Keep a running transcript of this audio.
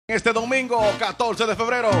Este domingo 14 de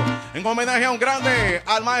febrero, en homenaje a un grande,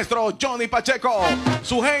 al maestro Johnny Pacheco,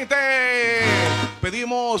 su gente,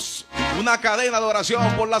 pedimos una cadena de oración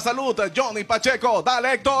por la salud de Johnny Pacheco.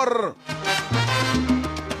 Dale, Héctor.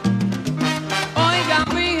 Oiga,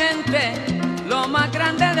 mi gente, lo más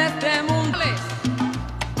grande de este mundo es...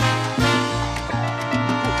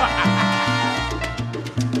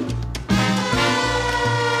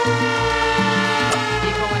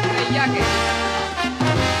 Y como estrella que...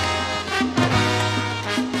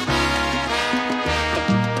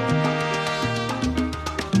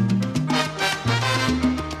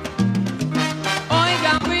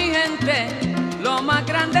 Lo más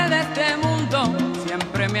grande de este mundo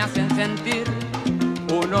siempre me hacen sentir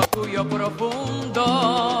un orgullo profundo.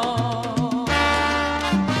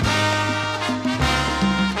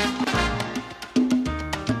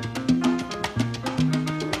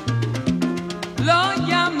 Lo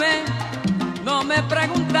llamé, no me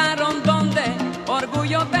preguntaron dónde,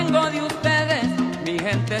 orgullo tengo de ustedes, mi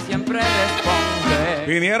gente siempre responde.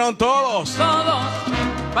 Vinieron todos. Todos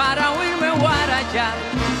para oírme guarachar,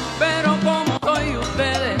 pero como soy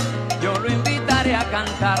ustedes, yo lo invitaré a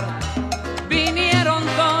cantar. Vinieron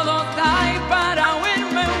todos ahí para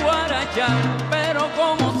oírme guarachar, pero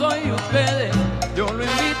como soy ustedes, yo lo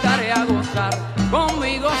invitaré a gozar.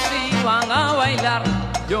 Conmigo sí van a bailar,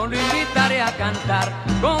 yo lo invitaré a cantar.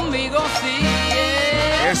 Conmigo sí.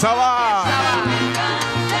 Esa va.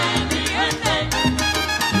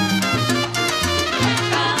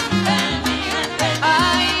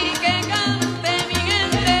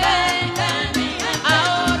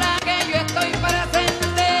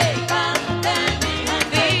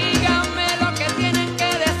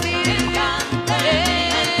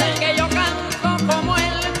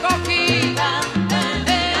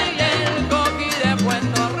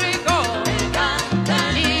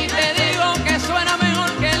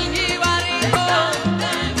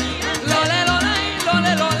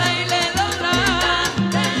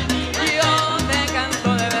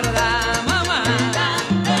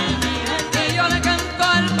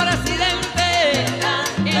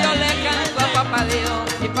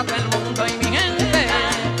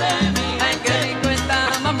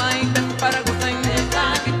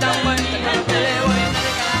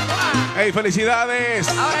 Hey, felicidades.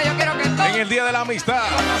 Ahora yo quiero que todos en el Día de la Amistad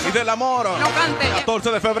y del Amor, no cante.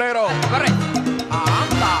 14 de febrero. Corre.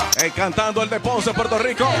 Cantando el de Ponce, Puerto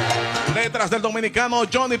Rico. Letras del dominicano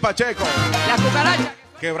Johnny Pacheco. La cucaracha.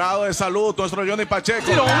 Quebrado de salud, nuestro Johnny Pacheco.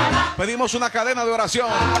 Pedimos una cadena de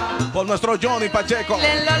oración por nuestro Johnny Pacheco.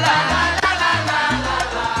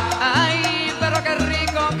 Ay, pero qué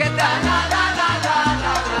rico que está.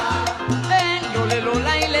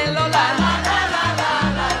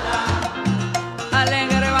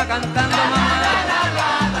 Cantando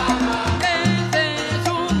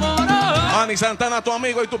Manny Santana, tu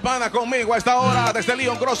amigo y tu pana conmigo a esta hora desde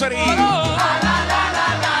Leon Grocery.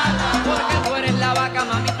 Porque tú eres la vaca,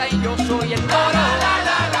 mamita, y yo soy el toro.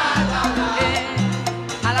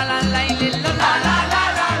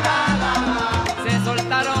 Se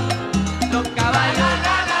soltaron los caballos,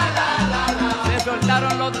 se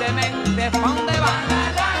soltaron los dementes. ¿Pa' dónde van?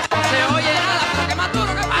 No se oye nada, pero qué más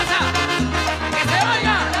duro, ¿qué pasa? ¡Que se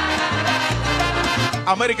oiga!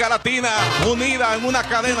 América Latina unida en una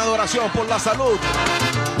cadena de oración por la salud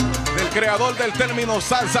del creador del término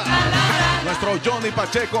salsa, nuestro Johnny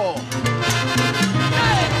Pacheco.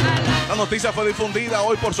 La noticia fue difundida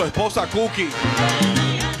hoy por su esposa Cookie.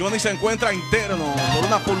 Johnny se encuentra interno por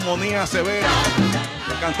una pulmonía severa.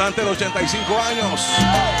 El cantante de 85 años.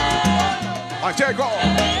 Pacheco,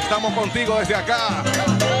 estamos contigo desde acá.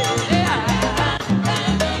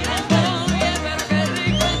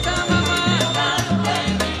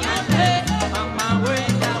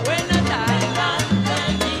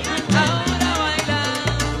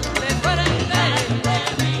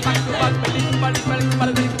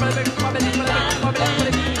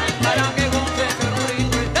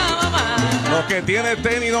 Los que tienen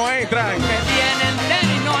tenis no entran. Que tienen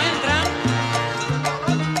tenis no entran.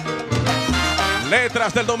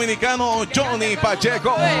 Letras del dominicano Johnny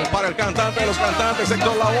Pacheco para el cantante de los cantantes,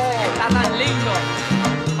 Héctor Lavoe. Está tan lindo.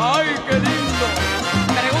 Ay, qué lindo.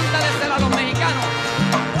 Pregúntale a los mexicanos.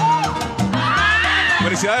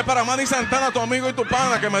 Felicidades para Manny Santana, tu amigo y tu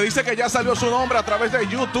pana, que me dice que ya salió su nombre a través de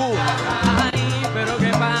YouTube. Ay, pero que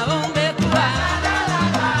para dónde tú vas.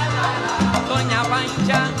 Doña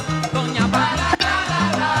Pancha, Doña Pancha.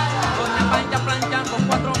 Doña Pancha plancha con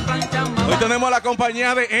 4 planchas. Hoy tenemos la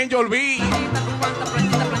compañía de Angel B,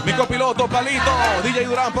 mi copiloto Palito, DJ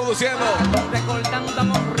Durán produciendo. Recordando a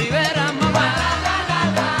Mon Rivera, mamá.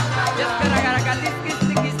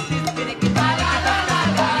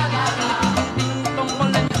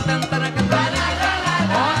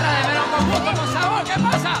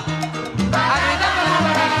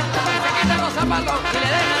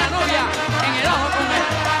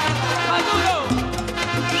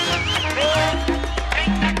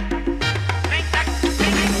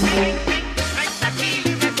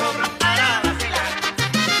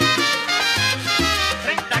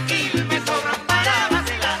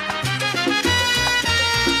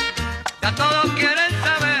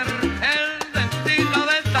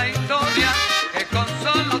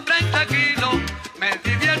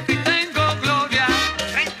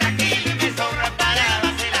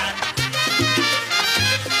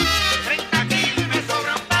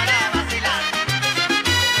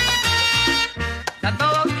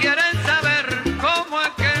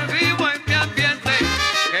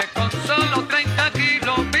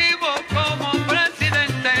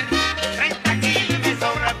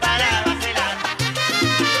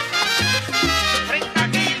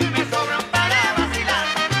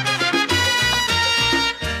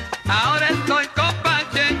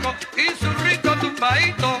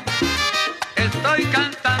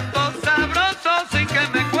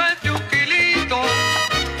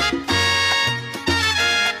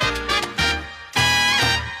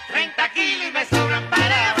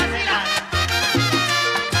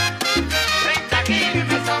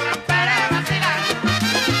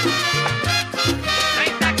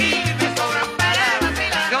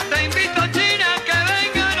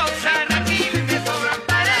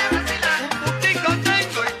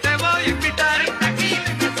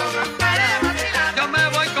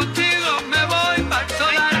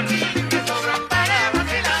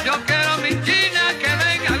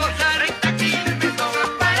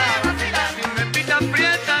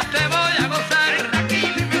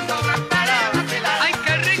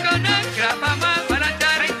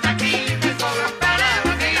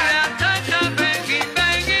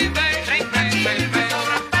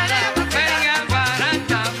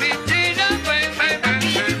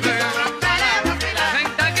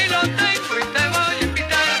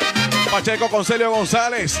 Pacheco con Celio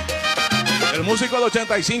González. El músico de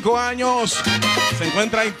 85 años se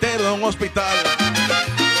encuentra interno en un hospital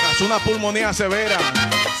tras una pulmonía severa.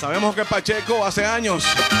 Sabemos que Pacheco hace años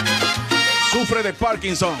sufre de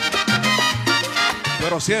Parkinson,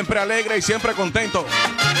 pero siempre alegre y siempre contento.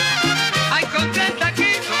 Ay, contenta aquí.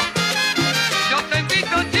 Yo te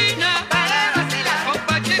invito, China, para vacilar. Con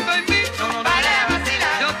Pacheco invito, para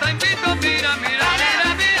vacilar. Yo te invito, mira, mira,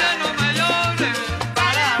 mira, mira, no me llores.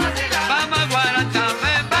 Para vacilar. Vamos a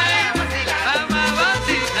guaracharme, para vacilar. Vamos a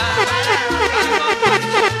vacilar.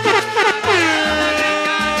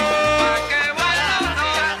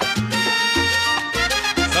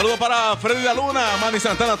 Saludos para Freddy La Luna, Manny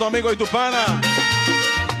Santana, tu amigo y tu pana.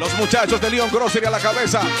 Los muchachos de Leon Grocery a la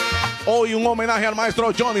cabeza. Hoy un homenaje al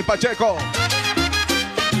maestro Johnny Pacheco.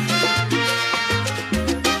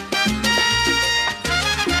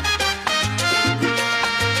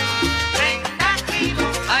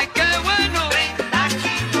 Ay, qué bueno.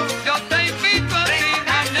 Yo te invito a ti,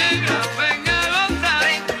 negra. Ven a gozar.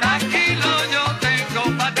 30 kilos yo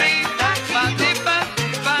tengo para ti. Pa' ti, pa' ti,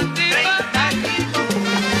 pa' ti, pa' ti.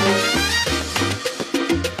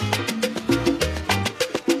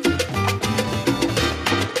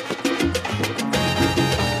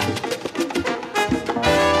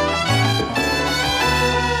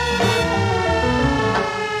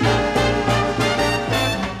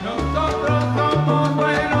 Nosotros somos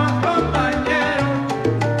buenos compañeros.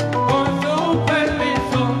 Con su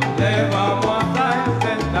permiso le vamos a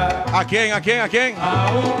presentar ¿A quién? ¿A quién? ¿A quién?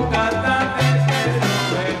 a un cantante que nos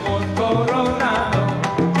hemos coronado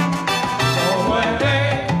como el rey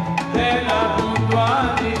de la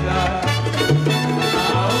puntualidad.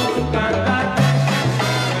 A un cantante que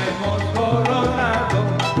nos hemos coronado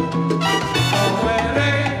como el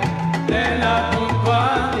rey de la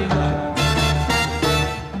puntualidad.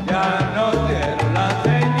 Ya nos dieron la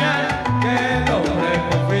señal que el hombre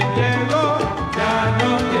por fin llegó. Ya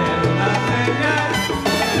nos dieron la señal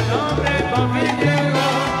que el hombre por fin llegó.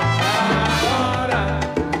 Ahora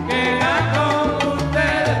queda con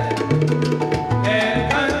ustedes el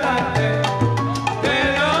cantante de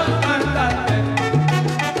los cantantes.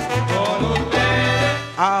 Con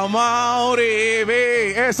ustedes. Amaury B.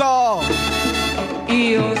 Eso.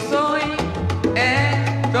 Y yo soy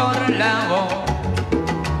Héctor Lavoe,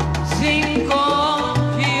 5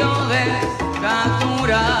 kilos de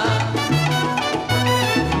estatura.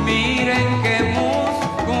 Miren qué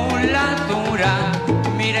musculatura,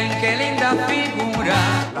 miren qué linda figura.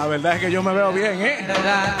 La verdad es que yo me veo bien, ¿eh?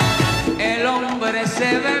 ¿Verdad? El hombre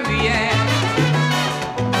se ve bien.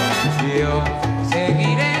 Yo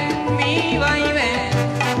seguiré mi baile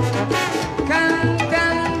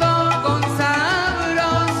cantando con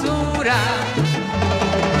sabrosura.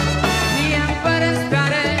 Siempre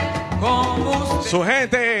estaré con usted, Su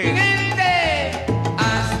gente. gente,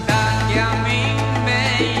 hasta que a mí me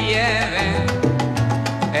lleven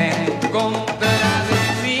en contra de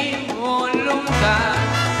mi voluntad.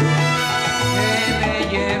 Que me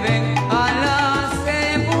lleven a la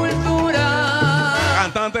sepultura.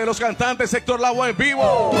 Cantante de los cantantes, Héctor Lavoe en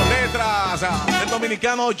vivo. Letras del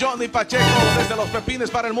dominicano Johnny Pacheco, desde los Pepines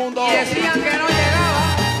para el mundo. Y decían que no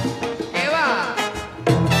llegaba. ¿Qué va?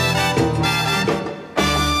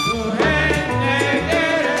 Tu gente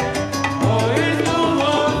quiere oír tu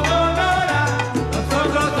voz sonora.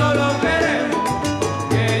 Nosotros solo queremos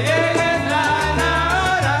que llegues a la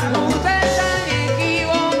hora. Ustedes están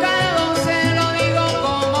equivocados, se lo digo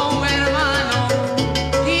como un hermano.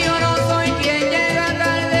 Y yo no soy quien llega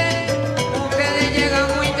tarde, ustedes llegan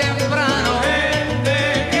muy temprano. Gente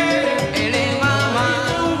quiere el mama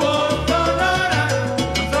tu voz sonora.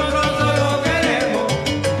 Nosotros solo queremos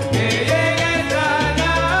que llegues a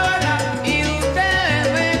la hora. Y ustedes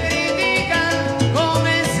me critican con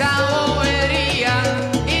esa bobería.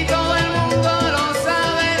 Y todo el mundo lo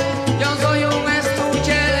sabe, yo soy un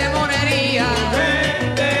estuche de monería.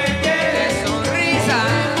 Gente quiere sonrisa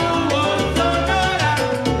tu voz sonora.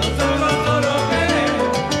 Nosotros solo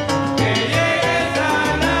queremos que llegues a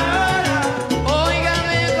la hora.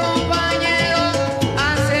 Óigame, compañeros,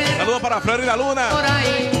 hacer Saludos para Freddy La Luna. por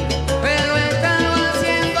ahí, pero estaba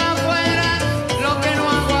haciendo afuera lo que no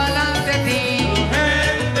hago alante de ti.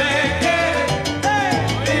 Gente quiere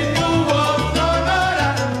oír tu voz sonora.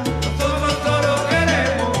 Nosotros solo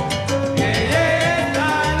queremos que llegues a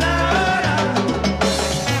la hora.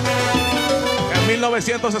 En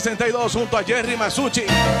 1962, junto a Jerry Masucci,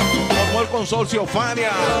 formó el consorcio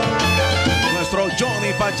Fania. Nuestro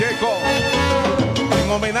Johnny Pacheco,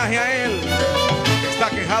 en homenaje a él, está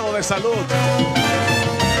quejado de salud.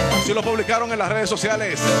 Así lo publicaron en las redes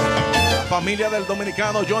sociales. La familia del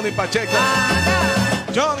dominicano Johnny Pacheco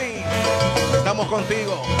Johnny, estamos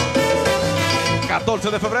contigo.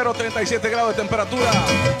 14 de febrero, 37 grados de temperatura.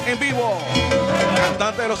 En vivo,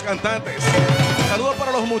 cantante de los cantantes. Saludos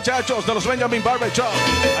para los muchachos de los Benjamin Barber Shop,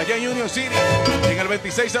 allá en Union City. Y en el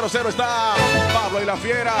 2600 está Pablo y la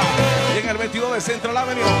Fiera. Y en el 22 de Central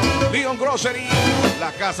Avenue, Leon Grocery,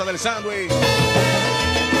 la casa del sándwich.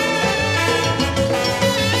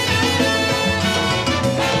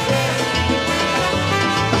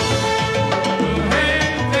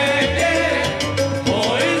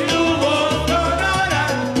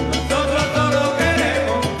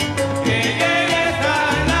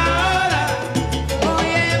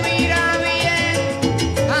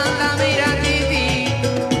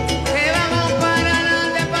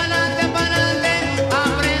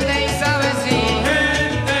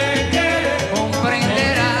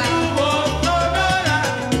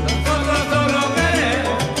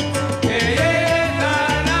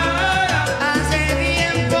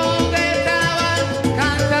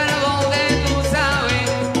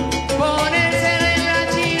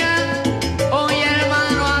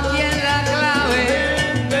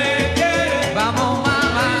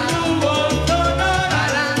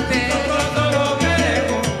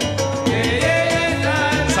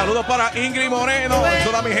 Ingrid Moreno,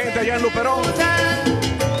 toda mi gente allá en Luperón.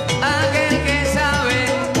 Aquel que sabe,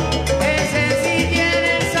 ese sí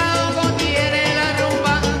tiene el saoco, tiene la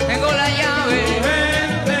rumba, tengo la llave.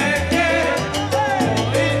 Gente quiere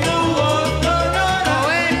oír tu voz sonora.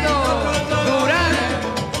 Roberto Durán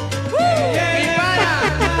y para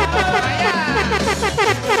allá.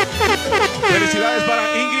 Felicidades para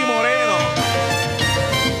Ingrid Moreno.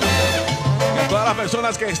 Y a todas las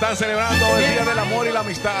personas que están celebrando el Día del Amor y la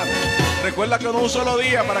Amistad. Recuerda que no es un solo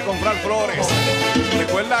día para comprar flores.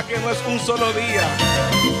 Recuerda que no es un solo día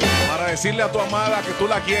para decirle a tu amada que tú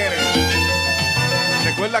la quieres.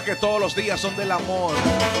 Recuerda que todos los días son del amor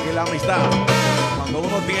y la amistad. Cuando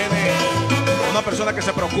uno tiene una persona que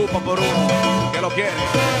se preocupa por uno, que lo quiere.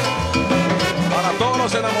 Para todos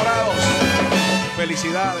los enamorados,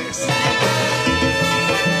 felicidades.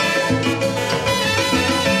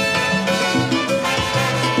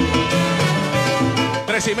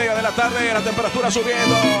 3:30 de la tarde, la temperatura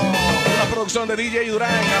subiendo. Una producción de DJ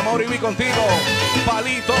Durán, Amor y Vi contigo.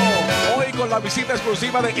 Palito, hoy con la visita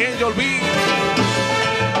exclusiva de Angel B.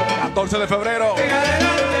 14 de febrero.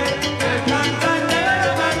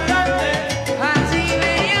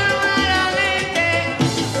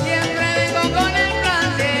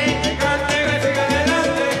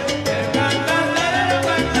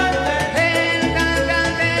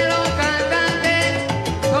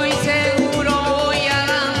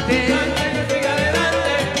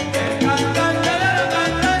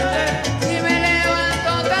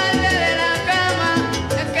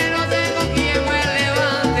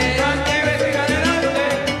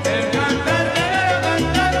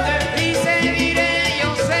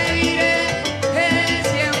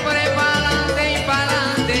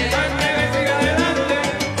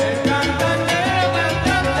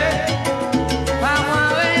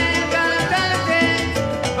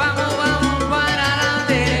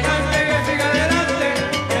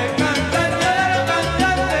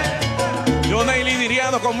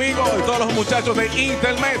 Conmigo y todos los muchachos de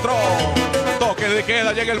Intermetro. Toque de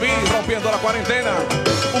queda, llega el beat rompiendo la cuarentena.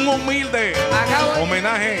 Un humilde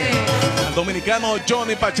homenaje al dominicano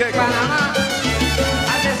Johnny Pacheco. Panamá,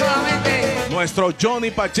 hace solamente nuestro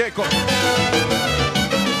Johnny Pacheco.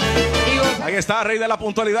 Ahí está, rey de la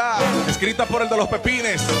puntualidad, escrita por el de los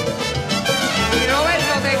pepines. Y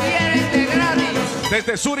Roberto te quiere de gratis.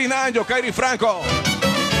 Desde Surinam, Kairi Franco.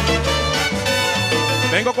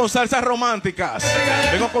 Vengo con salsas románticas.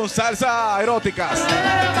 Vengo con salsas eróticas.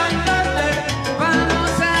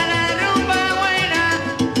 Vamos a la rumba buena.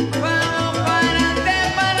 Vamos para adelante,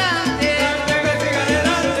 para adelante.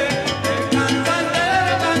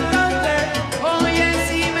 Oye,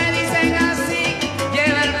 si me dicen así,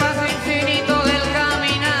 lleva el paso infinito del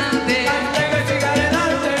caminante.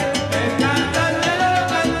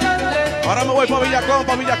 Ahora me voy para Villacón,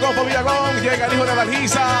 para Villacón, para Villacón. Llega el hijo de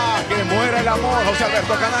Dalgisa, que muere el amor, José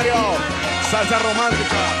Alberto Canario. Salsa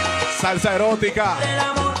romántica, salsa erótica. El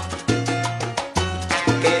amor,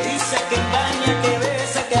 que dice, que engaña, que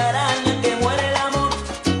besa, que araña, que muere el amor.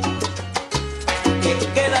 Que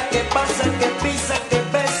queda, que pasa, que pisa, que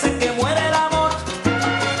besa, que muere el amor.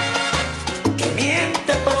 Que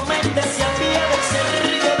miente, promete, se apiade, se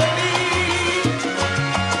ríe de mí.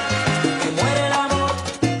 Que muere el amor.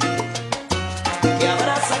 Que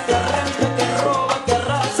abraza, que arranca, que roba, que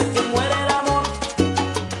arrasa, que muere el amor.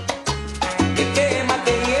 Que quema,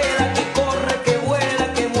 que hiela, que corre, que vuela,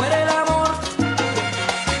 que muere el amor.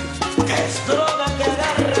 Que es droga, que agarra.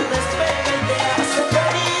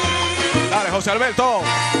 José Alberto.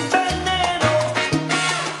 Veneno,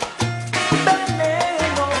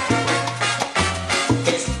 veneno,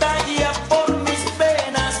 que estalla por mis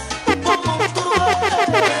venas como un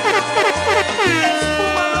trueno.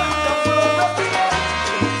 Espuma blanca, flor de piel,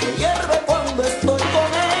 que hierve cuando estoy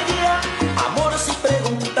con ella. Amor si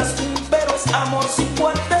preguntas, pero es amor sin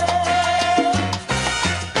fuerte.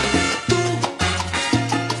 Tú,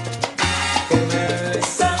 que me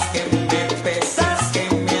besas, que me pesas, que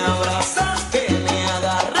me abrazas, que me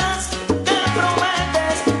agarras, que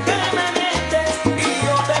prometes, que me mientes, y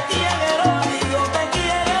yo te quiero, y yo te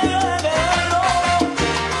quiero.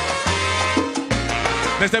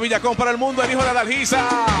 Desde Villacón para el mundo, el hijo de Dalgisa.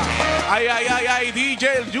 Ay, ay, ay, ay,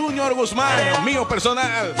 DJ el Junior Guzmán, mío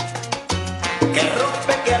personal. Que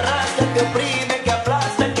rompe, que arrastra, que oprime, que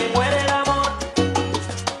aplasta, que muere el amor.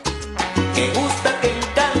 Que gusta, que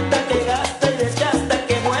encanta, que gasta y desgasta,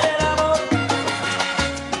 que muere el amor.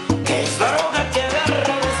 Que es la droga que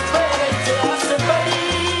agarra, despega y te hace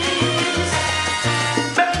feliz.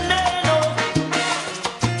 Veneno,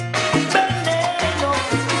 veneno,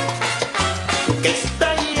 que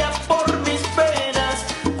estalla por mis venas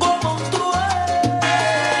como un trueno.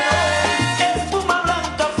 Espuma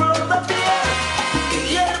blanca, flor de piel, que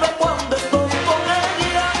hierve cuando estoy con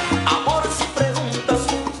ella. Amor si preguntas,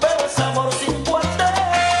 pero es amor sin fuerte.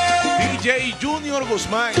 DJ Junior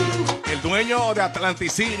Guzmán, el dueño de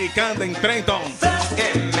Atlantic City, Camden, Trenton.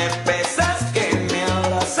 Que me besas, que me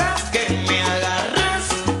abrazas, que me agarras,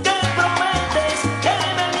 que prometes, que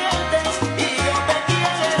me mientes, y yo te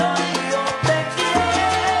quiero, y yo te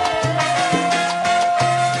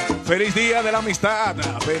quiero. Feliz día de la amistad,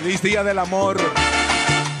 feliz día del amor.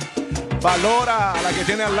 Valora a la que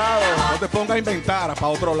tiene al lado, no te pongas a inventar para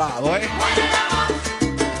otro lado, ¿eh?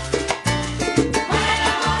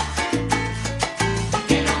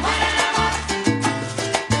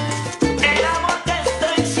 El amor que es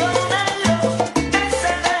traicionero,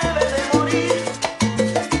 ese debe de morir.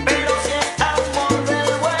 Pero si es amor del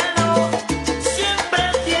bueno, siempre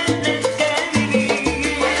tiene que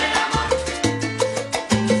vivir.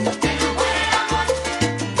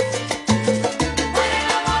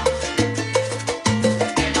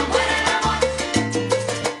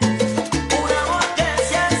 Un amor que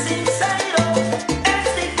sea sincero, es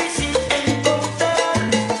difícil encontrar.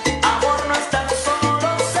 Amor no es tan solo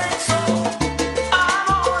sexo,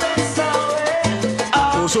 amor es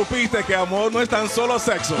saber. Tú supiste que amor no es tan solo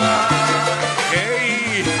sexo.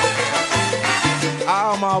 ¡Ey!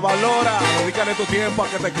 Ama, valora, dedícale tu tiempo a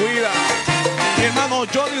que te cuida. Mi hermano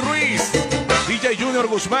Johnny Ruiz, DJ Junior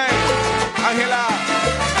Guzmán, Ángela,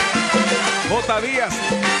 J. Díaz.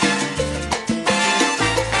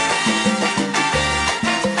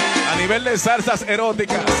 A nivel de salsas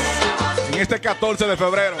eróticas, en este 14 de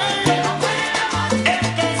febrero.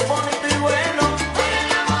 El que es bonito y bueno,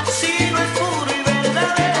 si no es puro y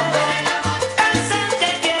verdadero, es el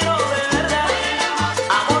que quiero de verdad.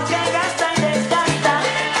 Amor que gasta y desgasta,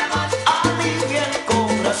 alivia el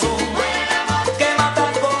corazón, que mata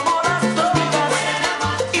como las drogas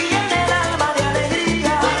y llena el alma de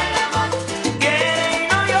alegría. Quiere y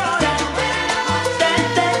no llora, te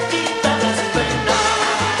quita las penas.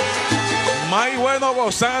 May Bueno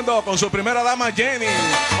gozando con su primera dama Jenny,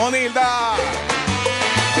 Onilda.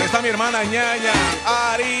 Ahí está mi hermana Ñaña,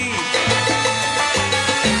 Ari.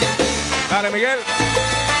 Dale, Miguel.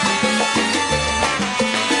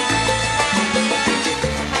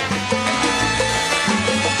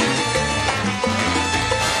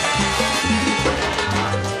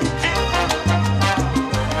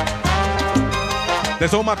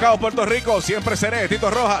 Desde Humacao, Puerto Rico, siempre seré Tito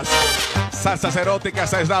Rojas. Salsas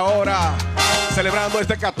eróticas a esta hora, celebrando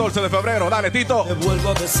este 14 de febrero. Dale, Tito. Te vuelvo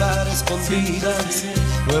a besar escondidas,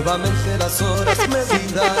 nuevamente las horas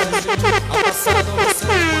medidas. Ha pasado no sé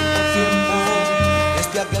cuánto tiempo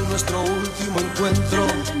desde aquel nuestro último encuentro.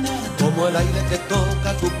 Como el aire que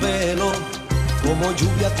toca tu pelo, como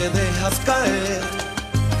lluvia que dejas caer.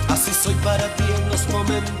 Así soy para ti en los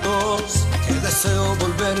momentos que deseo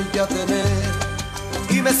volverte a tener.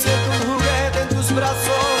 Y me siento un juguete en tus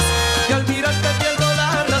brazos, y al mirarte pierdo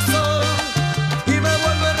la razón. Y me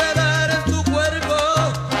vuelvo a enredar en tu cuerpo,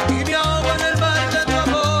 y me ahogo en el mar de tu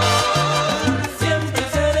amor. Siempre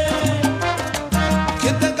seré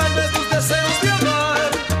quien te calme tus deseos de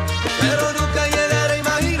amar, pero nunca llegaré a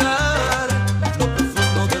imaginar lo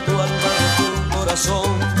profundo de tu alma, de tu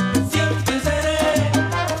corazón. Siempre seré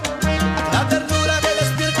la ternura que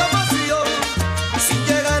despierta pasión, sin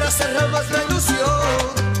llegar a ser jamás la ilusión.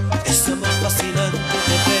 Ese amor fascinante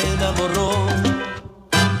que te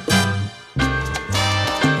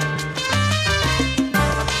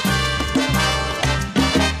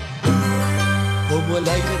como el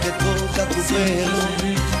aire que toca tu pelo,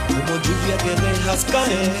 como lluvia que dejas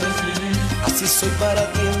caer. Así soy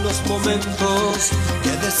para ti en los momentos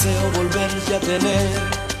que deseo volverte a tener.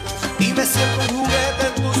 Y me siento un juguete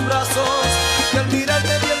en tus brazos, que al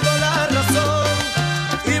mirarte pierdo la razón.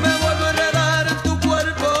 Y me vuelvo a enredar en tu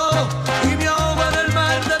cuerpo, y me ahogo en el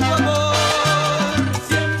mar de tu amor.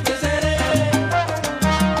 Siempre seré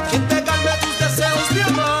quien te calme tus deseos de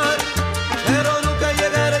amar, pero nunca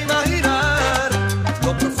llegaré a imaginar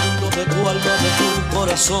lo profundo de tu alma, de tu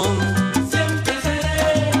corazón. Siempre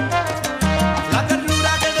seré la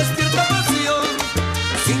ternura que despierta pasión,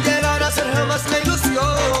 sin llegar a ser jamás la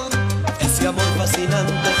ilusión, ese amor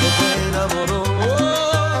fascinante que te enamoró.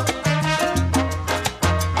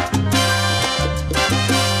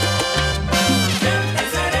 Siempre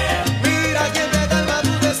seré. Mira quien te calma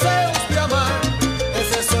tus deseos de amar,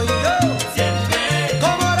 ese soy yo. Siempre.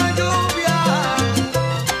 Como la lluvia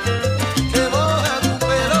que moja tu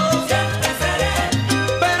pelo. Siempre seré.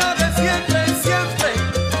 Pero que siempre, siempre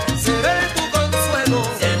seré tu consuelo.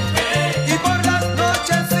 Siempre. Y por las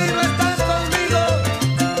noches si no estás conmigo,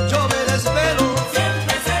 yo me desvelo.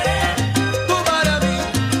 Siempre seré. Tú para mí,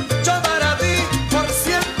 yo para ti, por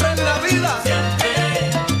siempre en la vida. Siempre.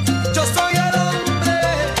 Yo soy el hombre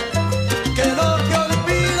que no te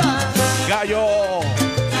olvida. Gallo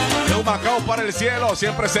de un Macao para el cielo,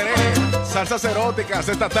 siempre seré. Salsas eróticas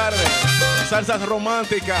esta tarde, salsas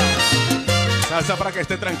románticas, salsa para que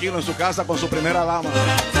esté tranquilo en su casa con su primera dama.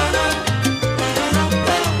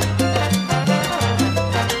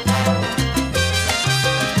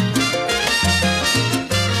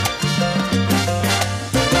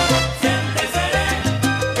 Siempre seré,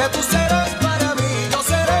 Que tú serás para mí, yo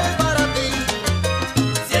seré para ti.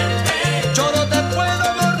 siempre, Yo no te puedo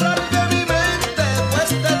borrar de mi mente, pues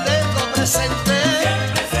te tengo presente.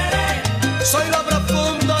 siempre seré, Soy lo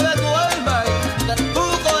profundo de tu alma y de tu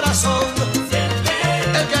corazón. siempre,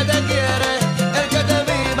 El que te quiere, el que te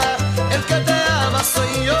viva, el que te ama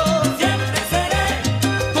soy yo. siempre seré,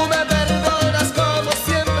 Tú me perdonas como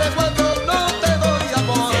siempre cuando no te doy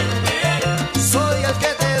amor. Soy el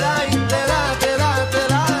que te da y te da, te da, te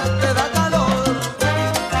da, te da calor.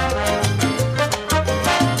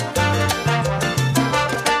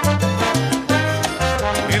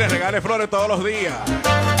 Mire, regale flores todos los días.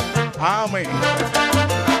 Ame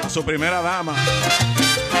a su primera dama.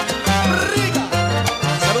 Rica,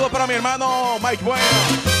 Saludos para mi hermano Mike Bueno,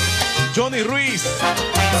 Johnny Ruiz,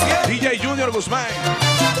 DJ Junior Guzmán.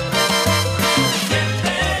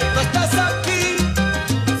 tú estás aquí,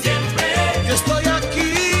 siempre, yo estoy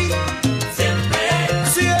aquí, siempre,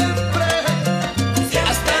 siempre,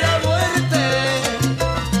 hasta la muerte.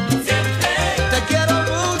 siempre, Te quiero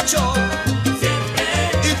mucho siempre,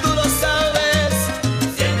 y tú lo sabes.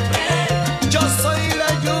 siempre, Yo soy la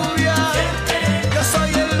lluvia, yo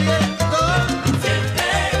soy el viento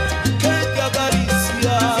que te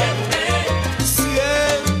acaricia siempre.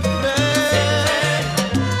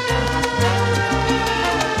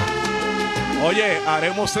 Oye,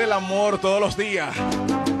 haremos el amor todos los días.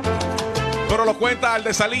 Pero lo cuenta el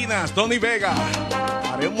de Salinas, Tony Vega.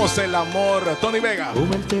 Haremos el amor, Tony Vega.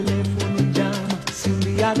 Toma el teléfono y llama, si un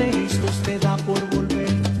día de estos te da por volver.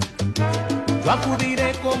 Yo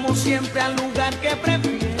acudiré como siempre al lugar que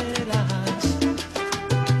prefieras.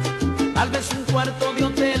 Tal vez un cuarto de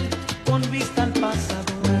hotel con vista al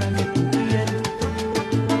pasado para que tu piel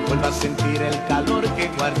vuelva a sentir el calor que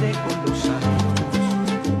guardé con los años.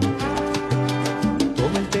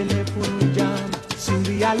 Toma el teléfono y llama, si un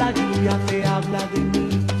día la lluvia te habla de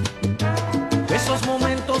mí. De esos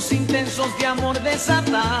momentos intensos de amor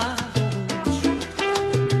desatados,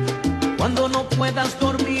 cuando no puedas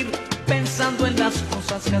dormir pensando en las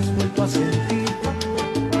cosas que has vuelto a sentir.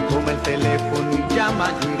 Toma el teléfono y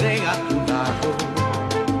llama, yo iré a tu lado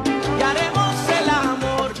y haremos el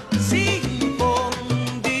amor sin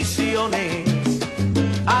condiciones.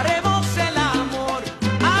 Haremos el amor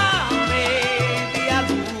a media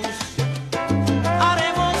luz.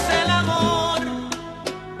 Haremos el amor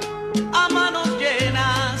a manos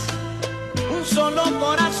llenas. Un solo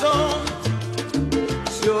corazón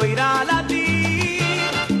se oirá latir.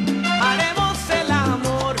 Haremos el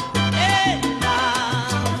amor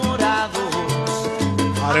enamorados.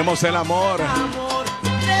 Haremos el amor. Amor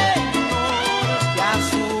de norte a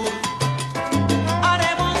sur.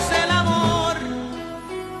 Haremos el amor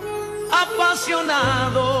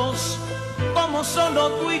apasionados como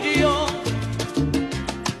solo tú y yo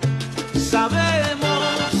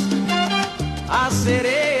sabemos hacer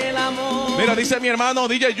el amor. Mira, dice mi hermano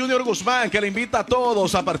DJ Junior Guzmán que le invita a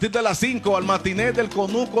todos a partir de las 5 al matiné del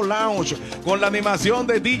Conuco Lounge con la animación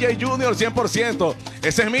de DJ Junior 100%.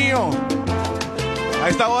 Ese es mío. A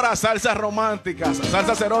esta hora, salsas románticas,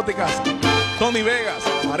 salsas eróticas. Tony Vegas,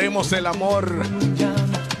 haremos el amor. Ya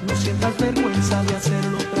no sientas vergüenza de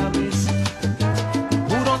hacerlo otra vez.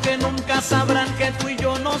 Juro que nunca sabrán que tú y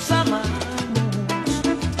yo nos amamos.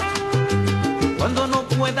 Cuando no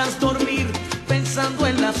puedas dormir pensando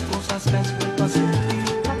en las cosas que has vuelto a sentir,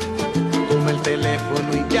 toma el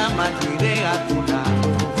teléfono y llama, yo iré a tu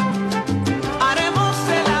lado. Haremos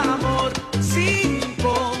el amor sin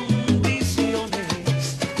condiciones.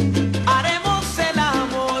 Haremos el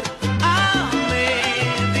amor a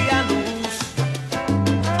media luz.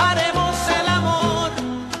 Haremos el amor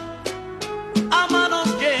a manos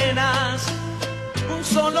llenas. Un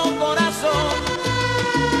solo corazón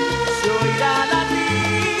se oirá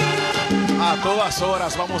latir. A todas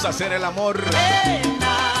horas vamos a hacer el amor.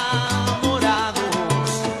 Enamorados,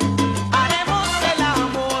 haremos el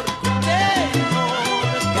amor de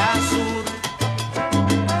norte a sur.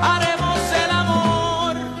 Haremos el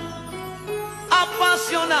amor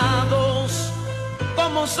apasionados,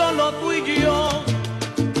 como solo tú y yo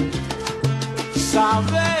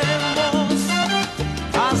sabemos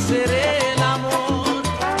hacer el amor.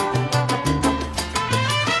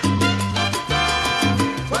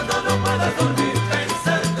 Cuando no puedas dormir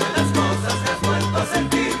pensando en las cosas que has vuelto a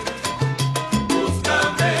sentir,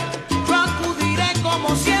 búscame. Yo acudiré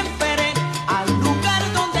como siempre al lugar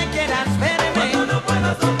donde quieras verme. Cuando no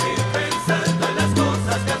puedas dormir pensando en las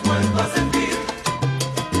cosas que has vuelto a sentir,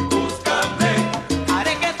 búscame.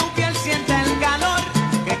 Haré que tu piel sienta el calor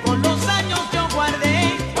que con los años yo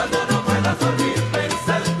guardé. Cuando no puedas dormir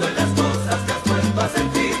pensando en las cosas que has vuelto a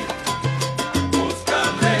sentir,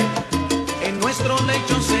 búscame. En nuestro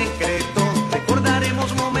lecho secreto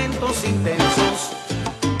recordaremos momentos intensos.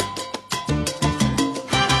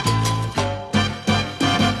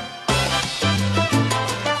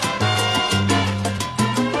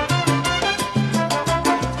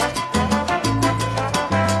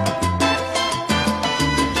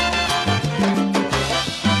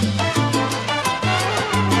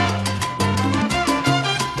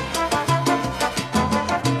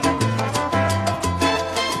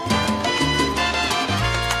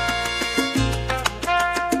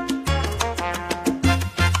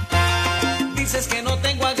 Dices que no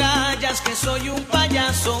tengo agallas, que soy un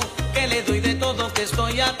payaso, que le doy de todo, que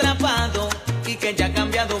estoy atrapado y que ya ha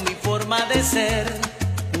cambiado mi forma de ser.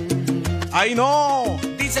 ¡Ay, no!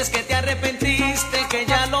 Dices que te arrepentiste, que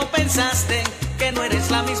ya lo pensaste, que no eres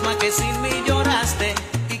la misma que sin mí lloraste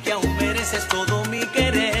y que aún mereces todo mi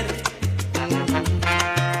querer.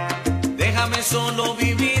 Déjame solo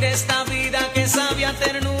vivir esta vida que sabe a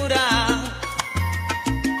ternura.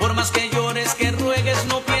 Por más que llores, que ruegues,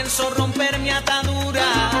 no pienso romper mi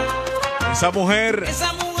atadura. Esa mujer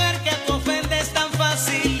Que te ofende es tan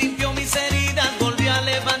fácil, limpió mis heridas, volvió a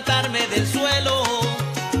levantarme del suelo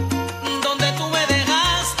donde tú me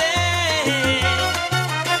dejaste.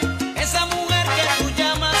 Esa mujer que tú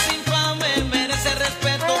llamas infame merece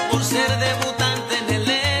respeto por ser debutante en el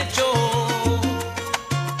hecho.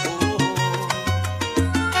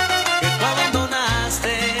 Que tú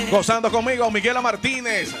abandonaste. gozando conmigo, Miguela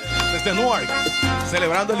Martínez, desde Newark,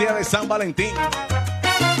 celebrando el día de San Valentín.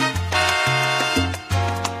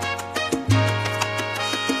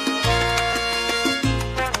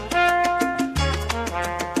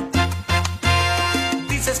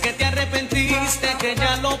 Dices que te arrepentiste, que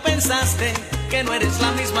ya lo pensaste, que no eres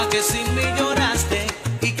la misma que sin mí lloraste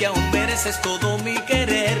y que aún mereces todo mi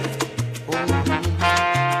querer.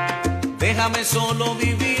 Déjame solo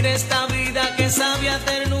vivir esta vida que sabe a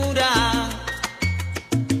ternura.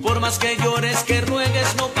 Por más que llores, que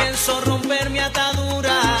ruegues, no pienso romper mi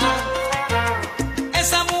atadura.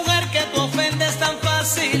 Esa mujer que tú ofendes tan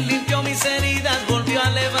fácil, limpió mis heridas, volvió a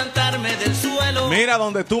levantarme del suelo. Mira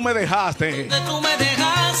donde tú me dejaste. Donde tú me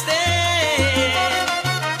dejaste.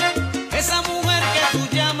 Esa mujer que tú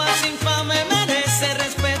llamas infame merece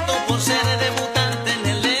respeto por ser debutante en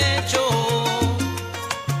el hecho.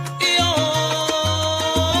 Y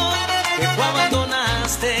hoy que tú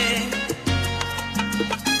abandonaste.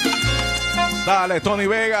 Dale, Tony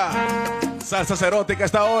Vega. Salsa erótica a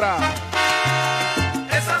esta hora.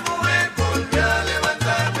 Esa mujer volvió a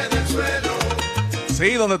levantarme del suelo.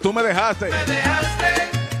 Sí, donde tú me dejaste. Me dejaste.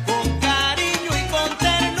 Con cariño y con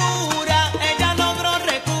ternura, ella logró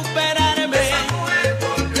recuperarme. Esa mujer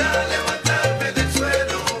volvió a levantarme del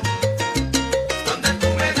suelo. Donde tú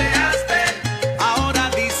me dejaste. Ahora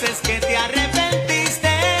dices que te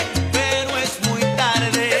arrepentiste, pero es muy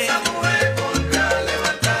tarde. Esa mujer volvió a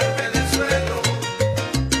levantarme del suelo.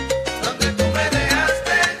 Donde tú me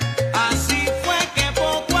dejaste. Así fue que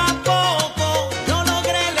poco a poco yo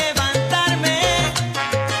logré levantarme.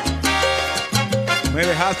 Me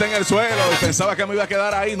dejaste en el suelo y pensaba que me iba a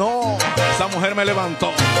quedar ahí. No, esa mujer me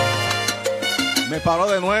levantó. Me paró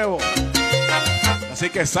de nuevo. Así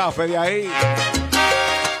que zafe de ahí.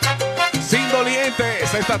 Sin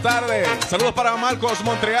dolientes esta tarde. Saludos para Marcos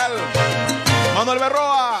Montreal. Manuel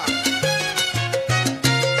Berroa.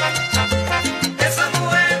 Esa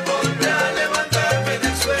mujer volvió a levantarme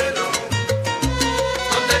del suelo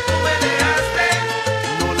donde tú me dejaste.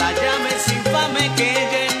 No la llames infame que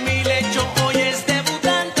ella en mi lecho hoy es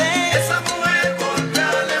debutante. Esa mujer volvió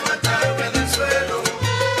a levantarme del suelo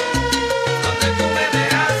donde tú me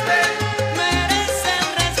dejaste. Merece el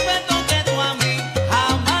respeto que tú a mí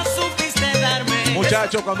jamás supiste darme.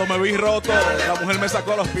 Muchacho, cuando me vi roto, la mujer me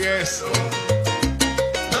sacó los pies.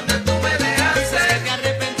 Donde tú me Dices dejaste. que te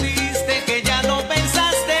arrepentiste, que ya no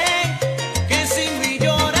pensaste, que sin mí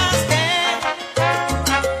lloraste.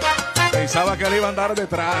 Pensaba que le iba a andar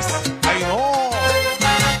detrás. ¡Ay, no!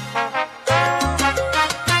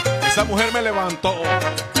 Esa mujer me levantó.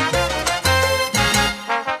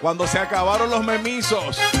 Cuando se acabaron los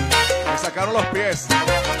memisos, me sacaron los pies.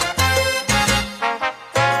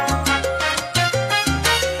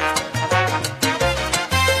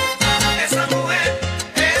 Esa mujer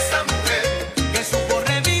Que supo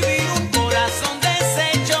revivir un corazón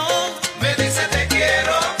deshecho. me dice te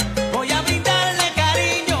quiero. Voy a brindarle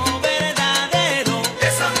cariño verdadero.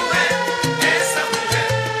 Esa mujer,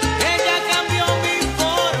 Ella cambió mi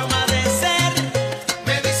forma de ser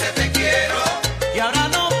me dice te quiero. y ahora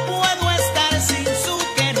no puedo estar sin su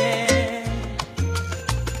querer.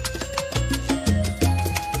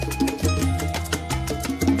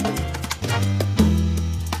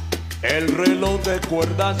 El reloj de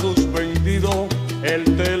cuerda suspendido, el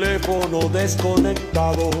teléfono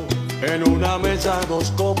desconectado, en una mesa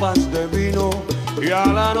 2 copas de vino y a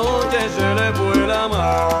la noche se le fue la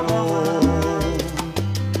mano.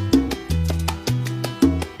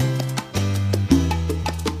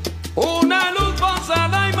 Una luz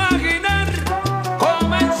posada a imaginar,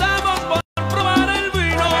 comenzamos por probar el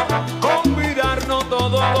vino, convidarnos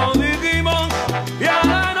todos lo dijimos y a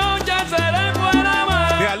la noche se le fue la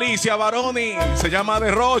mano. De Alicia Baroni, se llama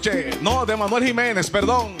Derroche. No, de Manuel Jiménez,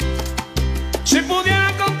 perdón. Si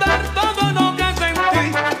pudiera contar todo lo que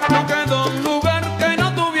sentí, no quedó un lugar que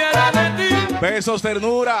no tuviera de ti. Besos,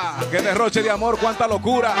 ternura. Qué derroche de amor, cuánta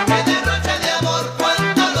locura. Qué derroche de amor,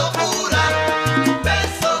 cuánta locura.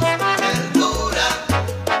 Besos, ternura.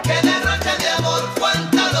 Qué derroche de amor,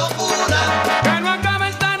 cuánta locura. Que no acabe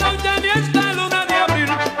esta noche ni esta luna de abril.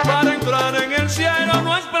 Para entrar en el cielo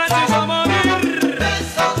no es preciso morir.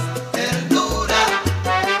 Besos, ternura.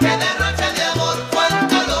 Qué derroche de amor,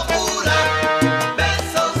 cuánta locura.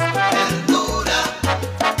 Besos, ternura.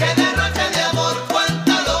 Qué derroche de amor,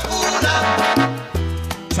 cuánta locura.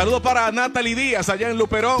 Saludos para Natalie Díaz, allá en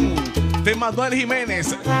Luperón. De Manuel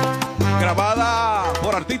Jiménez. Grabada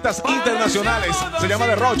por artistas internacionales. Se llama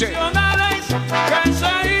Derroche. Que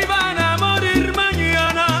se iban a morir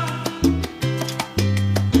mañana.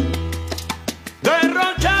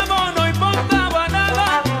 Derrochamos, no importaba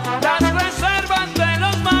nada. Las reservas de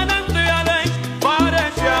los manantiales.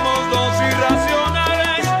 Parecíamos dos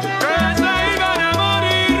irracionales que se iban a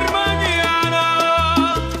morir mañana.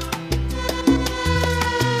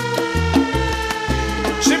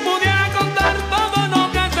 Si pudiera contar todo lo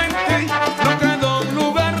que sentí, no quedó un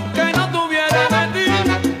lugar que no tuviera de ti.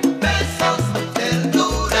 Besos,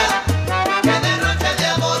 ternura. Qué derroche de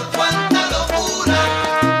amor, cuánta locura.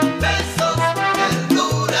 Besos,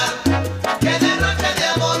 ternura. Qué derroche de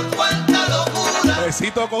amor, cuánta locura.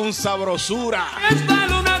 Besito con sabrosura. Esta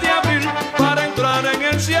luna de abril, para entrar en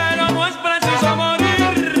el cielo no es preciso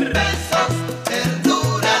morir. Besos,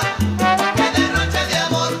 ternura. Qué derroche de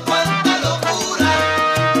amor, cuánta locura.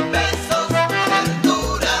 Besos,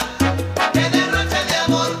 ternura. Qué derroche de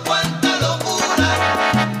amor, cuánta locura.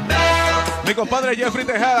 Besos. Mi compadre Jeffrey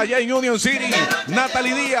Tejada, allá en Union City.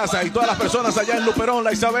 Natalie Díaz y todas las personas allá en Luperón,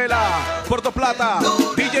 La Isabela, Puerto Plata.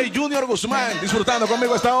 DJ Junior Guzmán, disfrutando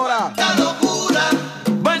conmigo a esta hora.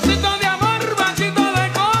 Besito de amor, besito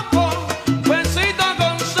de coco, besito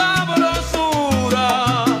con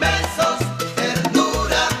sabrosura. Besos,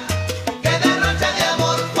 ternura. Qué derroche de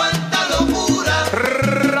amor, cuánta locura.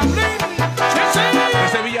 Raulín, sí, sí.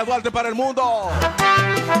 Desde Villa Duarte para el mundo.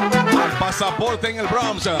 Al pasaporte en el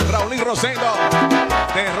Bronx, Raulín Rosendo.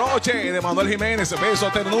 Derroche de Manuel Jiménez. Beso,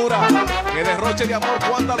 ternura. Que derroche de amor,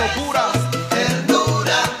 cuánta locura.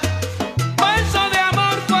 Ternura. Beso de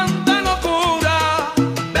amor, cuánta locura.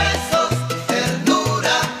 Besos,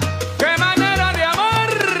 ternura. Qué manera de amar,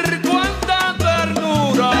 cuánta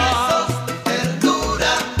ternura. Besos,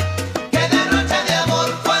 ternura. Qué derroche de amor,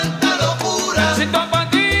 cuánta locura. Besito pa'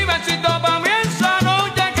 ti, besito pa' mí esa noche.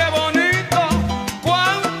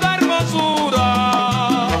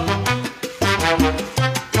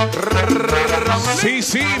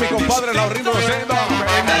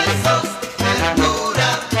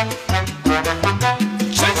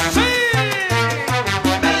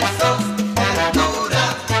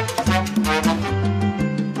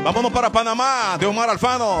 Vámonos para Panamá, de Omar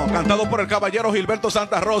Alfano, cantado por el caballero Gilberto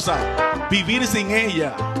Santa Rosa. Vivir sin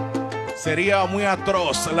ella sería muy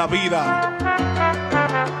atroz la vida.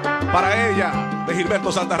 Para ella, de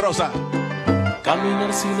Gilberto Santa Rosa.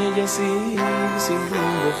 Caminar sin ella es ir sin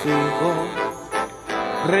rumbo fijo,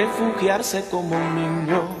 refugiarse como un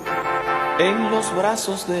niño en los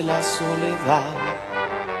brazos de la soledad.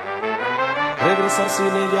 Regresar sin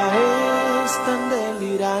ella es tan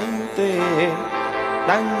delirante,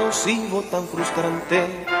 tan nocivo, tan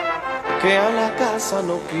frustrante, que a la casa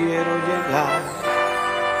no quiero llegar.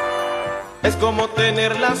 Es como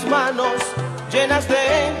tener las manos llenas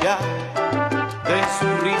de ella, de su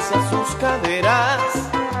risa, sus caderas,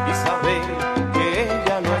 y saber que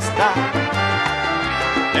ella no está.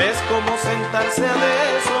 Es como sentarse a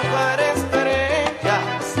deshojar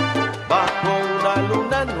estrellas bajo una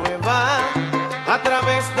luna nueva a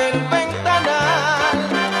través del ventanal.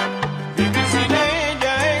 Vivir sin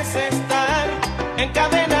ella es estar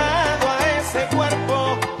encadenado a ese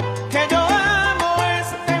cuerpo que yo amo, es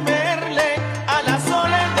temerle a la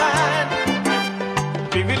soledad.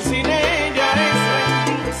 Vivir sin ella es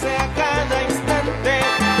rendirse a cada instante,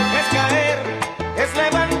 es caer, es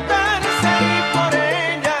levantarse y por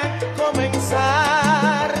ella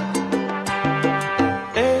comenzar.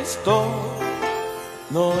 Esto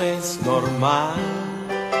no es normal,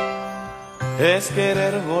 es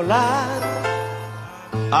querer volar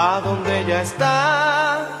a donde ella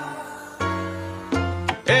está.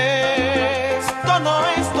 Esto no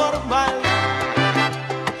es normal,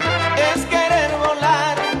 es querer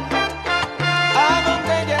volar a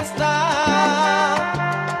donde ella está.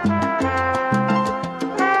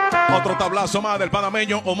 Otro tablazo más del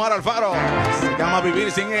panameño Omar Alfaro. Se llama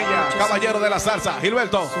Vivir sin ella, caballero de la salsa.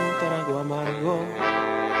 Gilberto. Es un trago amargo,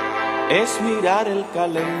 es mirar el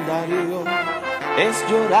calendario, es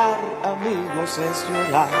llorar, amigos, es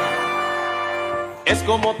llorar. Es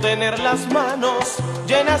como tener las manos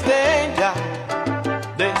llenas de ella,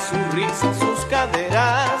 de su risa, sus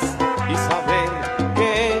caderas, y saber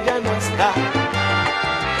que ella no está.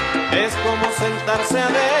 Es como sentarse a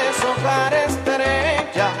deshojar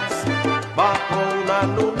estrellas bajo una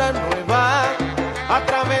luna nueva a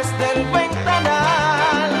través del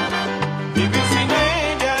ventanal. Vivir sin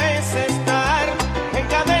ella es estar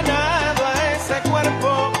encadenado a ese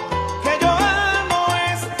cuerpo que yo amo,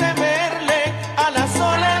 es temerle a la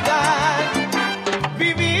soledad.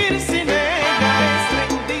 Vivir sin ella es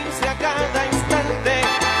rendirse a cada instante,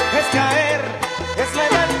 es caer, es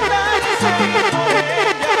levantarse y por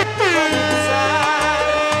ella comenzar.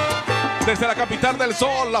 Desde la capital del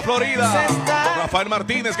sol, la Florida, Rafael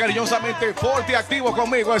Martínez, cariñosamente fuerte y activo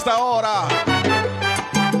conmigo a esta hora.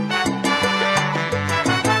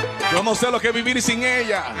 Yo no sé lo que es vivir sin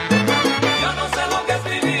ella. Yo no sé lo que es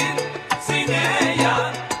vivir sin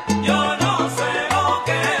ella. Yo no sé lo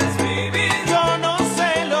que es vivir. Yo no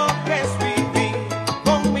sé lo que es vivir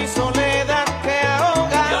con mi soledad que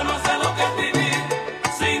ahoga. Yo no sé lo que es vivir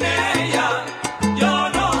sin ella. Yo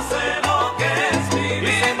no sé lo que es Y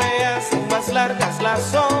vivir. se me hacen más largas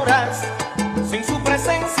las horas sin su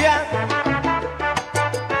presencia.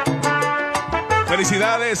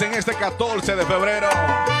 Felicidades en este 14 de febrero,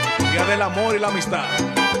 Día del Amor y la Amistad.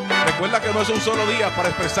 Recuerda que no es un solo día para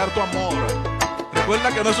expresar tu amor.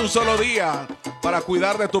 Recuerda que no es un solo día para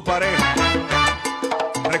cuidar de tu pareja.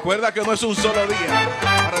 Recuerda que no es un solo día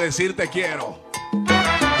para decir te quiero.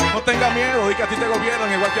 No tenga miedo, di que a ti te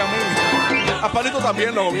gobiernan igual que a mí. A Palito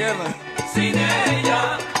también lo gobiernan. Sin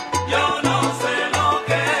ella, yo no sé lo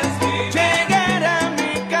que es vivir. Llegar a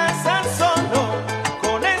mi casa solo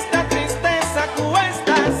con esta tristeza a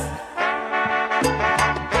cuestas.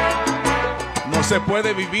 No se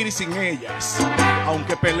puede vivir sin ellas.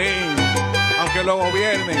 Aunque peleen, aunque lo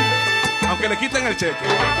gobiernen, aunque le quiten el cheque.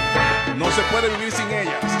 No se puede vivir sin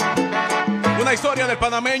ellas. Una historia del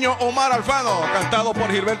panameño Omar Alfano, cantado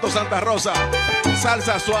por Gilberto Santa Rosa.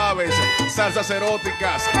 Salsas suaves, salsas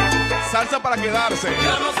eróticas, salsa para quedarse,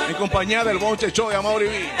 en compañía del Bonche Show de Amaury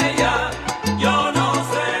B. Ella, yo no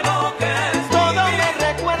sé lo que es Todo vivir. me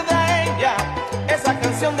recuerda a ella, esa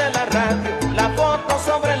canción de la radio, la foto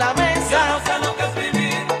sobre la Yo mesa. no sé lo que es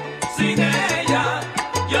vivir sin ella.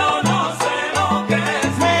 Yo no sé lo que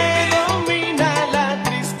es Me vivir. domina la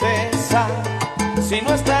tristeza si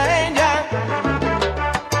no está ella.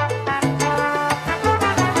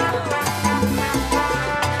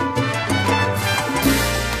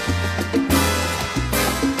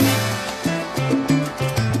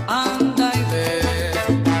 Anda y ve,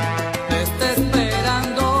 te está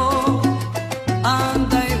esperando.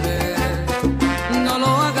 Anda y ve, no lo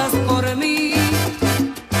hagas por mí.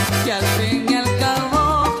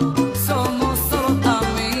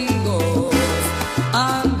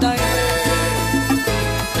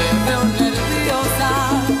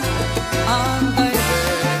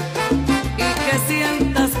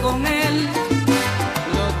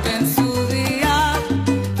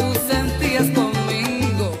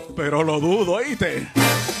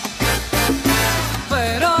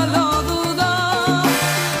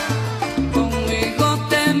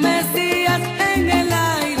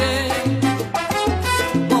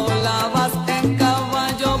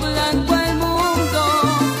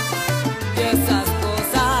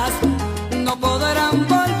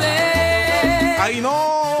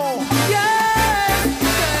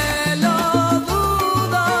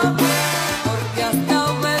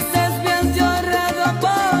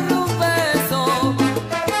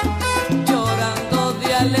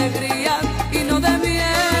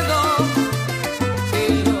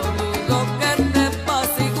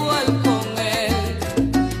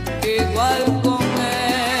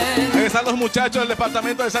 muchachos del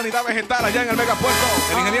Departamento de Sanidad Vegetal allá en el Megapuerto.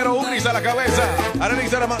 El ingeniero Ugris a la cabeza. Arelis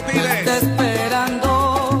Sara Martínez. Te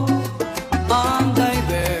esperando, anda y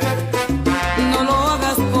ve, no lo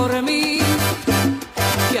hagas por mí,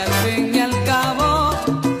 que al fin y al cabo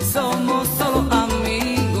somos solo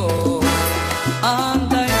amigos.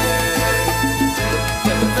 Anda y ve, que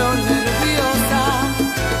me veo nerviosa,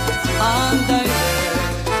 anda y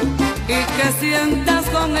ve, y que sientas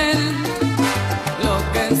con él lo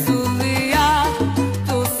que en su día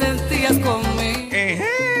tú sentías conmigo.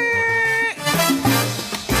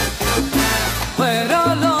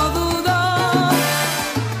 Pero lo dudo,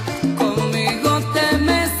 conmigo te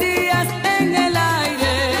mecías en el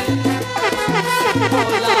aire,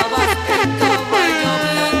 volabas en caballo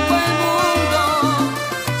blanco el mundo,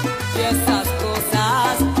 y esas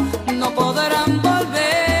cosas no podrán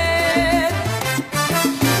volver.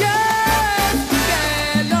 Y es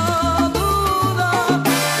que lo dudo,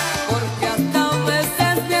 porque hasta a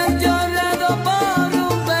veces me has llorado por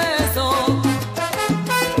un beso,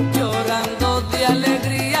 llorando de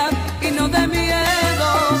alegría y no de miedo,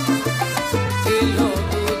 y lo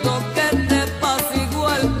dudo que te pase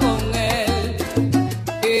igual con él,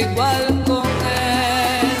 igual con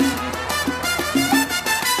él.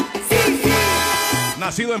 Sí, sí.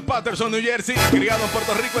 Nacido en Patterson, New Jersey, criado en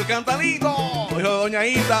Puerto Rico, el cantanito, hijo de Doña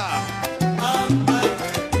Ita.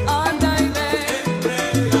 Anda y ve,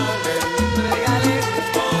 entrégale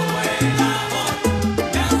todo el amor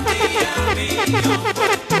que un día mío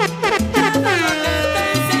fue. Todo lo que te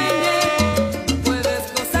enseñé, puedes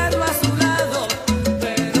gozarlo a su lado,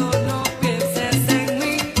 pero no pienses en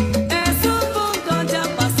mí, es un punto ya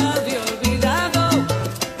pasado y olvidado.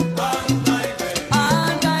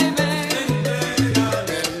 Anda y ve,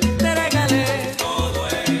 entrégale todo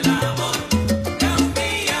el amor que un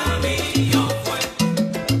día mío fue.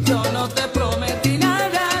 Yo no te prometí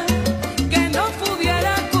nada que no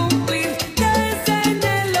pudiera cumplir. Te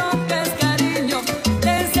enseñé lo que es cariño,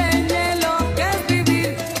 te enseñé lo que es vivir,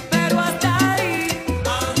 pero hasta ahí.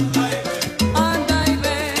 Anda y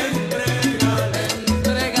ve,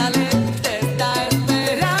 entrégale, te está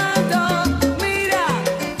esperando. Mira,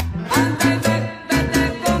 anda y ve, vete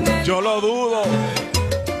con él. Yo lo dudo.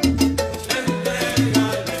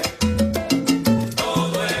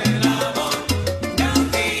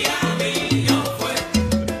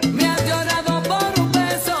 Me has llorado por un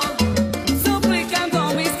beso,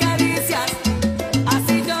 suplicando mis caricias.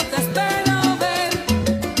 Así yo te espero ver,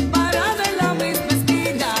 parada en la misma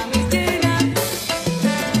esquina, mi Gina.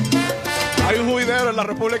 Hay un juidero en la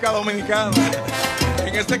República Dominicana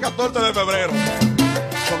en este 14 de febrero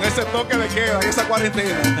con ese toque de queda y esa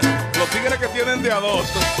cuarentena. Los tigres que tienen de a dos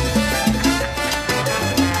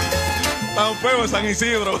tan feo en San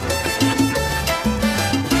Isidro.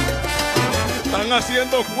 Están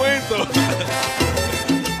haciendo cuentos.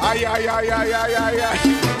 Ay, ay, ay, ay, ay, ay, ay.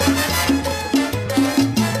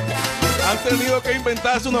 Han tenido que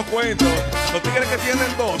inventarse unos cuentos. Los tigres que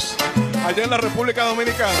tienen dos allá en la República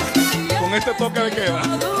Dominicana con este toque de queda.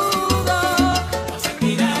 No dudo,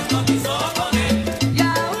 y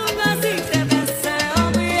aún así te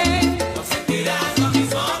deseo bien.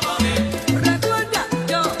 Recuerda,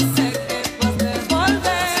 yo sé que tú has de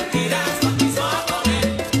volver.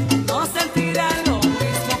 No sentirás lo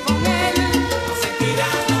mismo con él.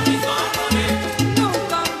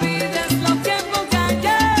 Nunca olvides los tiempos de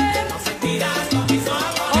ayer.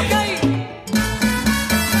 Ok.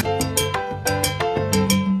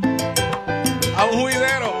 A un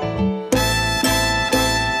juidero.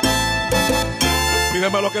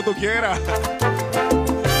 Pídeme lo que tú quieras.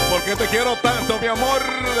 Porque te quiero tanto, mi amor.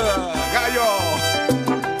 Gallo.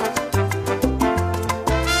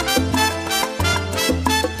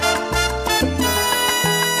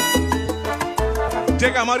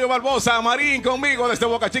 Llega Mario Barbosa, Marín conmigo desde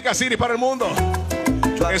Boca Chica City para el mundo.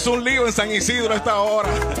 Es un lío en San Isidro a esta hora.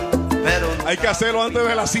 Pero Hay que hacerlo antes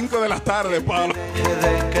de las 5 de la tarde, Pablo.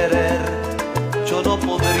 de querer yo no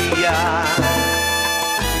podría.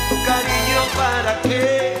 Sin tu cariño, ¿para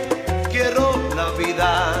qué quiero la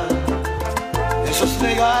vida? Eso es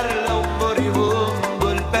negarle a un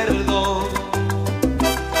moribundo el perdón.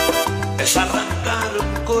 Es arrancar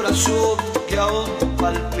un corazón que aún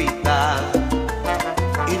palpita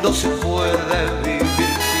y no se puede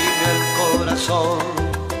vivir sin el corazón.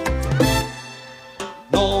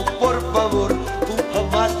 No, por favor, tú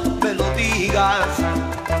jamás me lo digas.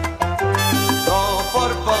 No,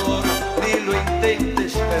 por favor, ni lo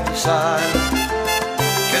intentes pensar.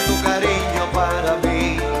 Que tu cariño para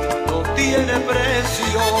mí no tiene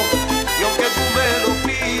precio. Y aunque tú me lo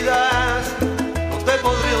pidas, no te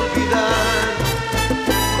podré olvidar.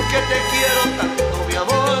 Porque te quiero tanto, mi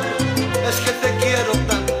amor. Es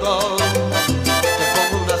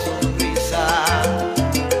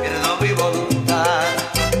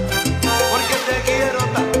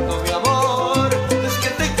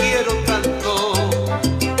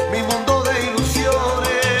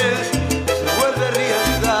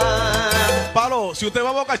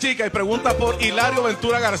Boca Chica y pregunta por Hilario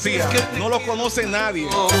Ventura García. No lo conoce nadie.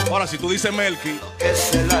 Ahora, si tú dices Melky,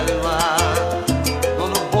 Es el alma, no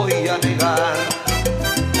lo voy a negar.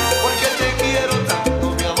 Porque te quiero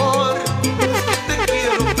tanto, mi amor. Es que te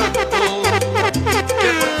quiero tanto. Que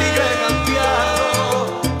por ti yo he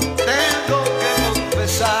cambiado. Tengo que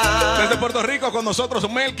confesar. desde Puerto Rico con nosotros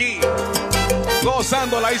Melky,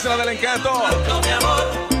 gozando la isla del encanto. Tanto, mi amor,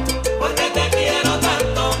 porque te quiero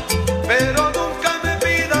tanto. Pero nunca me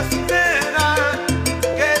pidas, nena,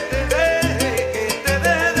 que te deje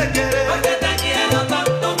de querer. Porque te quiero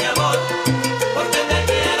tanto, mi amor, porque te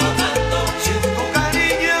quiero tanto. Sin tu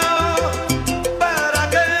cariño, ¿para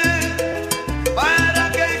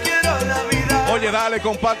qué quiero la vida? Oye, dale,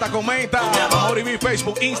 comparta, comenta. Amor y mi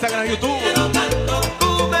Facebook, Instagram, YouTube.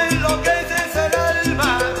 Tú me enloqueces el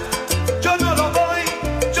alma. Yo no lo voy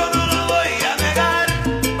a negar.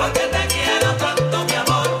 Porque te quiero tanto, mi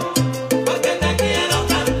amor, porque te quiero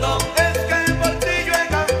tanto. Es que por ti yo he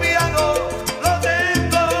cambiado. Lo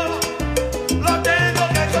tengo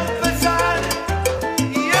que confesar.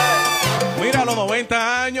 Yeah. Mira, a los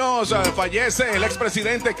 90 años fallece el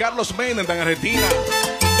expresidente Carlos Menem en Argentina.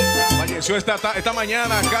 Falleció esta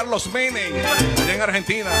mañana Carlos Menem allá en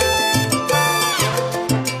Argentina.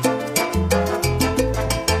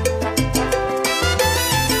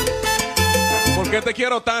 ¿Por qué te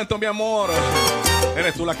quiero tanto, mi amor?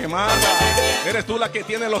 Eres tú la que manda, eres tú la que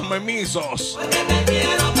tiene los memisos. Porque te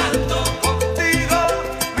quiero tanto. Contigo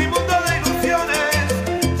mi mundo de ilusiones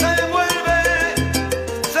se vuelve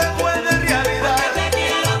realidad. Porque te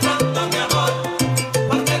quiero tanto, mi amor,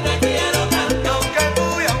 porque te quiero Y tanto. aunque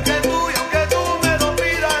tú me lo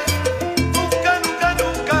pidas, nunca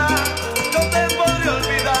yo te podré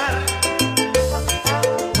olvidar.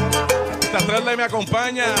 Esta tarde me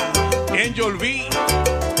acompaña Angel B.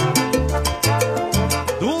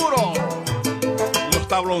 Duro. Los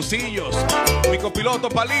tabloncillos. Mi copiloto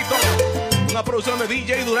Palito. Una producción de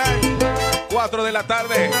DJ Durán. 4 de la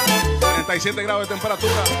tarde. 37 grados de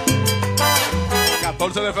temperatura.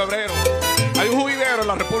 14 de febrero. Hay un juidero en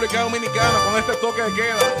la República Dominicana con este toque de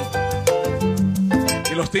queda.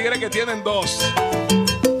 Y los tigres que tienen 2.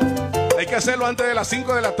 Hay que hacerlo antes de las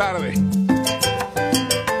 5 de la tarde.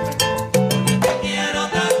 Te quiero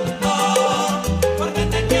tanto, porque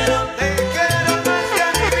te quiero, Te quiero más que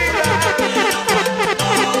a mi vida.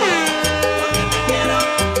 porque te quiero,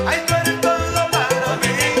 Ay, tú eres todo para te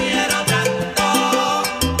mí. quiero tanto,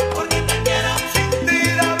 porque te quiero, Sin ti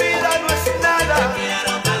la vida no es nada.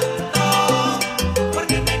 quiero tanto,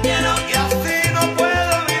 porque te quiero, Y así no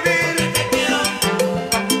puedo vivir. te quiero,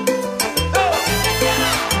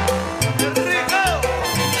 Rico,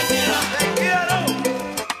 te quiero.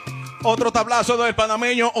 Otro tablazo del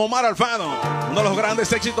panameño Omar Alfano, uno de los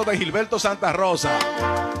grandes éxitos de Gilberto Santa Rosa.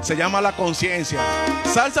 Se llama La Conciencia.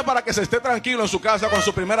 Salsa para que se esté tranquilo en su casa con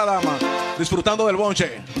su primera dama, disfrutando del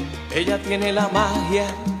bonche. Ella tiene la magia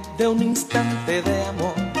de un instante de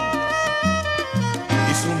amor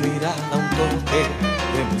y su mirada un toque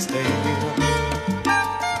de misterio.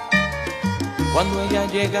 Cuando ella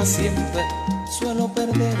llega siempre suelo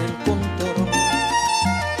perder el control.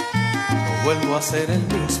 No vuelvo a ser el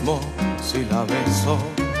mismo si la beso.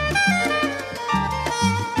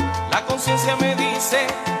 La conciencia me dice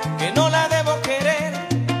que no la debo querer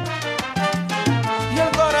y el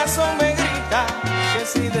corazón me grita que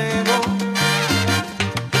sí debo.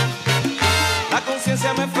 La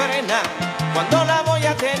conciencia me frena cuando la voy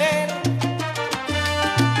a tener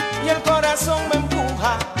y el corazón me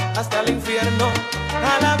empuja hasta el infierno,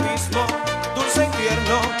 al abismo dulce y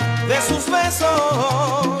tierno de sus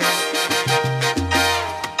besos.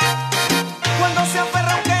 Cuando se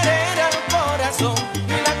aferra un querer al corazón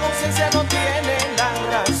y la conciencia no tiene la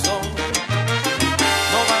razón,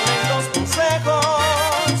 no valen los consejos.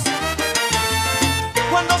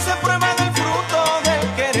 Cuando se prueba del fruto del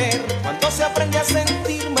querer, cuando se aprende a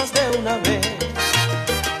sentir más de una vez,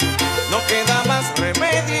 no queda más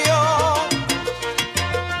remedio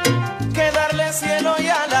que darle cielo y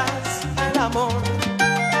alas al amor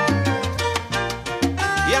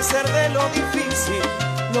y hacer de lo difícil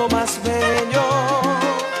lo más bello.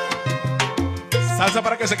 Salsa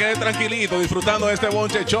para que se quede tranquilito disfrutando de este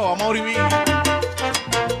bonche show. Amor y vida.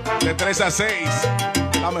 De 3 a 6.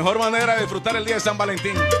 La mejor manera de disfrutar el día de San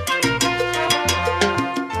Valentín.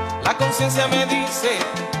 La conciencia me dice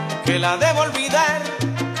que la debo olvidar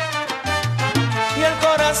y el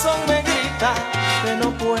corazón me grita que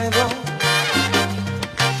no puedo.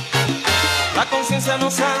 La conciencia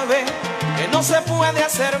no sabe que no se puede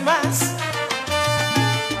hacer más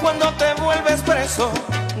cuando te vuelves preso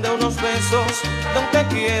de unos besos, de un te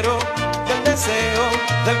quiero, del deseo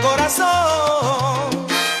del corazón.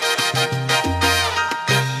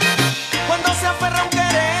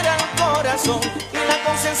 corazón y la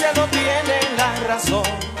conciencia no tiene la razón.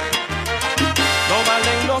 No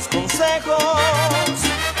valen los consejos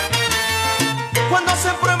cuando se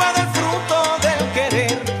prueba del fruto del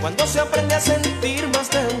querer, cuando se aprende a sentir más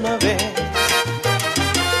de una vez.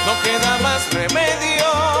 No queda más remedio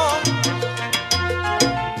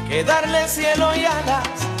que darle cielo y alas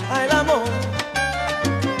al amor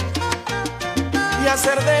y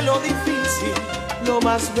hacer de lo difícil lo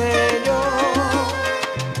más bello.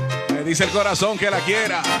 Me dice el corazón que la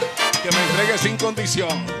quiera, que me entregue sin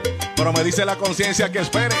condición, pero me dice la conciencia que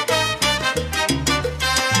espere.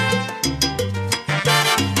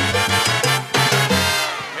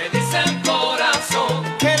 Me dice el corazón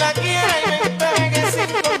Que la quiera y me entregue sin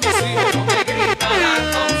condición. me grita la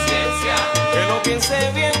conciencia. Que lo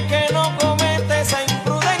piense bien, que no cometa esa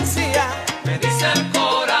imprudencia. Me dice el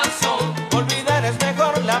corazón, Olvidar es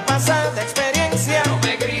mejor la pasada experiencia. no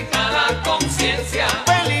me grita la conciencia.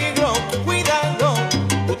 Peligro, cuidado,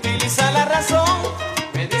 utiliza la razón.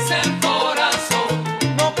 Me dice el corazón,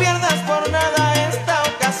 No pierdas por nada esta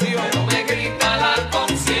ocasión. no me grita la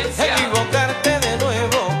conciencia. Equivocarte de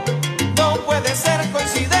nuevo no puede ser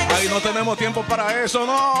coincidencia. Ay, no tenemos tiempo para eso,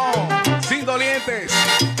 no. Sin dolientes,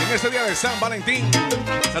 en este día de San Valentín.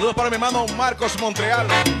 Saludos para mi hermano Marcos Montreal.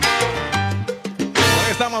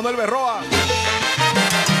 Ahí está Manuel Berroa.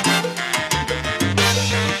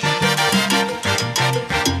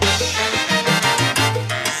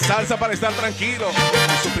 Salsa para estar tranquilo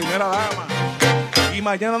con su primera dama. Y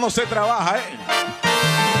mañana no se trabaja, ¿eh?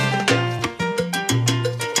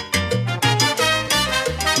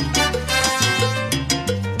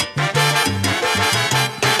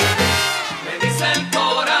 Me dice el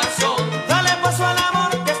corazón, Dale paso al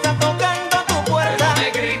amor que está tocando tu puerta.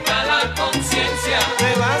 me grita la conciencia.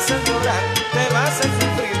 Te vas a llorar, te vas a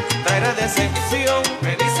sufrir, traerá decepción.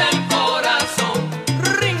 Me dice el corazón,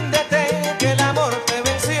 Ríndete que el amor te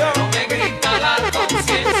venció. no me grita la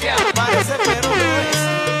conciencia. Parece pero no es,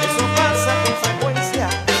 eso pasa con frecuencia.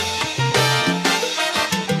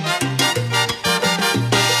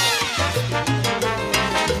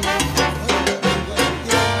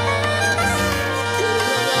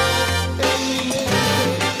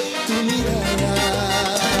 Tu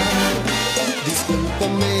mirada,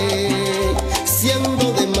 discúlpame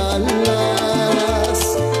siendo de malas,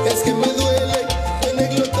 es que me duele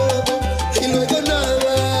tenerlo todo y luego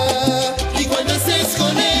nada. Y cuando estés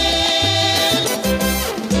con él,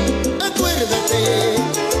 acuérdate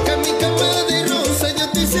que en mi cama de rosa yo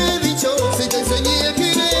te hice dichosa y te enseñé a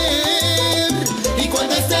querer. Y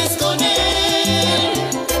cuando estés con él,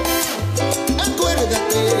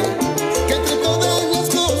 acuérdate que entre todas las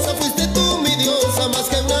cosas fuiste tú mi diosa más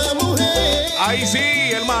que una mujer. Ahí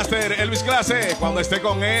sí, el máster Elvis Clase, cuando esté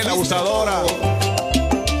con él, abusadora.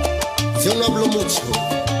 Yo no hablo mucho,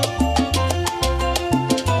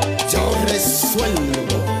 yo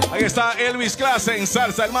resuelvo. Ahí está Elvis Clase en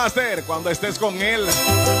Salsa el máster, cuando estés con él.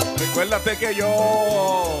 Recuérdate que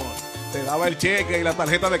yo te daba el cheque y la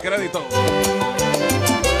tarjeta de crédito.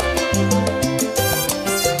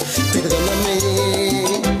 Perdóname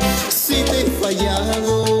si te he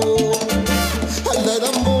fallado al dar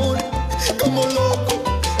amor como loco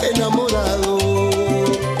enamorado.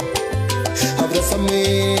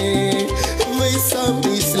 Abrázame, besa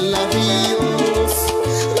mis labios,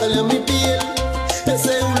 dale a mi piel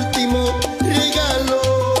ese último regalo.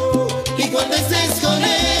 Y cuando estés con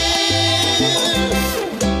él,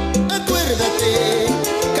 acuérdate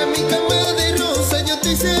que en mi cama de rosa yo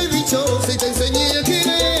te hice dichosa y te enseñé a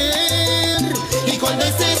querer. Y cuando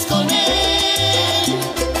estés con él,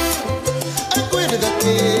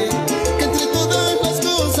 acuérdate que entre todas las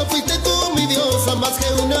cosas fuiste tú mi diosa más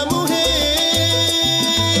que una mujer.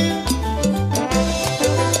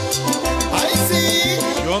 Ay sí,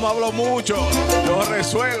 Yo no hablo mucho, yo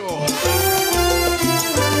resuelvo.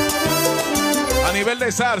 A nivel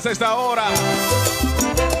de salsa esta hora.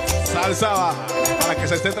 Salsa para que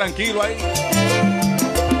se esté tranquilo ahí.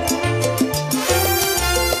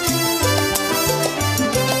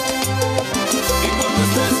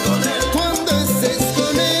 cuando estés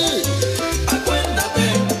con él, acuérdate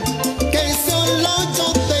que solo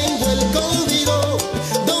yo tengo el código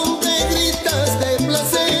donde gritas de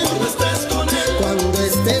placer. Cuando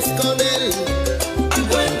estés con él,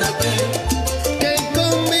 acuérdate que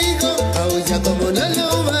conmigo aulla como una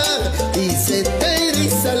loba y se te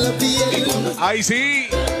eriza la piel. Ahí sí.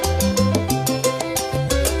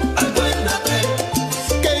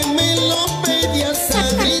 Que me lo pedías a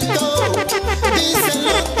grito,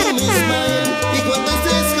 díselo tú misma. Y cuando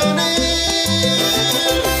estés con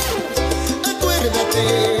él, acuérdate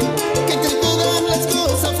que entre todas las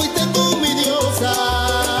cosas fuiste tú mi diosa.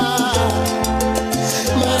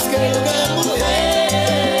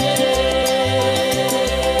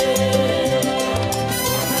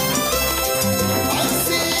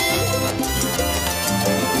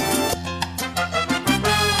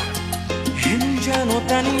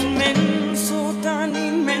 tan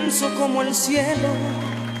inmenso como el cielo.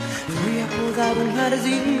 Voy a podar un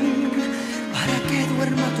jardín para que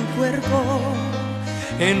duerma tu cuerpo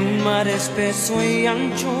en un mar espeso y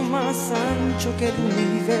ancho, más ancho que el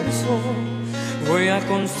universo. Voy a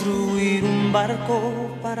construir un barco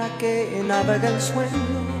para que navegue el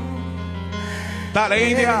sueño. Dale,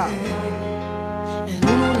 India. En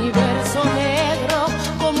un universo negro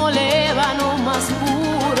como l'ébano más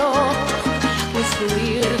puro,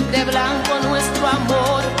 construir de blanco nuestro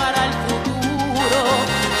amor para el futuro.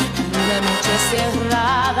 En una noche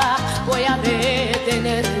cerrada voy a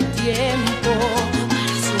detener el tiempo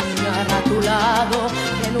para soñar a tu lado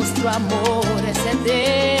que nuestro amor es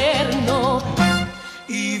eterno.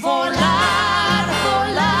 Y volar,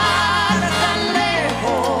 volar tan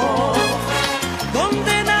lejos,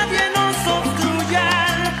 donde nadie nos obstruya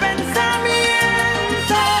el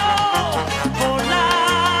pensamiento.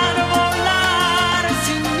 Volar, volar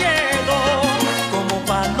sin miedo, como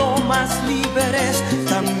palomas libres,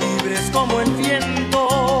 tan libres como el viento.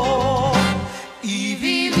 Y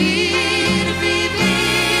vivir,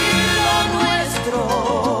 vivir lo nuestro.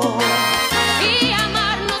 Y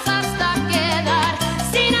amarnos hasta quedar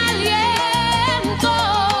sin aliento.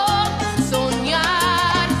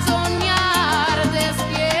 Soñar, soñar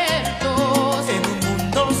despiertos. En un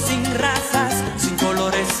mundo sin razas, sin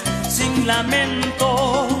colores, sin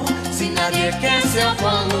lamento, sin nadie que se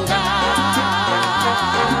oponga,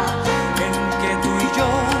 en que tú y yo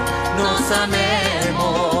nos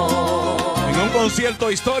amemos. En un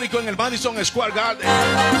concierto histórico en el Madison Square Garden,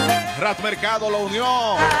 Rat Mercado lo unió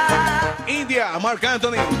India a Marc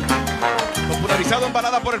Anthony, popularizado en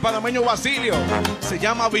balada por el panameño Basilio. Se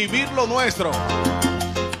llama Vivir lo Nuestro.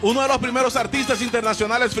 Uno de los primeros artistas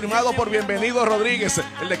internacionales firmado por Bienvenido Rodríguez,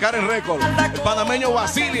 el de Karen Records, el panameño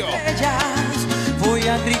Basilio. Voy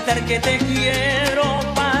a gritar que te quiero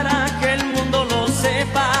para que el mundo lo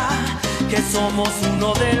sepa, que somos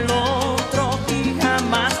uno del otro y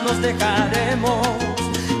jamás nos dejaremos.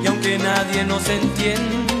 Y aunque nadie nos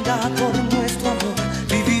entienda, por nuestro amor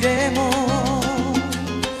viviremos.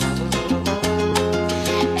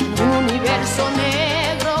 En un universo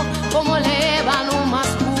negro como el ébano más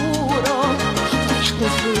puro, voy a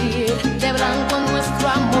construir de blanco nuestro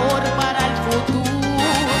amor para el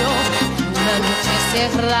futuro. En una noche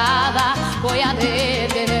cerrada voy a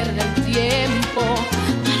detener el tiempo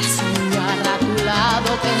para soñar a tu lado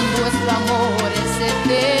que nuestro amor es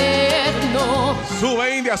eterno. Sube,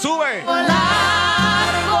 India, sube.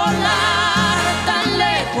 Volar, volar tan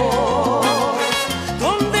lejos,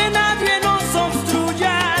 donde nadie nos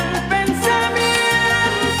obstruya el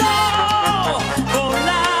pensamiento.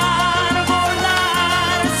 Volar,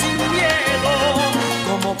 volar sin miedo,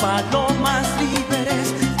 como palomas libres,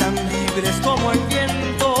 tan libres como el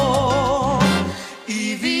viento.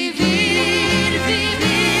 y vivir,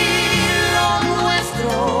 vivir lo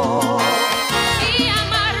nuestro. Y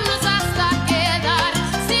amarnos hasta quedar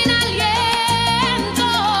sin aliento.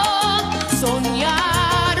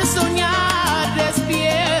 Soñar, soñar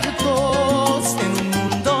despiertos. En un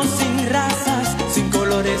mundo sin razas, sin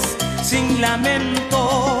colores, sin lamento,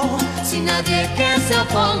 Sin nadie que se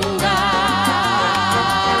oponga.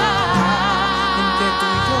 en que tú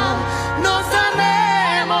y yo nos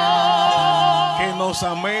amemos. Que nos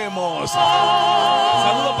amemos.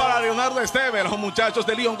 Saludos para Leonardo Esteve, los muchachos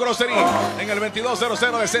de Leon Grocery en el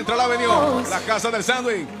 2200 de Central Avenue, la casa del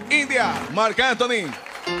sándwich. India, Marc Anthony,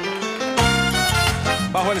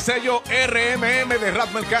 bajo el sello RMM de Rat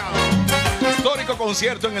Mercado. Histórico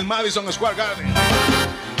concierto en el Madison Square Garden.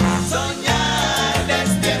 Soñar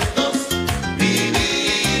despiertos,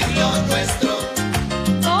 vivir lo nuestro.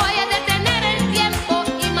 Voy a detener el tiempo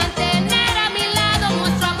y mantener a mi lado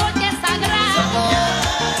nuestro amor que es sagrado.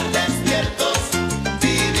 Soñar despiertos,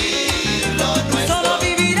 vivir lo nuestro. Solo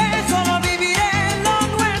viviré lo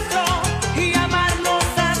nuestro y amarnos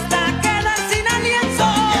hasta quedar sin aliento.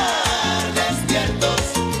 Soñar despiertos,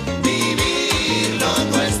 vivir lo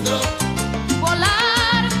nuestro.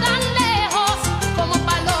 Volar tan lejos como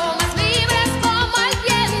palomas libres como el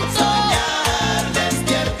viento. Soñar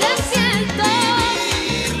despiertos, Despierto.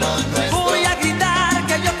 vivir lo nuestro. Voy a gritar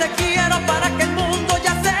que yo te quiero para que el mundo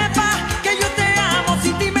ya sepa que yo te amo,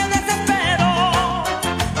 sin ti me desespero.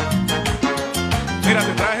 Mira,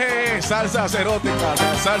 te traje salsas eróticas,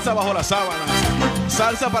 salsa bajo las sábanas,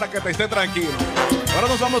 salsa para que te esté tranquilo. Ahora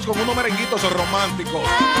nos vamos con unos merenguitos románticos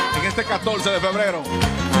en este 14 de febrero.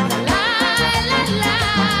 La, la, la.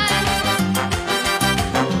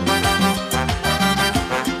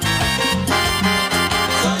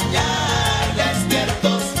 Soñar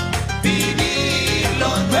despiertos, vivir lo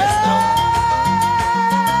nuestro.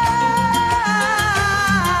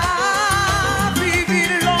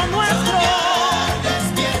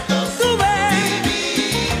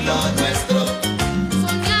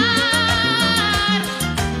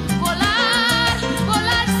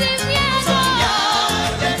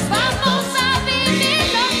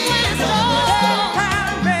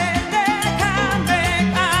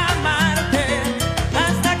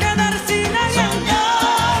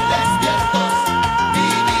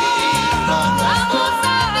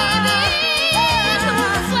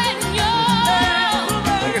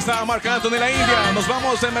 Marc Anthony La India. Nos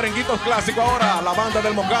vamos de merenguitos clásicos ahora. La banda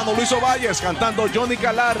del Mocano, Luis Ovalles cantando Johnny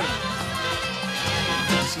Calar.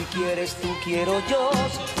 Si quieres tú, quiero yo.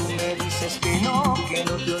 Si tú me dices que no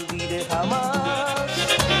te olvide jamás.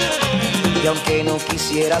 Y aunque no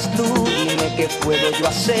quisieras tú, dime qué puedo yo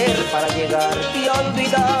hacer para llegarte a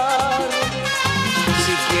olvidar.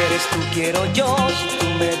 Si quieres tú, quiero yo. Si tú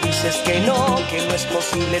me dices que no es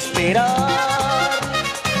posible esperar.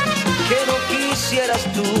 Que no quisieras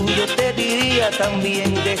tú, yo te diría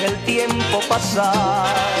también, deja el tiempo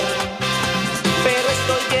pasar. Pero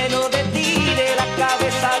estoy lleno de ti, de la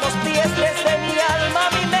cabeza a los pies, desde mi alma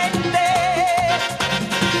a mi mente.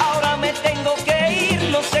 Ahora me tengo que ir,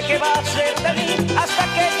 no sé qué va a ser de mí hasta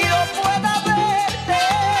que yo pueda verte.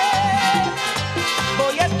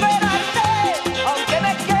 Voy a esperarte, aunque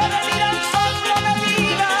me quede ni tan solo de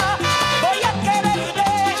vida. Voy a quererte,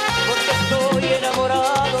 porque estoy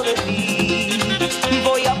enamorado de ti.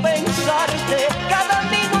 Voy a pensarte cada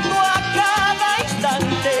minuto, a cada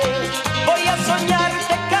instante. Voy a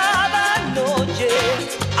soñarte cada noche,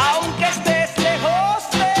 aunque estés lejos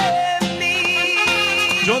de mí.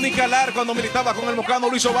 Johnny Calar cuando militaba con el Mocano,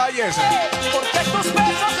 Luis Ovalles. Porque tus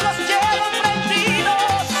besos los llevo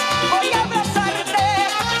prendidos. Voy a abrazarte,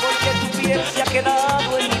 porque tu piel se ha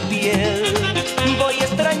quedado en mi piel. Voy a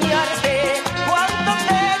extrañarte, cuánto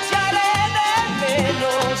te echaré de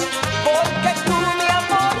menos. Porque tú, mi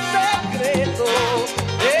amor secreto,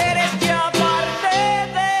 eres ya parte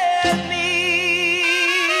de mí.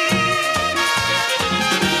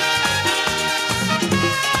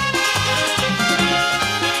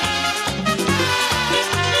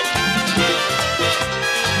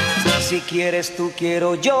 Si quieres tú,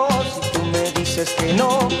 quiero yo. Si tú me dices que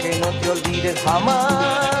no te olvides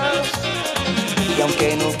jamás. Y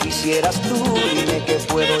aunque no quisieras tú, dime qué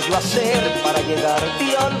puedo yo hacer para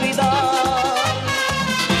llegarte a olvidar.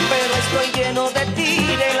 Pero estoy lleno de ti,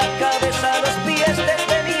 de la cabeza a los pies,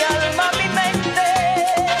 desde mi alma a mi mente.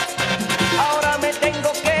 Ahora me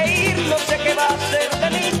tengo que ir, no sé qué va a ser de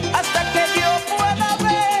mí hasta que yo pueda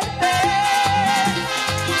verte.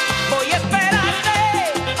 Voy a esperarte,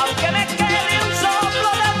 aunque me quede un soplo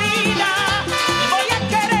de vida. Voy a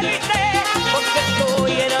quererte, porque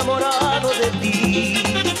estoy enamorado de ti.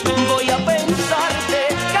 Voy a pensarte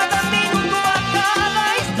cada minuto, a cada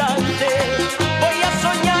instante. Voy a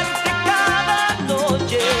soñarte cada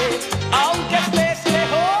noche, aunque estés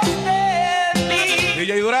lejos de mí.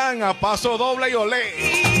 DJ Durán a paso doble y olé.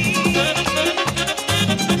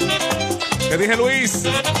 ¿Qué dije, Luis?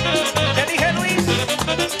 Te dije, Luis,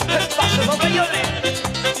 paso doble y olé.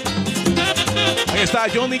 Ahí está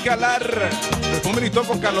Johnny Calar. Después militó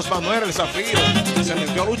con Carlos Manuel el Zafiro. Se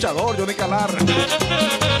metió luchador Johnny Calar.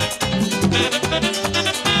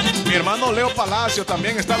 Mi hermano Leo Palacio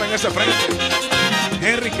también estaba en ese frente.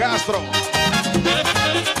 Henry Castro.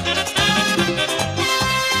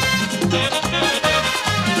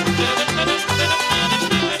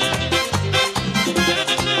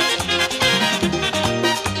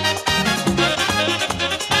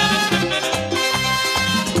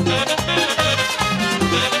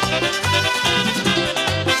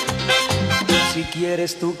 Si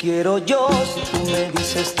quieres tú, quiero yo. Si tú me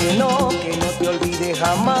dices que no te olvide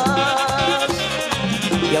jamás.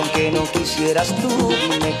 Y aunque no quisieras tú,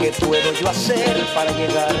 dime qué puedo yo hacer para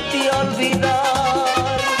llegarte a olvidar.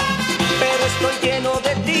 Pero estoy lleno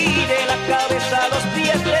de ti, de la cabeza a los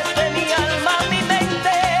pies, desde mi alma a mi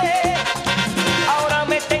mente. Ahora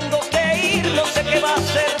me tengo que ir, no sé qué va a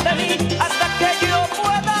ser de mí hasta que yo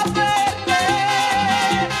pueda verte.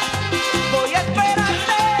 Voy a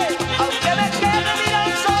esperarte, aunque me quede ni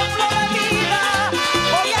un soplo de vida.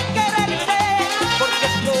 Voy a quererte, porque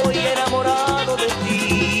estoy enamorado de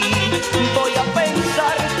ti. Voy a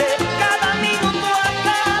pensarte cada minuto, a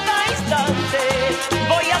cada instante.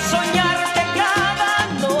 Voy a soñarte cada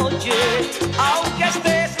noche, aunque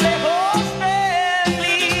estés lejos de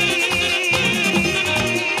mí.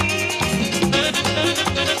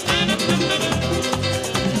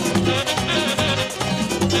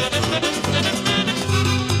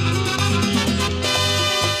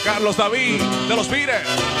 Carlos David de los Pires.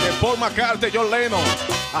 De Paul McCartney, John Lennon.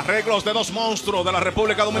 Arreglos de dos monstruos de la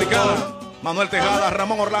República Dominicana. Manuel Tejada,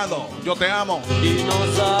 Ramón Orlando. Yo te amo. Y no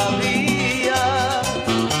sabía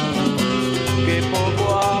que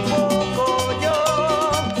poco a poco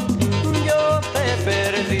yo te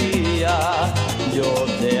perdía. Yo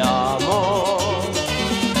te amo.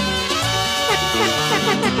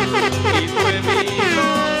 Y fue mi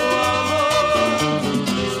nuevo amor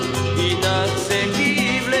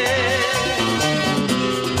inasequible.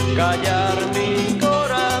 Callar mi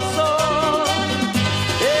corazón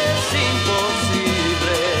es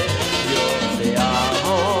imposible.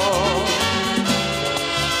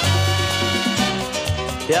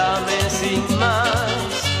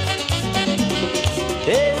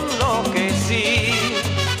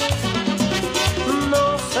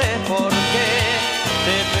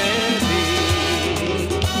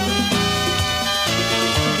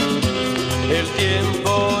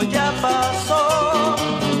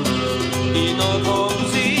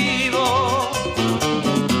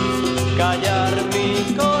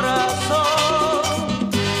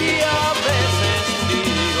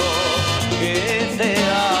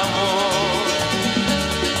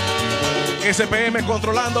 SPM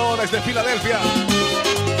controlando desde Filadelfia.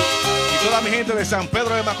 Y toda mi gente de San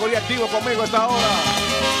Pedro de Macorís activo conmigo a esta hora.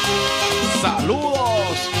 ¡Saludos!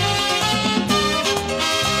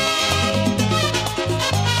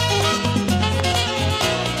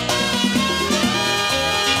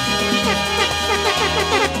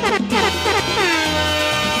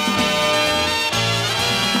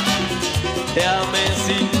 Te amé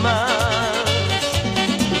sin más,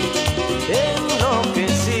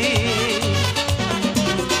 enloquecí,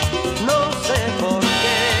 no sé por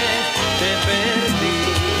qué te perdí.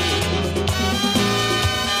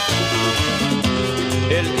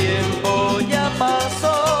 El tiempo ya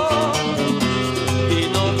pasó y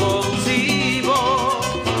no consigo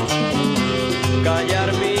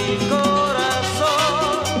callar mi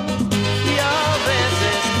corazón y a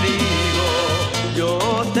veces digo,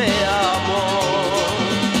 yo te amo.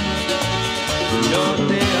 Yo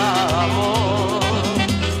te amo.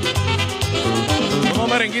 Unos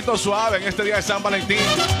merenguitos suaves en este día de San Valentín.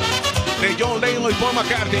 De John Lennon y Paul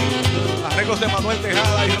McCartney. Arreglos de Manuel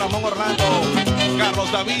Tejada y Ramón Orlando.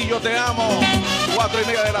 Carlos David, yo te amo.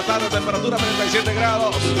 4:30 de la tarde, temperatura 37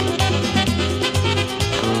 grados.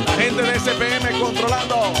 La gente de SPM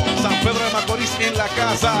controlando. San Pedro de Macorís en la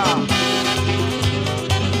casa.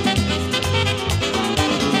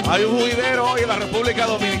 Hay un juidero hoy en la República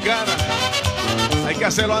Dominicana. Hay que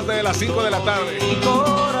hacerlo antes de las 5 de la tarde. Mi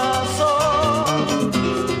corazón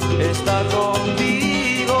está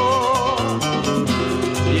contigo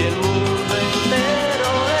y el mundo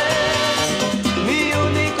entero es mi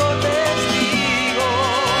único testigo.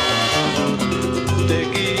 Te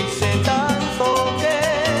quise tanto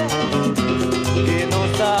que no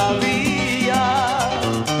sabía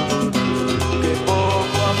que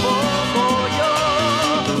poco a poco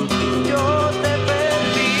yo te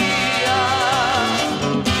perdía.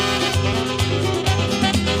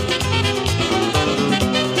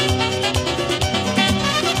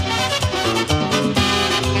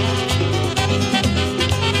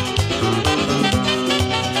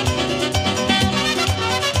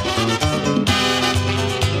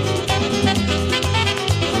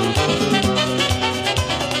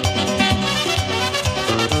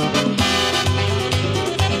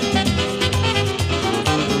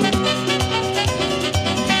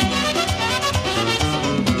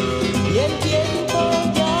 Y el tiempo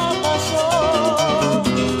ya pasó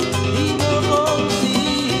y no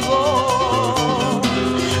consigo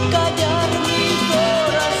callar mi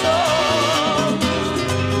corazón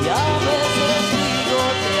y a veces digo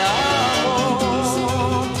te amo,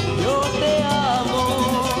 yo te amo.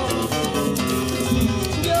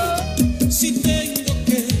 Si tengo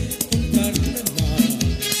que contarte más,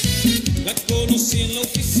 la conocí en la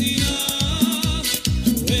oficina,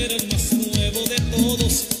 yo era el más nuevo de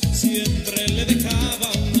todos, siempre le dejaba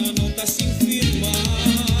una nota sin firmar.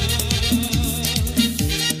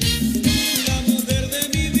 La mujer de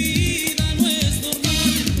mi vida no es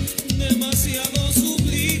normal, demasiado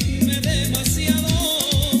sublime, demasiado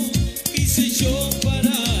hice yo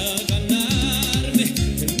para ganarme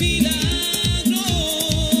el milagro.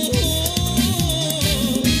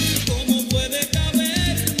 ¿Cómo puede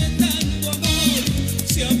caberme tanto amor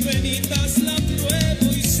si apenitas la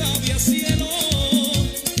pruebo y sabe a cielo?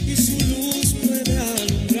 Y su luz puede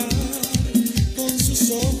alumbrar con sus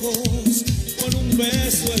ojos, con un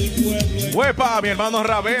beso el pueblo. Huepa, mi hermano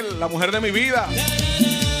Rabel, la mujer de mi vida.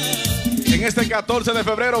 En este 14 de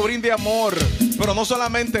febrero brinde amor, pero no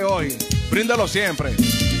solamente hoy, bríndalo siempre.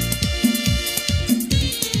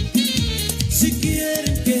 Si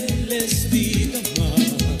quieren que les diga más,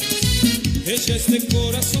 ella es de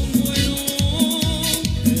corazón bueno,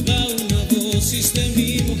 me da una dosis de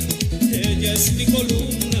mimo, ella es mi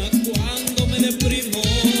columna cuando me deprimo.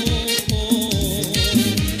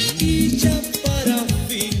 Y ya para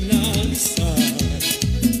finalizar,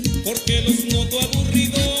 porque los noto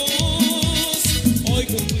aburridos, hoy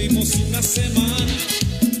cumplimos una semana,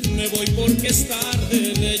 me voy porque es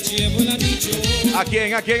tarde, le llevo el anillo. ¿A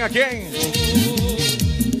quién? ¿A quién? ¿A quién?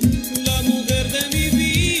 La mujer de mi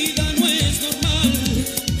vida no es normal,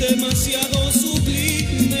 demasiado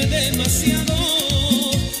sublime, demasiado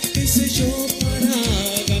hice yo para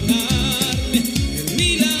ganarme el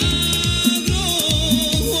milagro.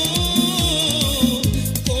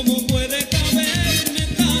 ¿Cómo puede caberme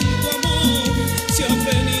tanto amor si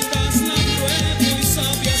apenitas la pruebo y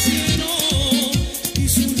sabe a cielo? Y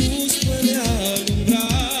su luz puede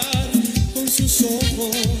alumbrar con sus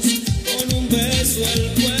ojos, con un beso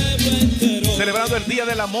el pueblo entero. Celebrando el Día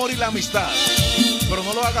del Amor y la Amistad. Pero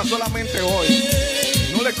no lo haga solamente hoy.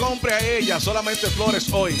 No le compre a ella solamente flores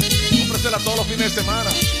hoy. Cómpresela todos los fines de semana.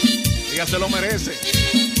 Ella se lo merece.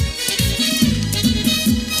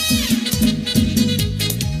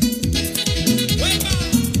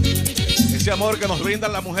 amor que nos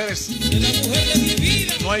brindan las mujeres.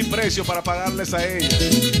 No hay precio para pagarles a ellas.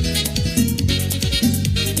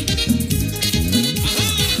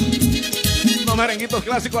 Unos merenguitos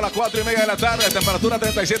clásicos a las 4:30 de la tarde, temperatura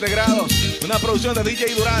 37 grados. Una producción de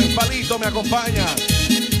DJ Durán. Palito me acompaña.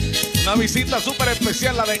 Una visita súper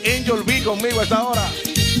especial, la de Angel B conmigo a esta hora.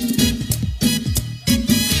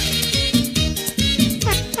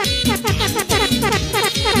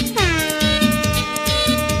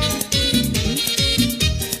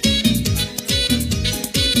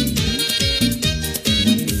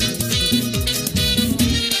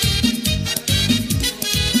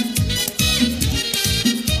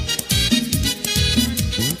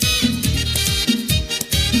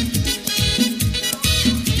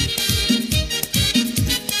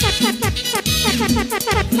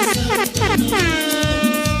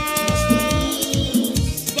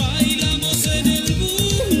 Bailamos en el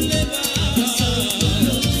boulevard,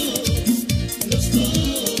 los dos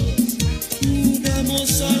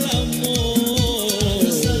jugamos al amor,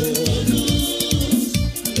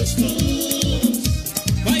 los dos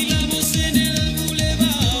bailamos en el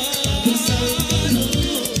boulevard,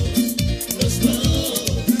 los dos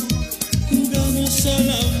jugamos al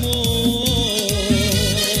amor.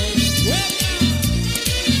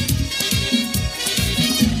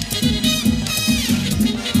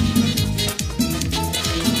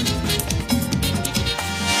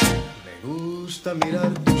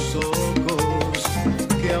 Mirar tus ojos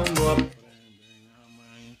que aún no aprenden a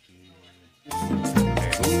mentir. Me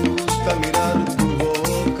gusta mirar tu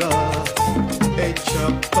boca hecha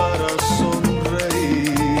para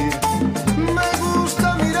sonreír. Me gusta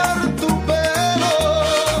mirar tu pelo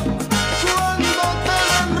cuando te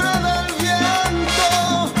enreda el viento.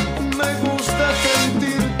 Me gusta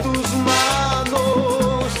sentir tus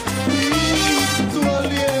manos y tu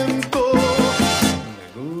aliento.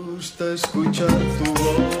 Me gusta escuchar tu voz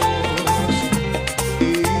y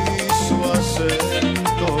su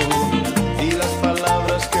acento y las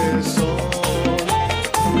palabras que son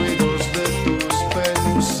ruidos de tus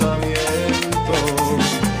pensamientos.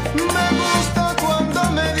 Me gusta cuando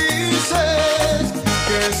me dices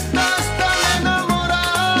que estás tan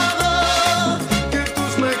enamorada, que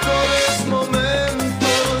tus mejores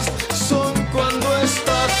momentos son cuando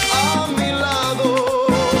estás a mi lado.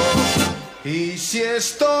 Y si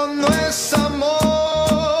esto no es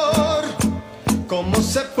amor, ¿cómo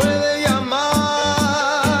se puede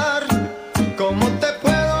llamar? ¿Cómo te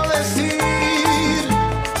puedo decir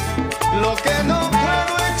lo que no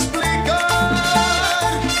puedo explicar?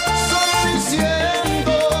 Solo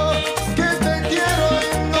diciendo que te quiero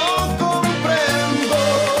y no comprendo.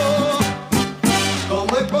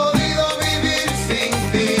 ¿Cómo he podido vivir sin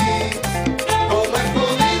ti? ¿Cómo he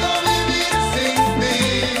podido vivir sin ti?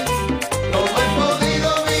 ¿Cómo he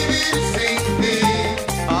podido vivir sin ti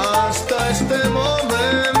hasta este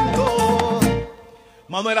momento?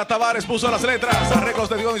 Manuela Tavares puso las letras, arreglos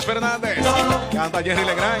de Dionis Fernández. Canta Jerry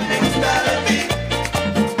Legrand.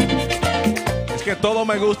 Es que todo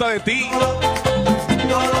me gusta de ti. Todo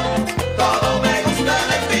me gusta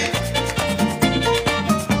de ti.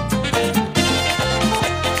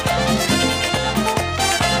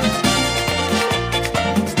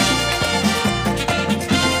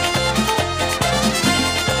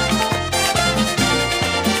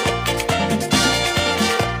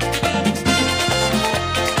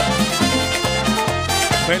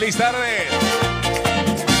 Feliz tarde.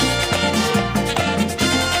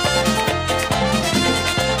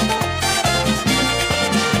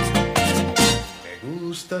 Me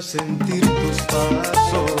gusta sentir tus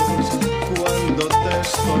pasos cuando te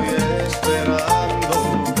estoy esperando.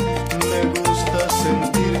 Me gusta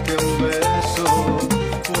sentir que un beso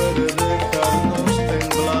puede dejarnos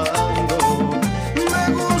temblando. Me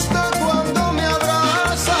gusta cuando me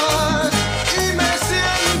abrazas y me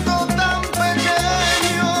siento tan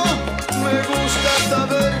pequeño. Me gusta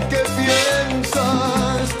saber que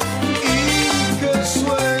piensas y que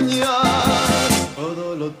sueñas. Todo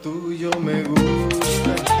lo tuyo me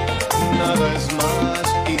gusta, nada es más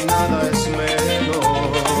y nada es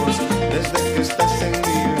menos. Desde que estás en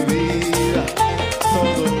mi vida,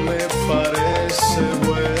 todo me parece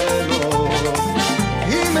bueno. Y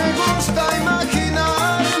me gusta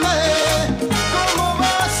imaginarme cómo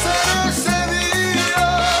va a ser ese día,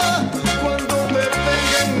 cuando te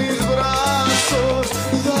tenga en mis brazos,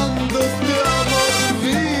 dándote amor,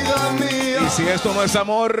 vida mía. Y si esto no es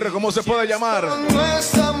amor, ¿cómo se puede llamar? No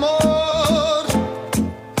es amor,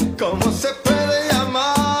 ¿cómo se puede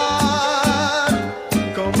llamar?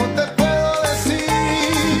 ¿Cómo te puedo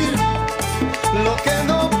decir lo que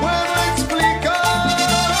no puedo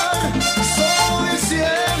explicar? Solo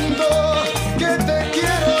diciendo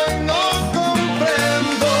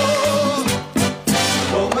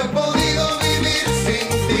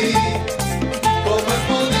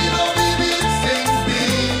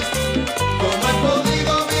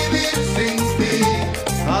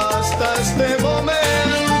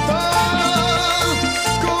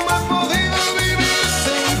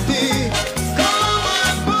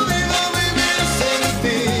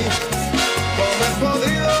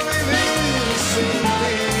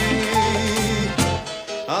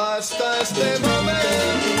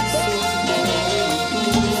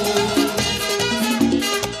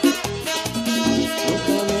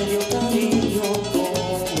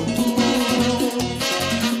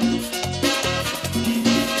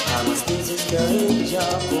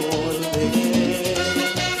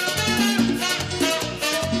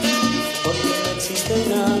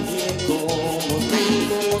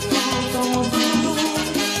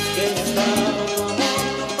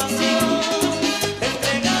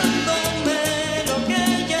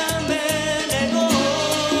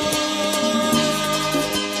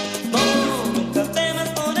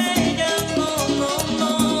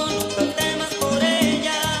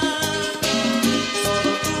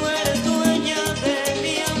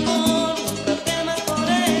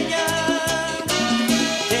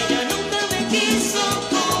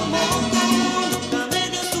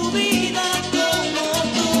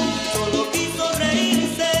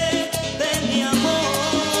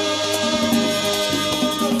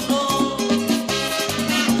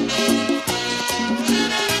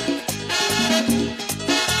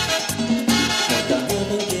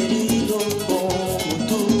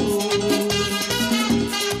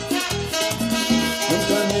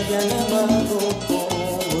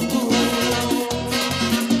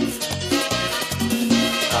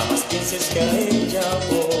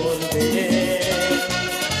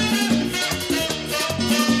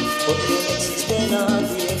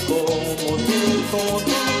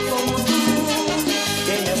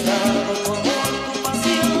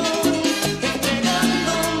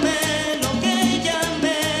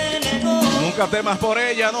Nunca temas por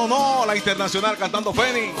ella, no, no, la internacional cantando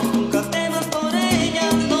Feni. Nunca temas por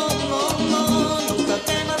ella, no, no, no, nunca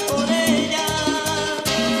temas por ella.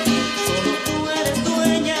 Solo tú eres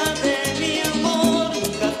dueña de mi amor,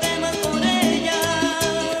 nunca temas por ella.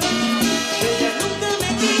 Ella nunca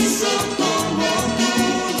me quiso como tú,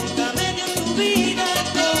 nunca me dio su vida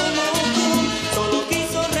como tú. Solo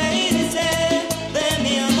quiso reírse de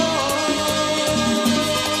mi amor,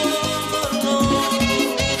 no.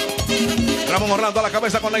 Ramón Orlando a la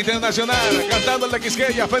cabeza con la internacional, cantando el de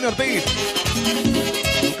Quisqueya, Feni Ortiz.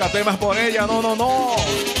 Nunca temas por ella, no, no, no.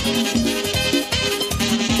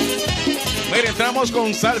 Mira, entramos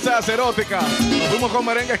con salsas eróticas. Nos fuimos con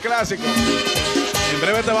merengues clásicos. En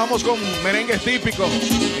breve te vamos con merengues típicos.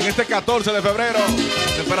 En este 14 de febrero,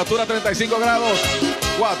 temperatura 35 grados,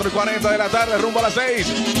 4:40 de la tarde, rumbo a las 6.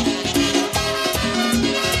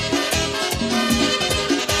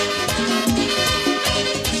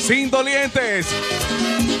 Sin dolientes.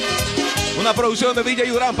 Una producción de DJ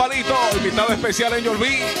Durán Palito. Invitado especial en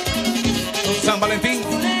Yorví. San Valentín.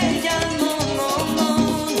 Por ella, no, no,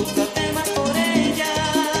 no, nunca temas por ella.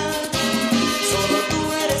 Solo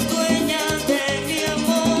tú eres dueña de mi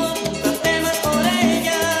amor, nunca temas por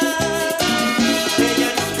ella. Ella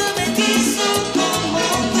nunca me quiso como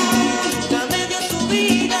tú, nunca me dio su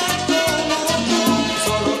vida como tú.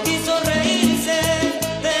 Solo quiso reírse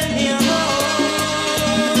de mi amor,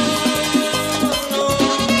 no.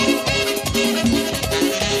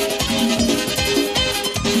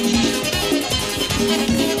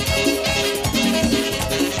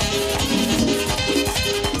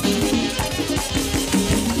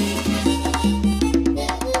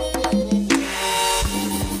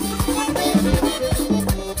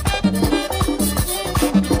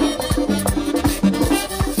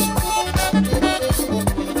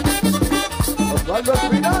 Osvaldo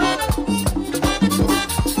Espinal.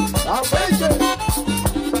 La fecha.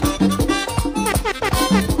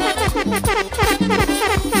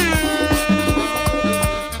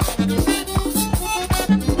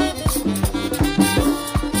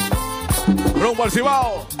 Rumbo al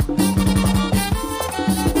Cibao.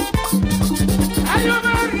 Adiós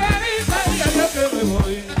Margarita, y adiós que me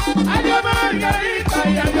voy. Adiós Margarita,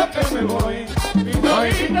 y adiós que me voy. Mi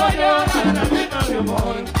cojito llora la lágrima de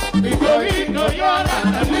amor. Mi cojito llora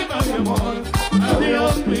la lágrima de amor.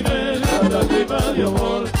 Adiós mi negra, lágrima de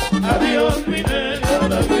amor. Adiós mi negra,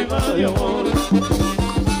 lágrima de amor.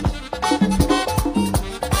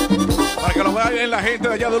 Para que lo vean la gente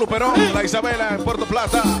de allá de Luperón, la Isabela en Puerto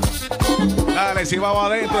Plata. Dale, si vamos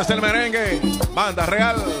adentro, es el merengue. Banda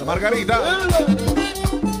Real, Margarita.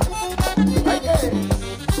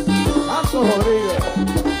 Santos Rodríguez.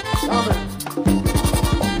 Dame.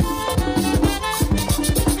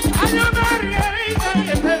 Adiós Margarita, y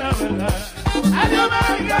esta es la verdad. Adiós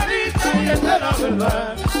Margarita, y esta es la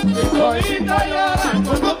verdad. Mi cojito llora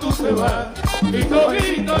cuando tú te vas. Mi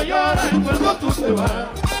cojito llora cuando tú te vas.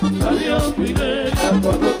 Adiós mi negra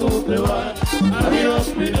cuando tú te vas. Adiós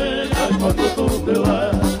mi negra cuando tú te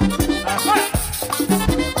vas. ¡Afuera!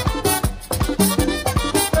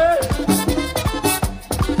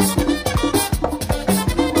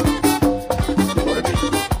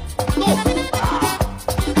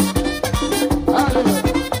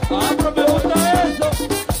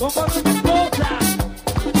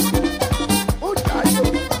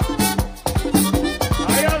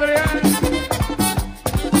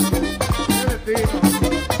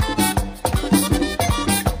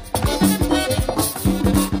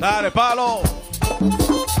 Dale, palo.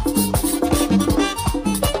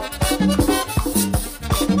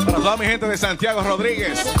 Para toda mi gente de Santiago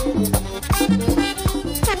Rodríguez.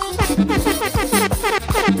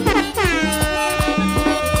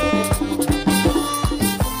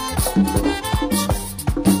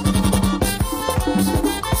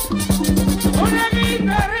 Una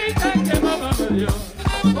guitarrita que mamá me dio.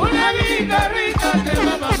 Una guitarrita que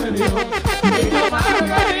mamá me dio. Vino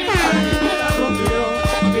Margarita y me la rompió.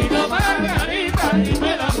 Vino Margarita y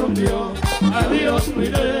me la rompió. Adiós mi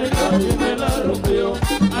negra y me la rompió.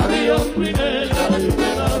 Adiós mi negra y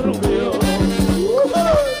me la rompió.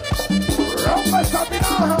 Rompe esa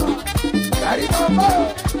tinaja. Carita Mamá.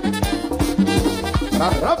 La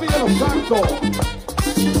rápida de los santos.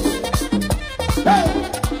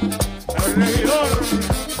 El regidor.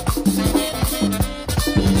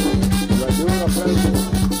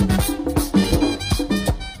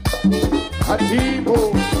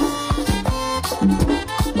 Activo.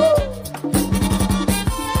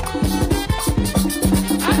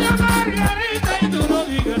 Adiós Margarita y tú no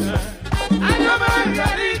digas nada. Adiós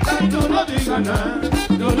Margarita y tú no digas nada.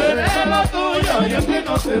 Tú le des lo tuyo y el que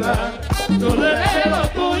no te da. Yo le dejé lo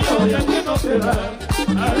tuyo y a que no te da.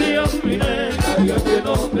 Adiós mi negra y a que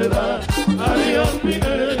no me da. Adiós mi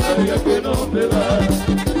negra y a que no me da.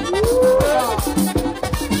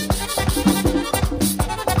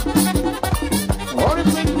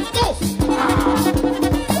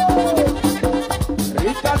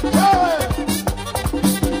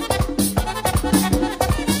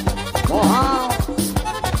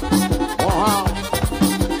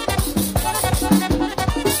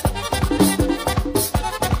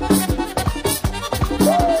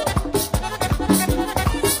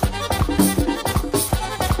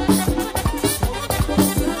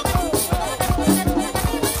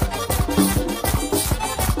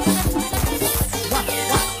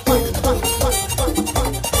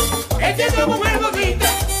 Esta mujer bonita,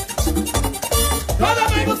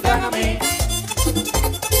 todas me gustan a mí.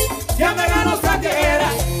 Ya me ganó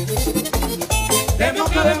Santiaguera, de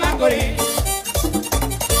Moca de Macorís.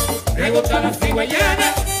 Me gustan las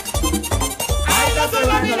cigüeñanas, ay, la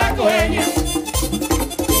sola y la coeña.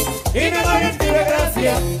 Y me doy el tiro de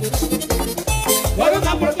gracia por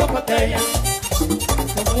una puertorriqueña.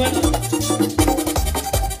 Bueno,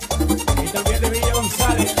 y también de Villa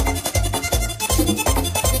González.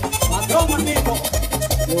 Patrón maldito.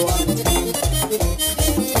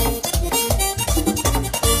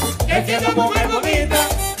 Es que la mujer bonita,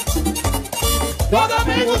 todas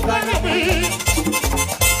me gustan a mí.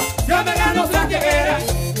 Yo me gano Santiaguera,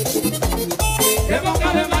 de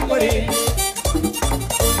Moca de Macorís.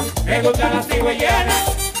 Me gustan las cigüeñanas,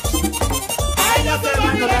 ay, ya se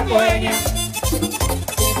van la coeña.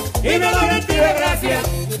 Y me doy el tiro de gracia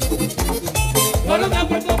por una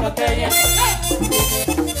puertorriqueña.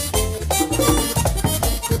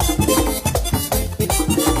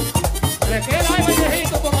 Le queda ahí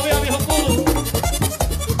viejito como veo viejo culo.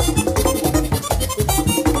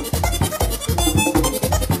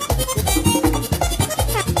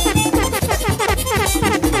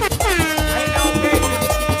 Ahí la boquilla,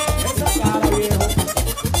 esa cara viejo.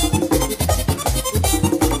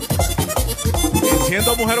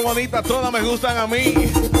 Siendo mujer bonita, todas me gustan a mí.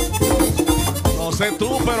 No sé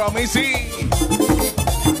tú, pero a mí sí.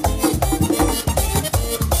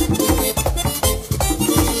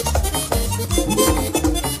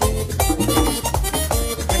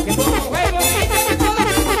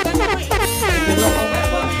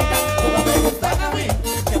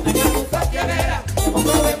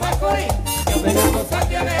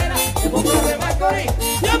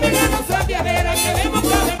 Yo me gano Santiaguera, que de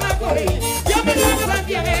Moca de Macorís. Yo me gano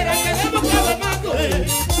Santiaguera, que de Moca de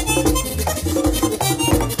Macorís.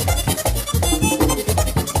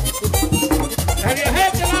 El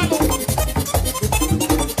viajete vamos.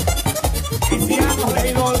 Cristiano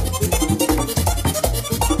Regidor.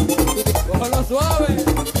 Cójalo suave.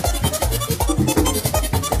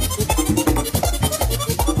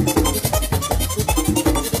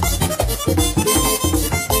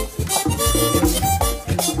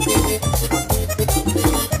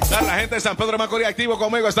 La gente de San Pedro de Macorís activo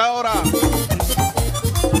conmigo a esta hora.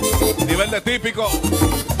 Nivel de típico.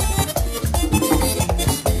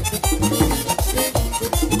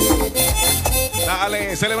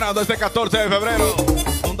 Dale, celebrando este 14 de febrero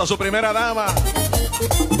junto a su primera dama.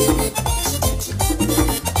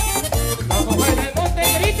 Como en el Monte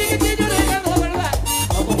Cristi, que yo le gano, ¿verdad?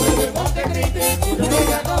 Como en el Monte Cristi, que yo le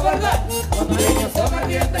gano, ¿verdad? Los amarillos son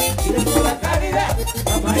ardientes y de pura caridad.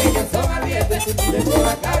 Los amarillos son ardientes y de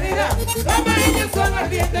pura caridad. Los amarillos son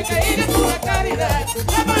ardientes que hay de pura caridad.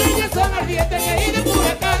 Los amarillos son ardientes que hay de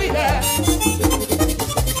pura caridad.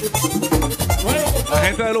 La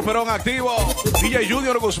gente de Luperón activo. DJ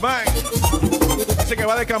Junior Guzmán. Dice que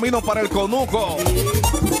va de camino para el Conuco.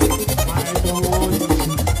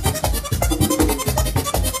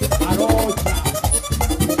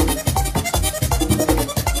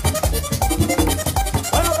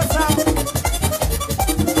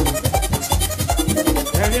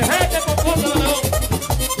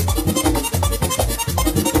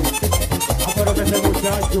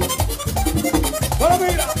 Pero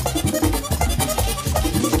mira.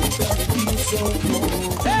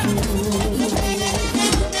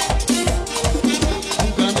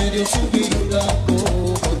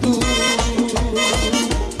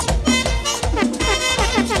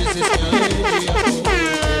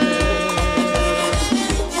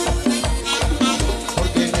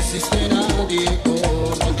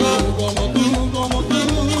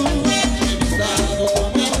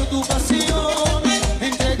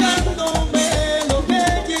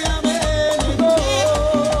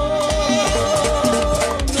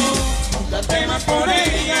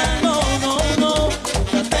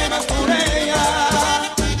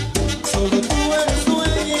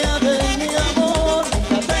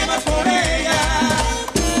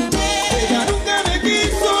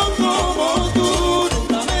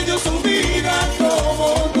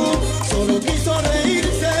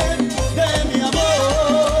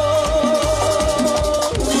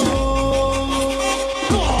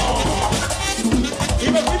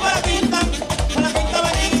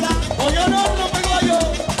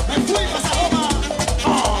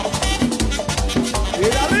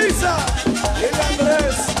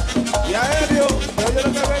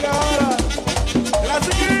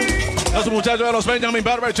 Los muchachos de los Benjamin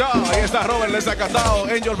Barber Shop. Ahí está Robert Desacatao,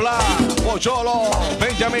 Angel Black, Pocholo,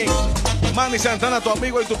 Benjamin, Manny Santana, tu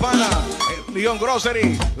amigo y tu pana, Leon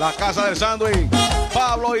Grocery, la casa del sándwich,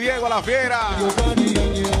 Pablo y Diego la fiera.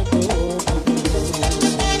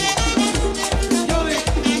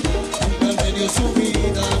 Su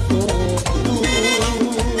vida por tú.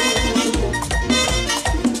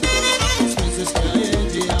 Veces que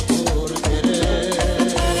ella por querer.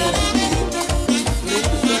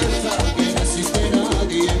 Piensa que no existe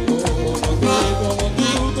nadie como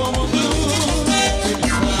tú.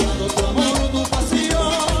 Tienes dado tu amor, tu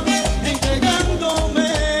pasión, entregándome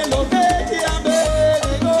lo que ella me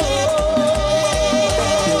negó.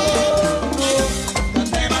 No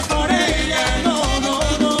temas por ella, no.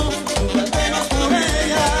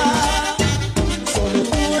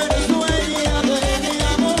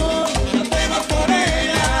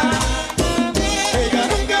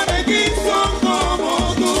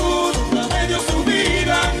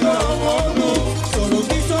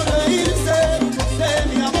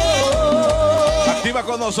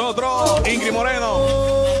 Con nosotros Ingrid Moreno.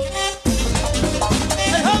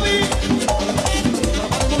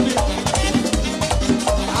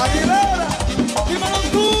 Aguilera, dímelo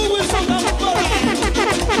tú, Wilson Gaspar.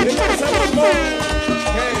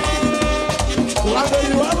 Cuando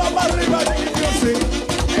llevaba para arriba de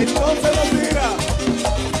entonces lo tira.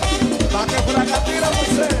 Pa' que fragatira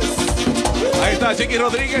Moisés. Ahí está Chiqui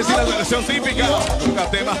Rodríguez y la selección típica. Nunca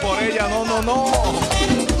temas por ella, no.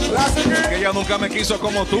 Que ella nunca me quiso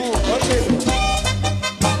como tú. No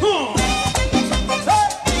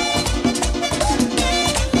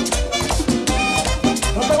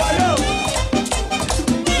te vayas.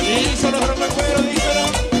 Y solo rompecuero, díselo.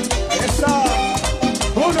 Ahí está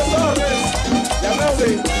Julio Torres. Ya me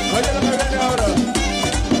oí. Oye lo que viene ahora.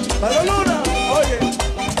 Para Luna, oye.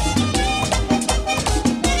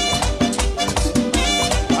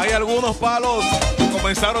 Hay algunos palos que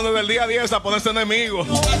comenzaron desde el día 10 a ponerse enemigos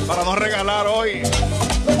para no regalar hoy.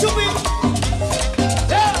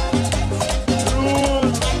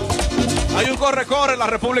 Hay un corre-corre en la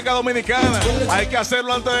República Dominicana. Hay que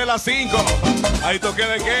hacerlo antes de las 5. Hay toque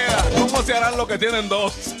de queda. ¿Cómo se harán los que tienen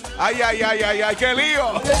 2? Ay, qué lío.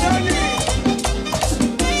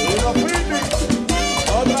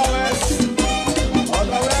 Otra vez.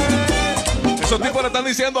 Esos tipos le están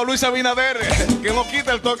diciendo a Luis Abinader que no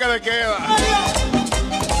quite el toque de queda.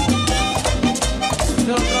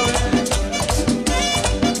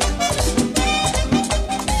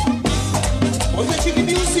 Oye, Chiqui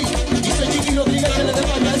Music, dice Chiqui Rodríguez que le dé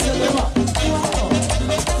para allá ese tema.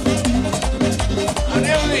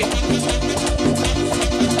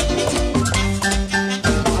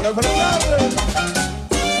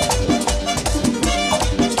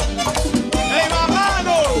 ¡Ey,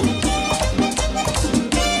 mamano!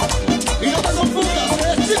 Y no te confundas,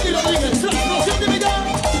 es Chiqui Rodríguez, la explosión de Millán.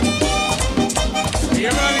 Y yo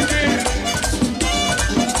me la dije.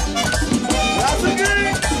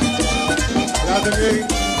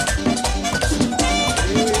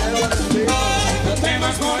 No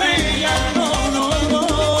temas por ella, no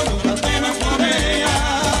temas por ella.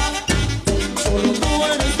 Solo tú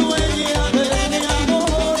eres dueña de mi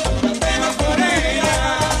amor. No temas por ella.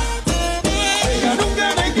 Ella nunca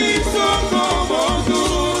me quiso como tú,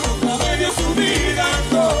 nunca me dio su vida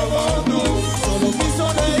como tú. Solo quiso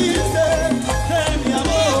reírse de mi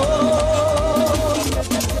amor.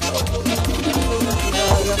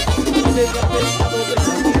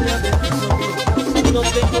 No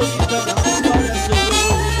tengo ni para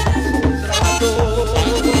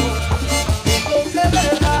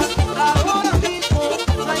ahora mismo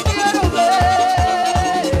la quiero verla.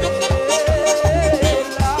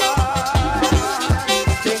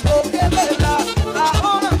 Tengo que verla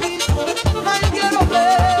ahora mismo la quiero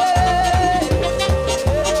verla.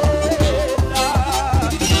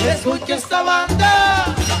 Escucha esta banda.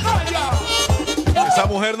 Esa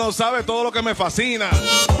mujer no sabe todo lo que me fascina.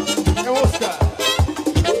 ¿Qué busca?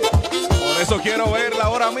 Por eso quiero verla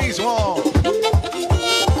ahora mismo.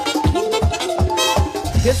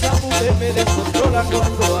 Esa mujer me descontrola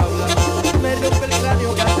cuando habla, me rompe el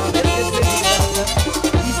cráneo cada vez que se dilata,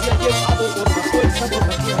 y se ha llevado por la fuerza por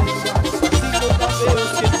la tierra. Si no la veo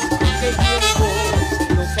siempre el tiempo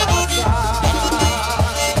no pasa.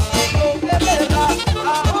 Tengo que verla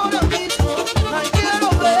ahora mismo, la quiero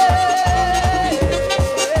verla.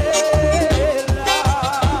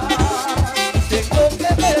 Tengo que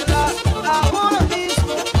verla ahora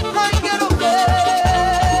mismo, la quiero verla.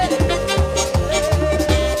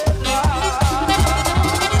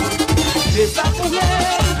 Esa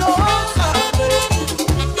mujer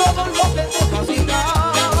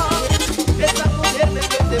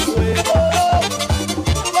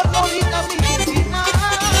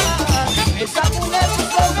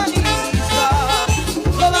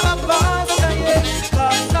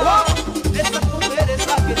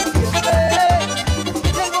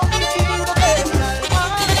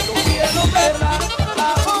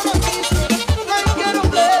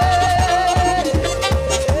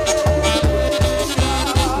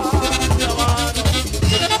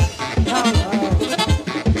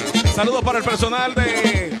el personal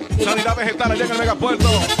de Sanidad Vegetal allá en el Megapuerto.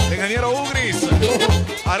 Ingeniero Ugris,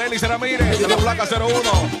 Arelis Ramírez, de la placa 01,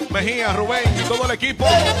 Mejía, Rubén y todo el equipo.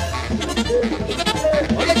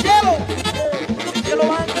 Oye, Chelo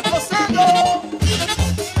van gozando.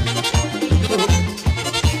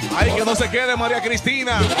 Ay, que no se quede María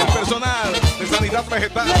Cristina, el personal de Sanidad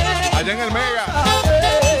Vegetal allá en el Mega.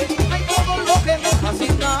 Hay todo lo que me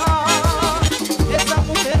fascina. Esa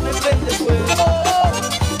mujer me prende fuego.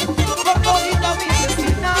 Por todita mi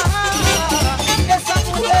vecina. Esa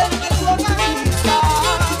mujer me organiza.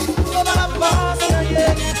 Toda la paz que hay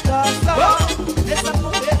en mi casa. Esa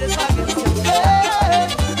mujer es la que siempre.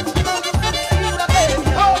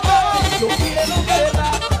 Yo quiero verla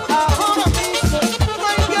ahora mismo. No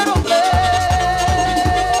quiero ver.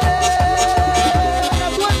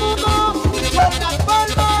 Todo el mundo con las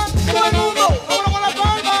palmas. Todo el mundo, vámonos con las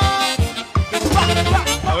palmas.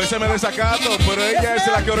 A veces me desacato, pero ella es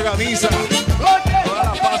la que organiza toda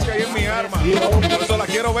la paz que hay en mi arma. Por eso la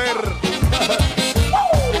quiero ver.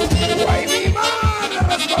 Ay, mi madre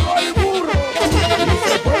resbaló el burro. Y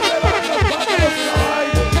se fue de la campana de los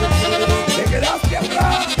caballos. Te quedaste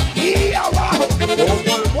atrás y abajo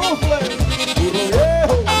como el mofle. Burro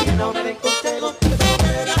viejo. A mí no me den consejo.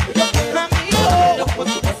 Yo quiero amigos. Por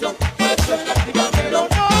tu pasión, por eso es practicármelo.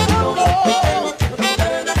 No, no, no.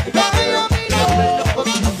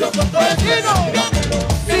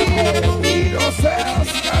 Y no seas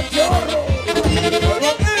cachorro.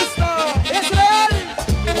 Es real.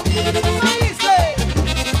 ¿Oíste?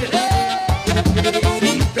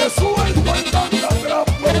 Si te suelto en tanta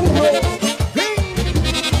trampa, burro.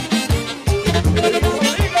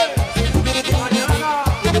 Mañana.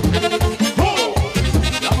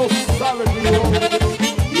 Ya lo sabes, mi hijo.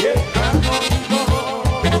 Y el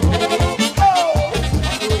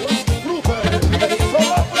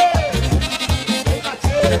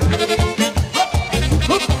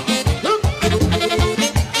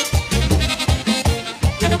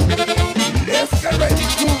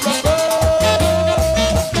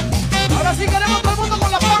Ahora sí queremos todo el mundo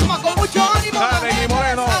con la palma, con mucho ánimo. Dale, mi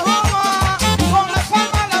moreno. Con la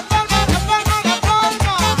palma, la palma, la palma, la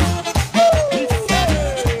palma.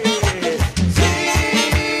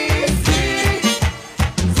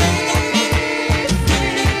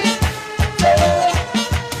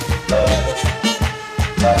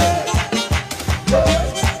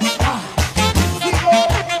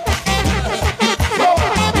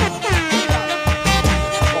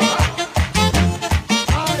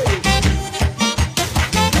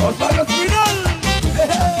 Osvaldo Espinal.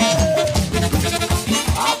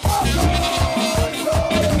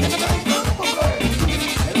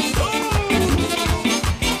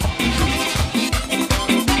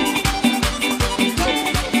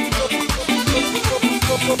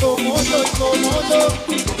 Como yo,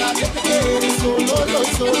 nadie te quiere, solo yo,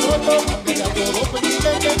 mira todo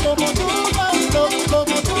pendiente como tú,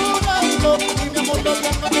 bailo, y mi amor lo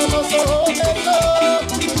llama de los ojos de Dios.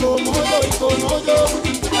 Como yo,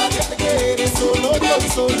 nadie te quiere, solo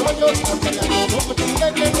yo, mira todo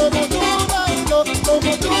pendiente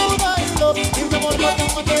como tú, bailo, y mi amor lo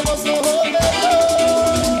llama de los ojos de Dios.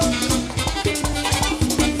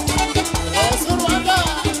 Es Urbana.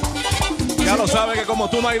 Ya lo sabe que como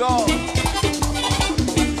tú no hay dos.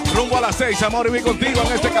 Rumbo a las 6, amor, y vi contigo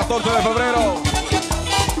en este 14 de febrero.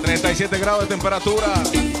 37 grados de temperatura.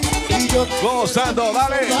 Gozando,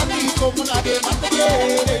 dale. Como nadie más te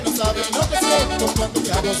quiere, no sabes lo que siento cuando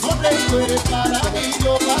te hago sonreír. Tú eres para mí,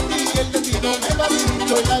 yo para ti, el destino me lo ha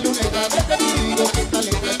dicho y la luneta de testigo que esta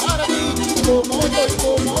letra es para ti. Como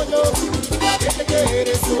yo, nadie te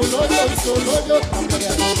quiere, solo yo, aunque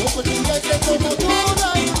a todo por ti hay que como tú,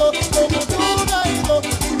 bailo,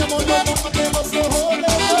 y mi amor no tómate los ojos de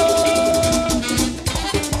Dios.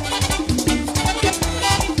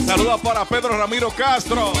 Saludos para Pedro Ramiro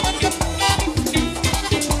Castro.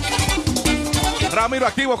 Ramiro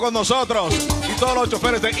activo con nosotros y todos los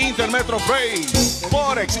choferes de Intermetro Freight,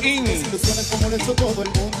 Forex Inc. Desilusiones como le hizo todo el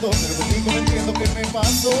mundo, pero contigo no entiendo qué me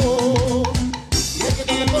pasó. Y es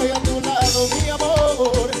que no estoy a tu lado, mi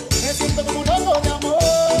amor, me siento como un loco de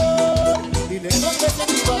amor. Dile dónde se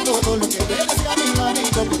iba todo lo que ves a mi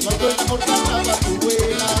marido, que cuando el amor cantaba tu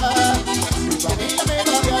vuela. Mi familia me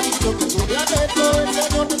lo había dicho que tú me has hecho, el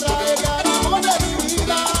Señor te trae el amor de mi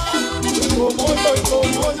vida. Como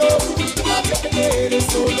yo, nadie te quiere,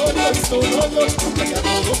 solo yo, aunque ya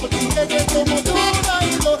todo por ti te quiero como tú,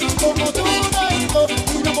 bailo, y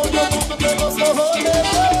mi amor no tómate los ojos de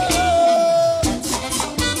Dios.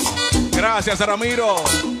 Gracias, Ramiro.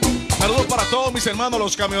 Saludos para todos mis hermanos,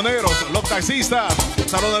 los camioneros, los taxistas,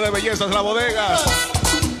 salones de bellezas, las bodegas,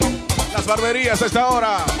 las barberías a esta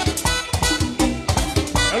hora.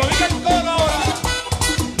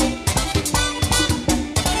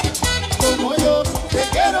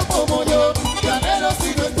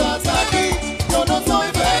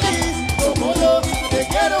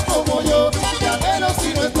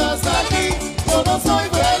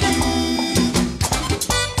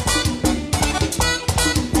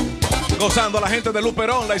 gozando la gente de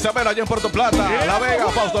Luperón, la Isabel allá en Puerto Plata, La Vega,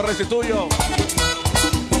 Fausto Restituyo.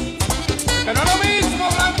 Que no es lo mismo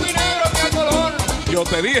blanco y negro que el color. Yo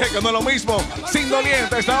te dije que no es lo mismo. Sin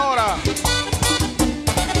doliente a esta hora.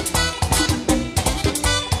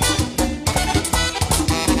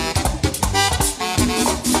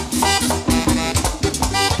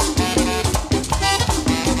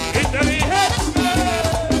 Y te dije,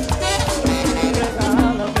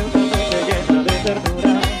 regálame una noche llena de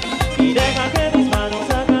ternura y deja que mis manos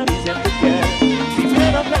acaricien tu piel. Sin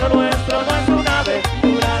miedo que lo nuestro no es una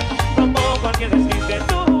aventura, como cualquier desliz que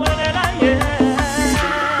tú en el ayer.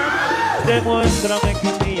 Demuéstrame que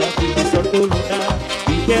un día fui mi sol, tu luna,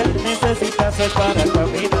 y que necesitas hacer para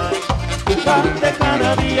caminar. Tu pan de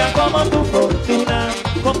cada día como tu fortuna,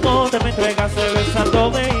 como te me entregaste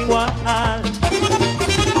besándome igual.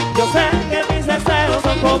 Yo sé que mis deseos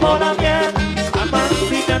son como la miel, amante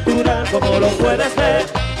y natural como lo puedes ver.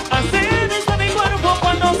 Así dice mi cuerpo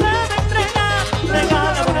cuando se me entrega.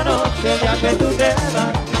 Regálame una noche ya que tú te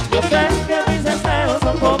vas. Yo sé que mis deseos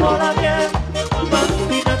son como la miel,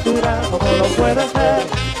 amante y natural como lo puedes ver.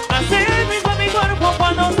 Así dice mi cuerpo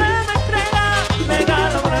cuando se me entrega.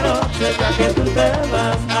 Regálame una noche ya que tú te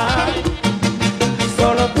vas. Ay,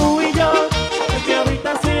 solo tú y yo en mi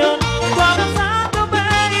habitación, abrazándome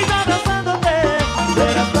y abrazándote.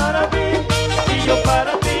 Serás para mí y yo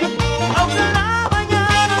para ti, aunque la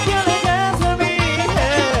mañana te alejes de mí.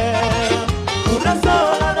 Una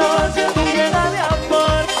sola noche llena de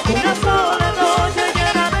amor, una sola noche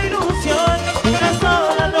llena de ilusión, una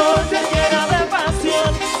sola noche llena de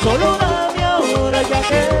pasión. Solo dame ahora ya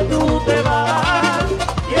que tú te vas.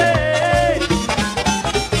 Yeah.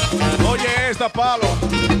 Oye, esta palo.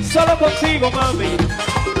 Solo contigo, mami.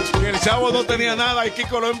 Y el chavo no tenía nada y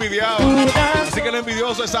Kiko lo envidiaba. Así que el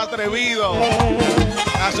envidioso es atrevido.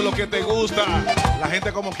 Haz lo que te gusta. La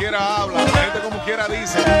gente como quiera habla. La gente como quiera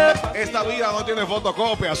dice. Esta vida no tiene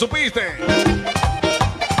fotocopia. ¿Supiste?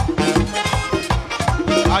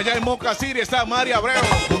 Allá en Moca City está María Abreu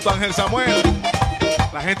junto a Ángel Samuel.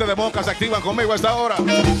 La gente de Moca se activan conmigo a esta hora.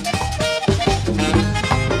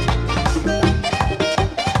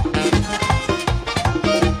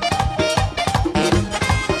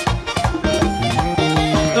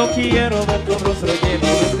 No quiero ver tu rostro lleno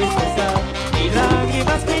de tristeza y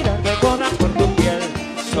lágrimas mirarme con amor tu piel.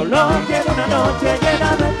 Solo quiero una noche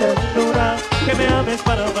llena de ternura, que me ames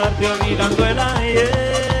para amarte olvidando el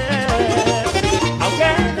ayer. Aunque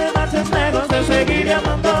te marches lejos te seguiré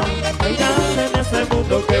amando, no hay nada en este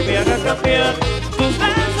mundo que me haga cambiar. Tus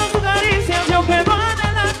besos, tus caricias, yo que voy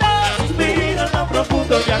adelante, suspiro en lo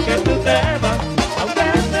profundo ya que tú te vas. Aunque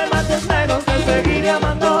te marches lejos te seguiré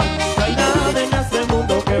amando, no hay nada en este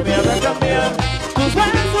mundo que me haga cambiar. Tus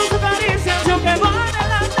besos, tus caricias, yo que voy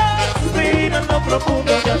adelante, suspiro en lo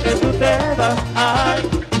profundo ya que tú te vas. Ay,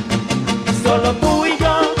 solo tú y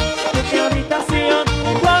yo en mi habitación,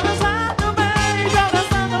 tú abrazándome y yo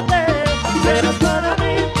abrazándote. Serás para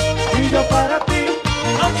mí y yo para ti,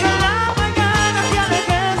 aunque la mañana te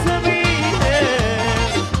alejes de mí.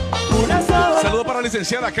 Una sola. Saludos para la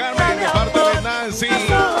licenciada Carmen de parte de Nancy.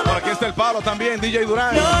 Por aquí está el palo también, DJ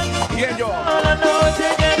Durán. Y ellos. La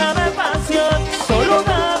noche llena de pasión, solo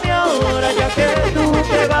dame ahora ya que tú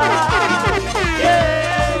te vas. Yeah.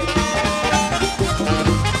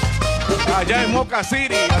 Allá en Moca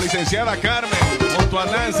City, la licenciada Carmen junto a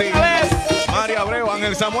Nancy, María Abreu,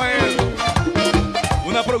 Ángel Samuel.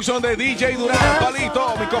 Una producción de DJ Durán,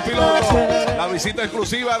 Palito, mi copiloto. La visita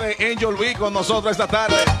exclusiva de Angel B con nosotros esta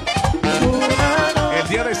tarde. El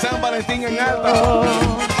día de San Valentín en Alta.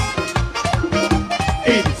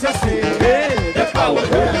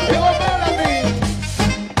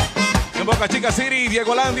 En Boca Chica City,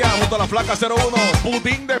 Diego Landia, junto a la Flaca 01,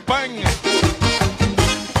 Pudín de Pan.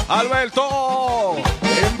 Alberto,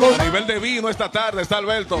 a nivel de vino esta tarde está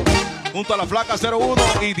Alberto, junto a la Flaca 01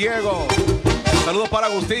 y Diego. Saludos para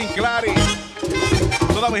Agustín, Clary,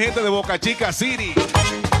 toda mi gente de Boca Chica City.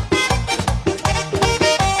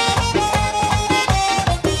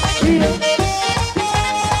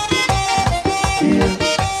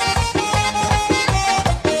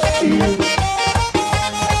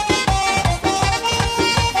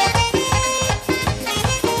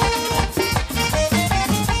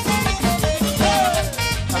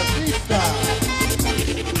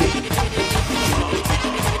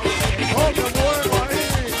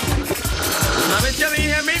 Una vez te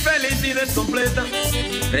dije mi felicidad es completa,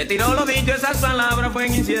 retiró lo dicho, esas palabras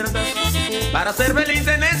fueron inciertas. Para ser feliz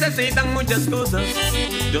se necesitan muchas cosas.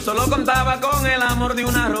 Yo solo contaba con el amor de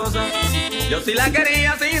una rosa. Yo sí la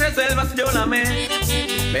quería sin reservas, yo la amé,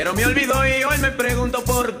 pero me olvidó y hoy me pregunto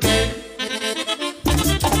por qué.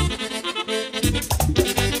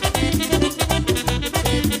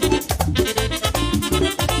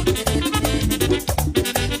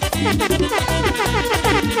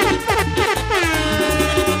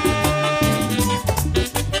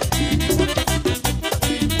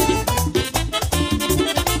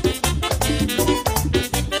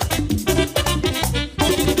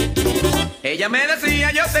 Ella me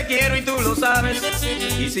decía yo te quiero y tú lo sabes,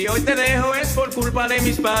 y si hoy te dejo es por culpa de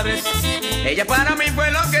mis padres. Ella para mí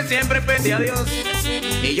fue lo que siempre pedí a Dios,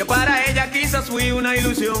 y yo para ella quizás fui una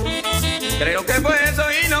ilusión. Creo que fue eso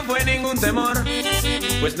y no fue ningún temor,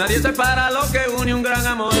 pues nadie separa lo que une un gran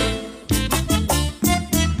amor.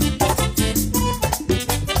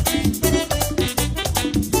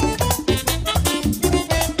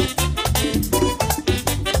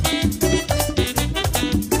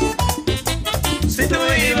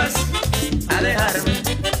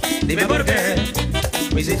 Dime por qué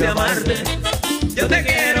me hiciste amarte. Yo te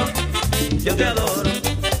quiero, yo te adoro,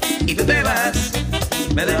 y tú te vas,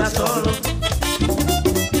 me dejas solo.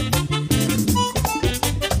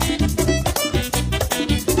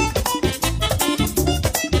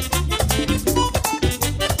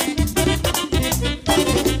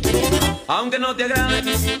 Aunque no te agrade,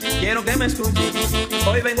 quiero que me escuches.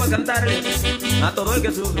 Hoy vengo a cantarle a todo el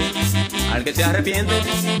que sufre, al que se arrepiente,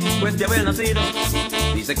 pues de haber nacido.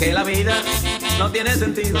 Dice que la vida no tiene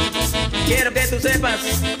sentido. Quiero que tú sepas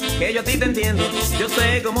que yo a ti te entiendo. Yo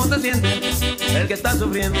sé cómo te sientes el que está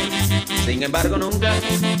sufriendo. Sin embargo nunca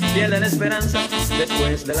pierde la esperanza.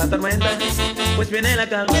 Después de la tormenta, pues viene la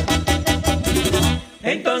calma.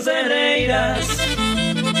 Entonces reirás.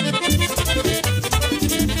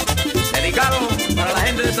 Dedicado para la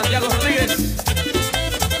gente de Santiago Rodríguez.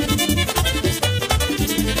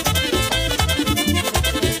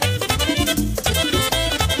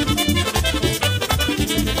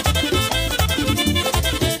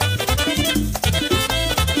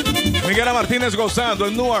 Miguel Martínez gozando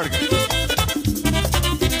en Newark.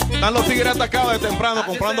 Están los tigres atacados de temprano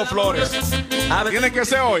comprando flores. Tiene que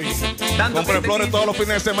ser hoy. Compre flores todos los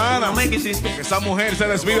fines de semana. Que esa mujer se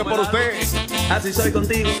desvive por usted. Así soy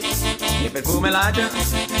contigo. Mi perfume la hacha,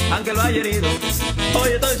 aunque lo haya herido. Hoy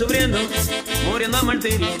estoy sufriendo, muriendo a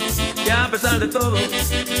martirio. Ya a pesar de todo,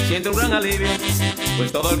 siento un gran alivio.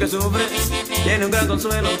 Pues todo el que sufre tiene un gran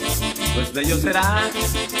consuelo. Pues de ellos serán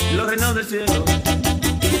los reinos del cielo.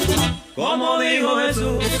 Como dijo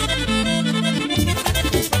Jesús.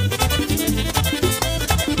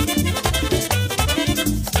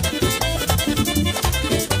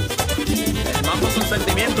 El mambo es un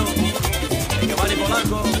sentimiento de que vale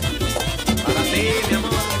Polanco. Para ti, mi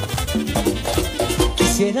amor.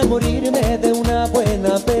 Quisiera morirme de una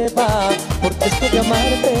buena beba, porque esto de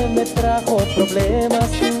amarte me trajo problemas.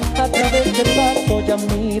 A través del vaso ya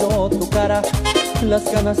miro tu cara. Las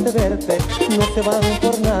ganas de verte no se van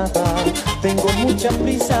por nada. Tengo mucha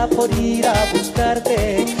prisa por ir a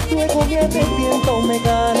buscarte. Luego me arrepiento, me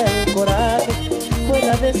gana el coraje. Fue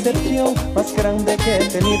la decepción más grande que he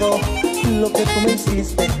tenido. Lo que tú me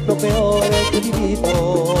hiciste, lo peor que he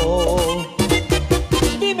vivido.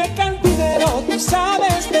 Dime cantinero, tú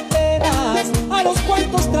sabes de penas. A los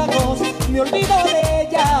cuantos tragos me olvido de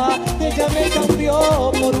ella. Ella me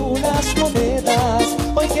cambió por unas monedas.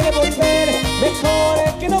 Hoy quiere volver,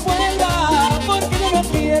 mejor que no vuelva, porque yo no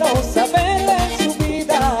quiero saber de su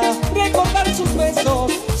vida. Recordar sus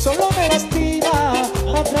besos solo me lastima.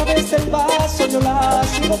 A través del vaso yo la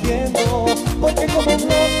sigo viendo, porque como un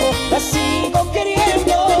loco la sigo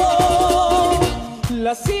queriendo.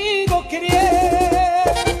 La sigo queriendo.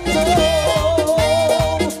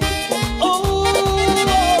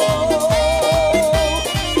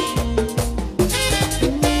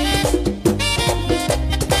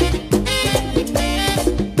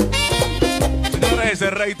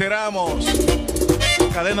 Reiteramos,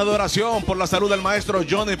 cadena de oración por la salud del maestro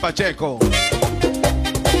Johnny Pacheco.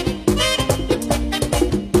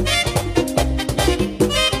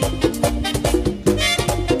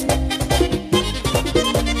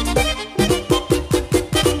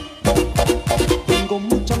 Tengo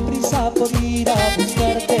mucha prisa por ir a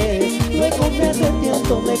buscarte. Luego me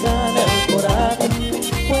arrepiento, me gana el coraje.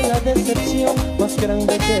 Fue la decepción más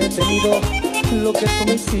grande que he tenido. Lo que tú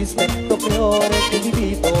me hiciste, lo peor que he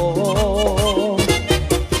vivido.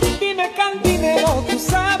 Dime cantinero, tú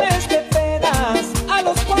sabes de penas. A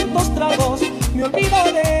los cuantos tragos me olvido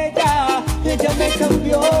de ella. Ella me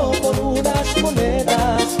cambió por unas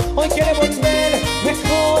monedas. Hoy quiere volver,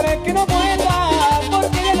 mejor que no vuelva,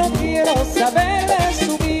 porque ya no quiero saber de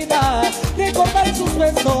su vida. Recordar sus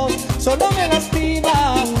besos solo me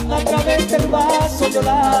lastima. A través del vaso yo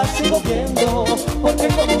la sigo viendo, porque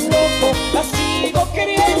como un loco la sigo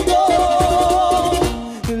queriendo.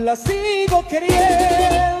 La sigo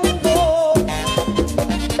queriendo.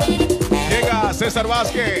 Llega César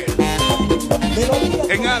Vázquez.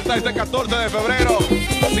 En Alta este 14 de febrero,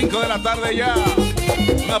 5 de la tarde ya.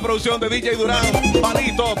 Una producción de DJ Durán,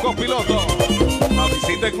 Palito, copiloto. Una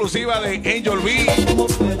visita exclusiva de Angel B.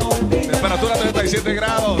 Temperatura 37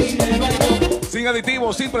 grados. Sin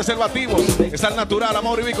aditivos, sin preservativos. Es al natural,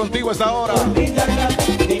 amor, y vi contigo a esta hora.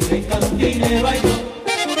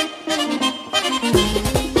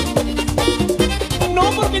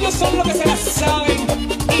 No, porque ellos son los que se la saben.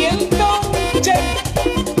 Y entonces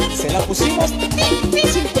se la pusimos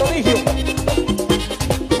difícil, prodigio.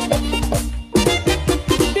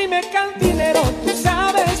 Dime, cantinero, tú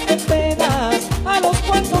sabes que penas a los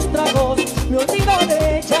cuantos tragos me olvido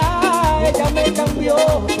de ella. Ella me cambió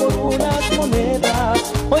por unas monedas.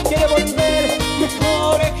 Hoy quiere volver,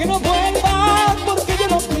 mejor es que no vuelva, porque yo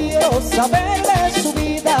no quiero saber de su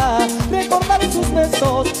vida. Recordar sus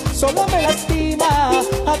besos solo me lastima.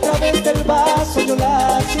 A través del vaso yo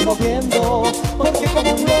la sigo viendo, porque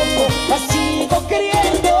como un loco la sigo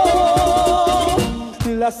queriendo.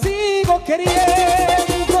 La sigo queriendo.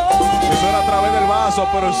 Eso era a través del vaso,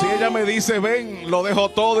 pero si ella me dice ven, lo dejo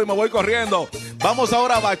todo y me voy corriendo. Vamos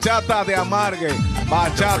ahora a bachata de amargue.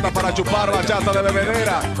 Bachata para chupar, bachata de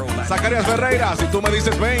bebedera. Zacarías Ferreira, si tú me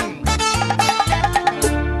dices ven.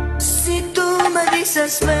 Si tú me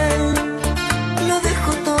dices ven, lo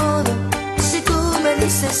dejo todo. Si tú me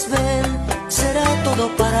dices ven, será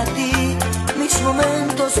todo para ti. Mis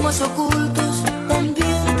momentos más ocultos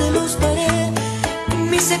también te los daré.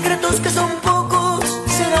 Mis secretos que son pocos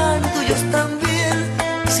serán tuyos también.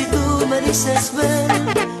 Si tú me dices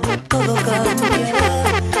ven, todo cambiará.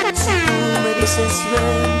 Si tú me dices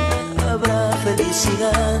ven, habrá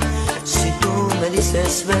felicidad. Si tú me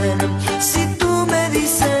dices ven, si tú me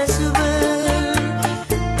dices ven,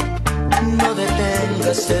 no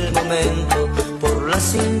detengas el momento por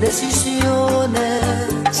las indecisiones.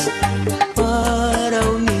 Para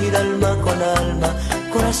unir alma con alma,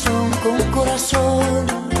 corazón con corazón,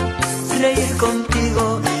 reír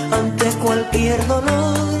contigo ante cualquier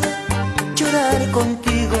dolor, llorar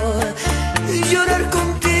contigo, y llorar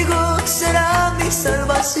contigo será mi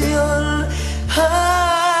salvación.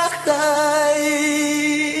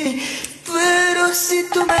 Ay, pero si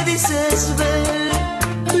tú me dices ven,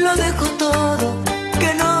 lo dejo todo,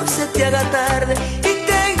 que no se te haga tarde y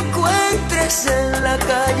te encuentres en la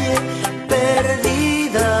calle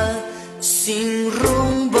perdida, sin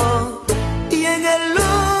rumbo y en el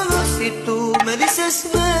lodo. Si tú me dices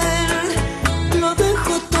ven, lo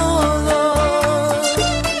dejo todo.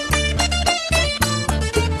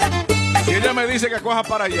 Si ella me dice que coja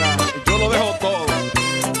para allá, yo lo dejo todo.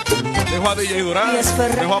 Dejo a DJ Durán,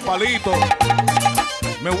 dejo a Palito.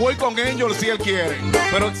 Me voy con Angel si él quiere.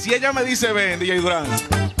 Pero si ella me dice ven, DJ Durán,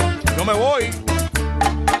 no me voy.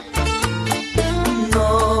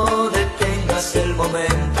 No detengas el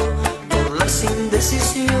momento por las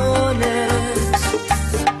indecisiones.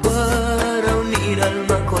 Para unir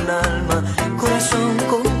alma con alma, corazón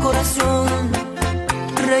con corazón,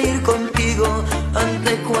 reír contigo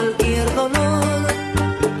ante cualquier dolor,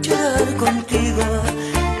 llorar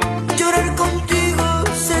contigo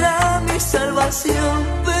será mi salvación.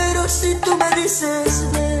 Pero si tú me dices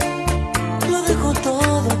ven, lo dejo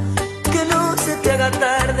todo, que no se te haga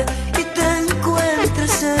tarde y te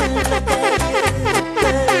encuentres en la calle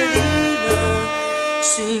perdida,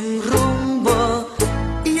 sin rumbo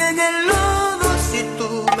y en el lodo. Si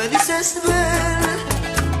tú me dices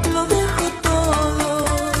ven, lo dejo todo.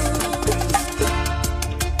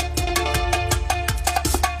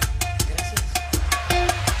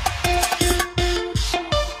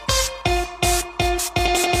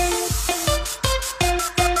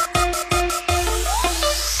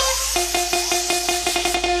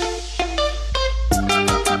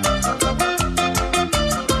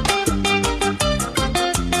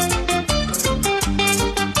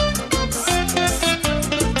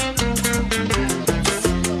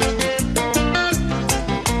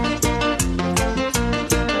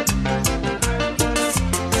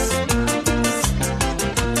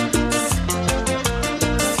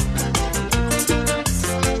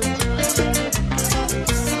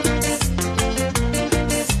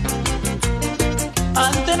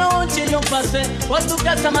 pasé por tu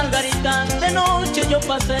casa, Margarita. De noche yo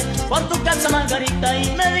pasé por tu casa, Margarita,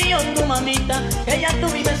 y me dio tu mamita que ya tú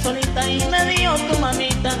vives solita. Y me dio tu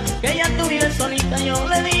mamita que ya tú vives solita. Yo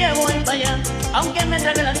le dije voy para allá, aunque me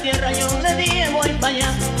trague la tierra. Yo le dije voy para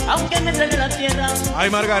allá, aunque me trague la tierra. Ay,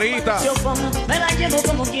 Margarita, se oponga, me la llevo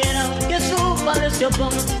como quiera. Que su padre se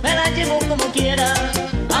oponga, me la llevo como quiera.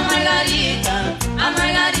 A Margarita, a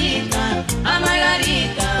Margarita, a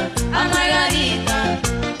Margarita, a Margarita.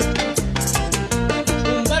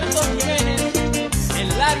 Humberto Jiménez, el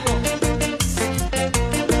largo,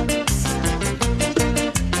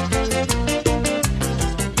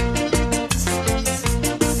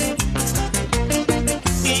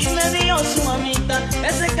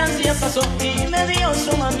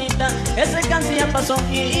 ya pasó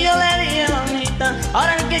y yo le dije mamita,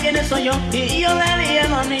 ahora el que viene soy yo. Y yo le dije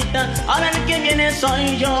mamita, ahora el que viene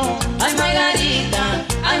soy yo. Ay Margarita,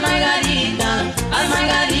 ay Margarita, ay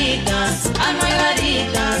Margaritas, ay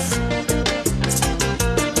Margaritas.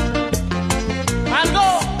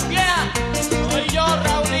 Algo, yeah, soy yo,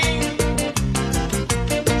 Raulín.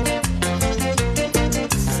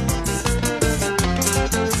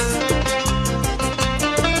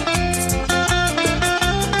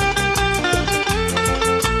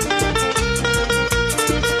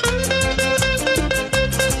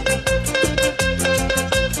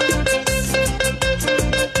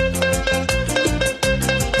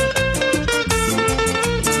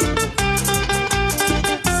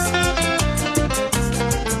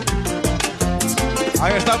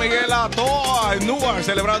 Ahí está Miguel Atoa en Newark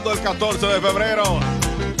celebrando el 14 de febrero.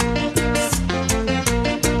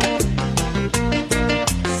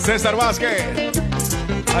 César Vázquez,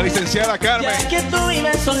 la licenciada Carmen. Ya que tú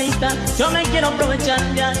vives solita, yo me quiero aprovechar.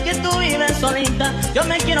 Ya que tú vives solita, yo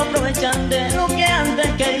me quiero aprovechar de lo que antes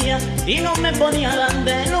quería y no me podía dar,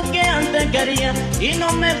 de lo que antes quería y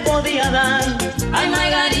no me podía dar. Ay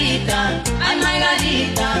Margarita, ay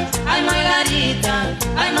Margarita, ay Margarita,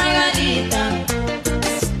 ay Margarita.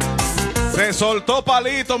 Se soltó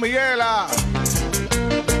palito, Miguela.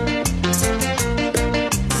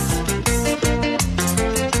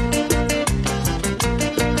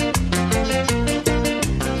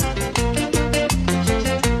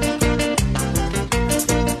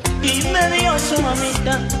 Y me dio su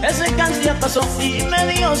mamita, ese cáncer ya pasó. Y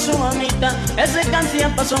me dio su mamita, ese cáncer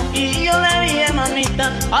ya pasó. Y yo le dije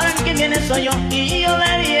mamita, ahora el que viene soy yo. Y yo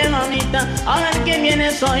le dije mamita, ahora el que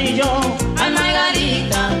viene soy yo. Ay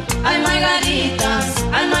Margarita, ay Margarita,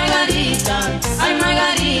 ay Margarita, ay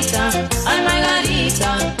Margarita, ay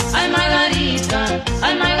Margarita, ay Margarita,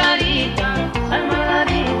 ay Margarita, ay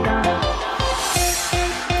Margarita.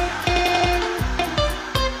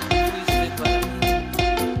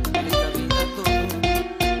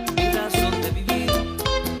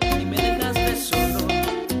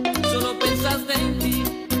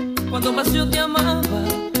 Cuando más yo te amaba,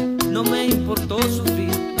 no me importó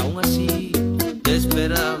sufrir, aún así te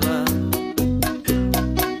esperaba.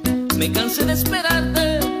 Me cansé de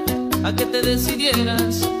esperarte a que te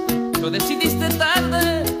decidieras. Lo decidiste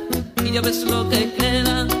tarde y ya ves lo que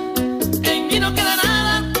queda. En mí no queda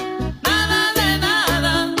nada, nada de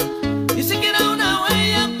nada, ni siquiera una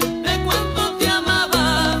huella de cuánto te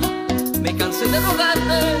amaba. Me cansé de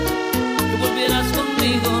rogarte que volvieras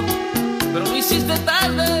conmigo, pero lo hiciste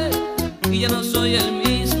tarde y ya no soy el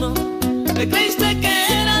mismo. Te creíste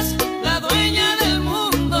que eras la dueña del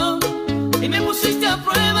mundo y me pusiste a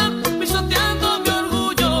prueba pisoteando mi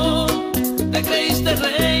orgullo. Te creíste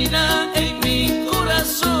reina en mi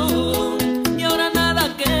corazón y ahora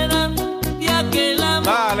nada queda de aquel amor.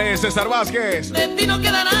 Dale, César Vázquez. De ti no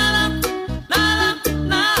queda nada, nada,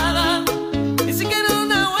 nada, ni siquiera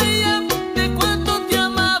una huella de cuánto te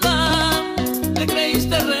amaba. Te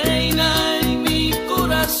creíste reina en mi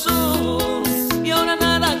corazón y ahora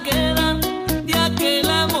nada queda de aquel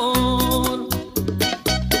amor.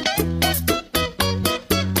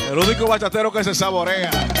 El único bachatero que se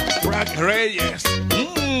saborea, Frank Reyes.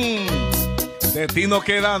 De ti no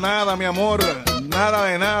queda nada, mi amor, nada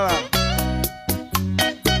de nada.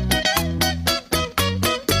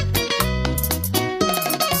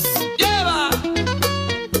 ¡Lleva!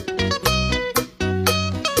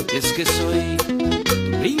 Es que soy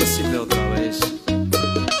tu príncipe otra vez.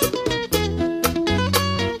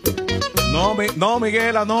 No,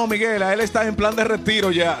 Miguela, él está en plan de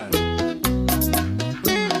retiro ya.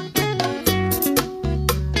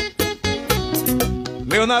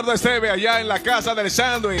 Leonardo Esteve allá en la casa del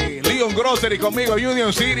sándwich. Leon Grocery conmigo,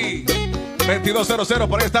 Union City 2200.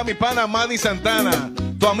 Por ahí está mi pana Manny Santana,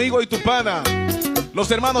 tu amigo y tu pana,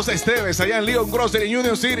 los hermanos Esteves allá en Leon Grocery,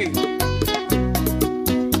 Union City.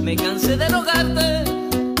 Me cansé de rogarte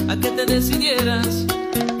a que te decidieras.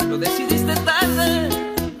 Lo decidiste tarde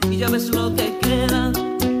y ya ves lo que queda.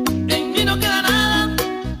 En mí no queda nada,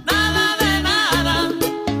 nada de nada,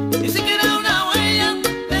 ni siquiera una huella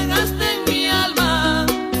dejaste en mi alma.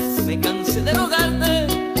 Me cansé de rogarte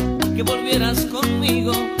que volvieras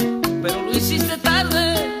conmigo, pero lo hiciste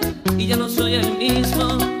tarde y ya no soy el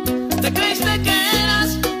mismo. Te creíste que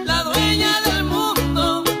eras la dueña del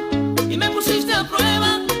mundo y me pusiste a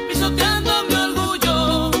prueba pisoteando mi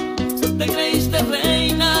orgullo. Te creíste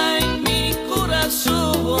reina en mi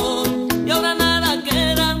corazón y ahora nada queda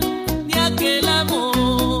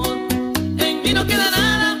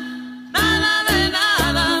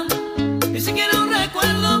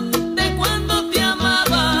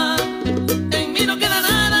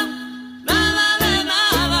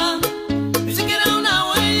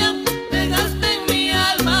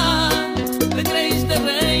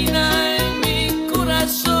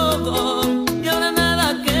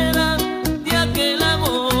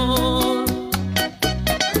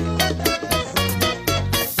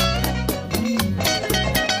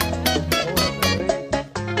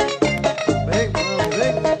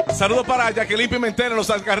Saludos para Jacqueline Pimentel en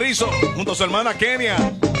los Alcarrizos, junto a su hermana Kenia,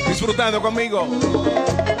 disfrutando conmigo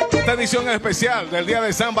esta edición especial del día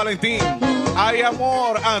de San Valentín. Hay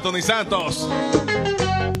amor, Anthony Santos.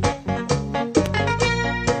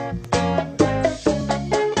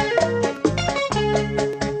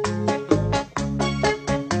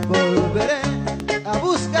 Volveré a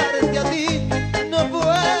buscarte a ti, no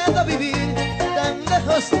puedo vivir tan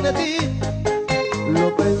lejos de ti.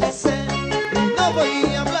 Lo pensé y no voy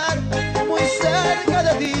a hablar muy cerca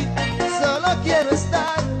de ti, solo quiero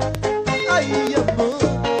estar. Ay, amor,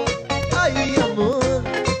 ay, amor,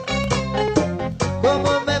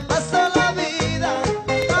 cómo me pasa la vida.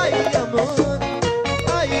 Ay, amor,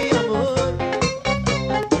 ay, amor,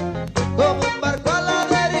 como un barco a la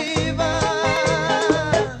deriva.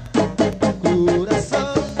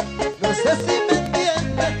 Corazón, no sé si me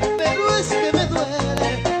entiendes, pero es que me duele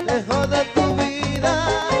lejos de tu vida.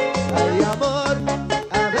 Ay, amor,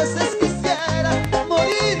 a veces quisiera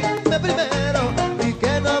morirme primero y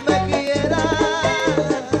que no me quiera.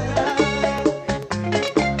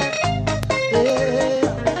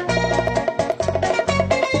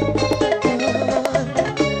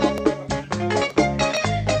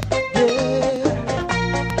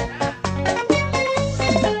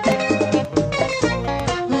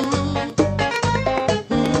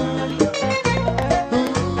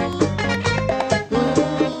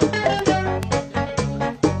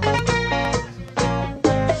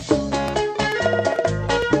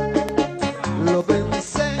 Lo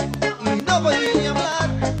pensé y no voy a hablar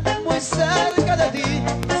muy cerca de ti,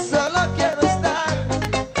 solo quiero estar.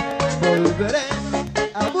 Volveré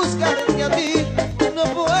a buscarte a ti, no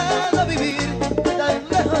puedo vivir tan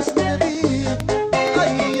lejos de ti.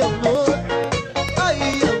 Ay, amor,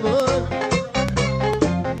 ay, amor,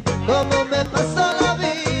 cómo me pasa la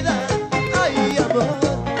vida. Ay, amor,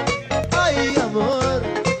 ay, amor,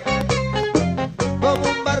 como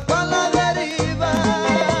un barco a la deriva.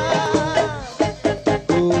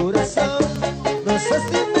 Corazón, no sé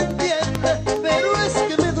si me entiendes, pero es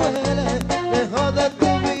que me duele lejos de tu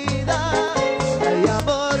vida. Ay,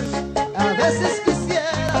 amor, a veces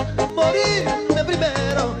quisiera morirme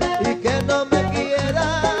primero y que no me quiera.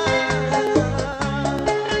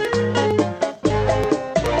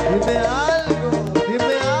 Dime algo,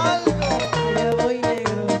 dime algo. Me voy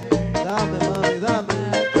negro, dame mami, dame.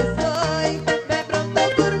 Soy, me pregunto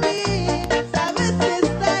por mí, sabes que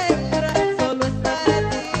esta hembra solo es para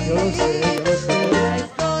ti. Yo lo sé, yo lo sé.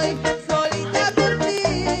 Estoy solita por ti,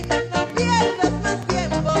 no pierdas más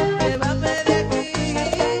tiempo, llévame de aquí.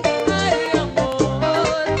 Ay,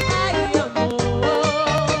 amor,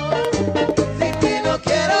 sin ti no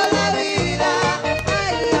quiero la vida.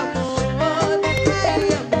 Ay, amor,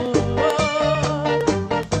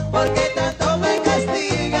 porque tanto me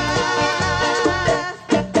castigas.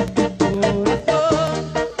 Corazón,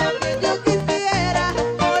 también yo quisiera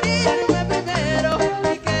morirme primero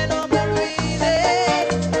y que no me olvides.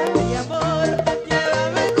 Ay, amor,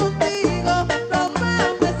 llévame contigo, no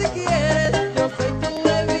mames si quieres, yo soy tu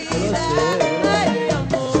bebida. Ay,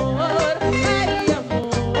 amor,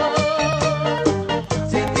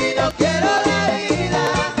 sin ti no quiero la vida.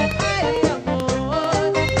 Ay,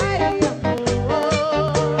 amor,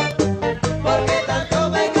 porque tanto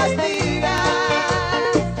me castigas.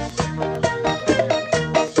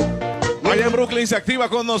 Allá en Brooklyn se activa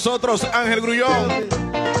con nosotros Ángel Grullón,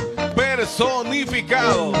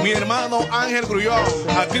 personificado. Mi hermano Ángel Grullón,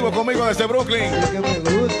 activo conmigo desde Brooklyn.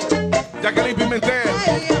 Jacqueline Pimentel,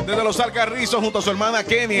 desde los Alcarrizos, junto a su hermana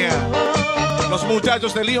Kenia. Los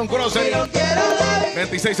muchachos de Leon Grocery,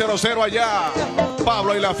 2600 allá.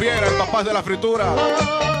 Pablo y la Fiera, el papá de la fritura.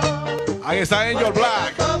 Ahí está Angel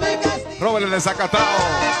Black, Robert el de Zacatao,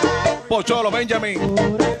 Pocholo Benjamin.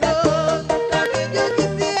 También yo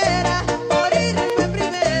quisiera morirme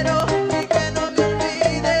primero y que no me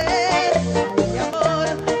olvides. Mi amor,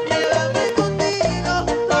 llévame contigo,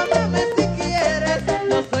 tómame si quieres,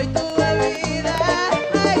 yo soy tu bebida.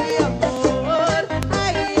 Ay, amor,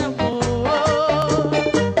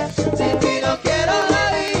 sin ti no quiero la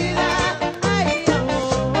vida. Ay,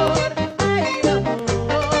 amor,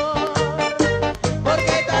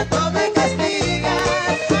 porque tanto me castigas.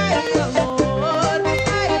 Ay, amor,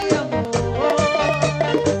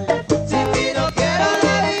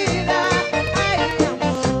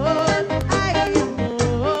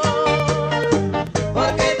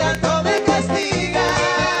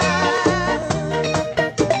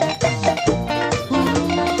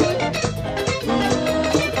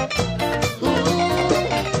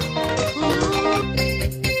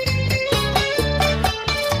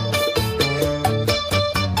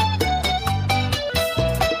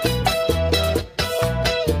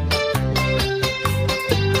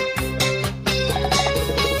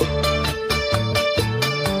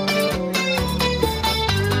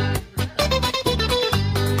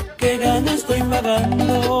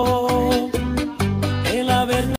 pagando.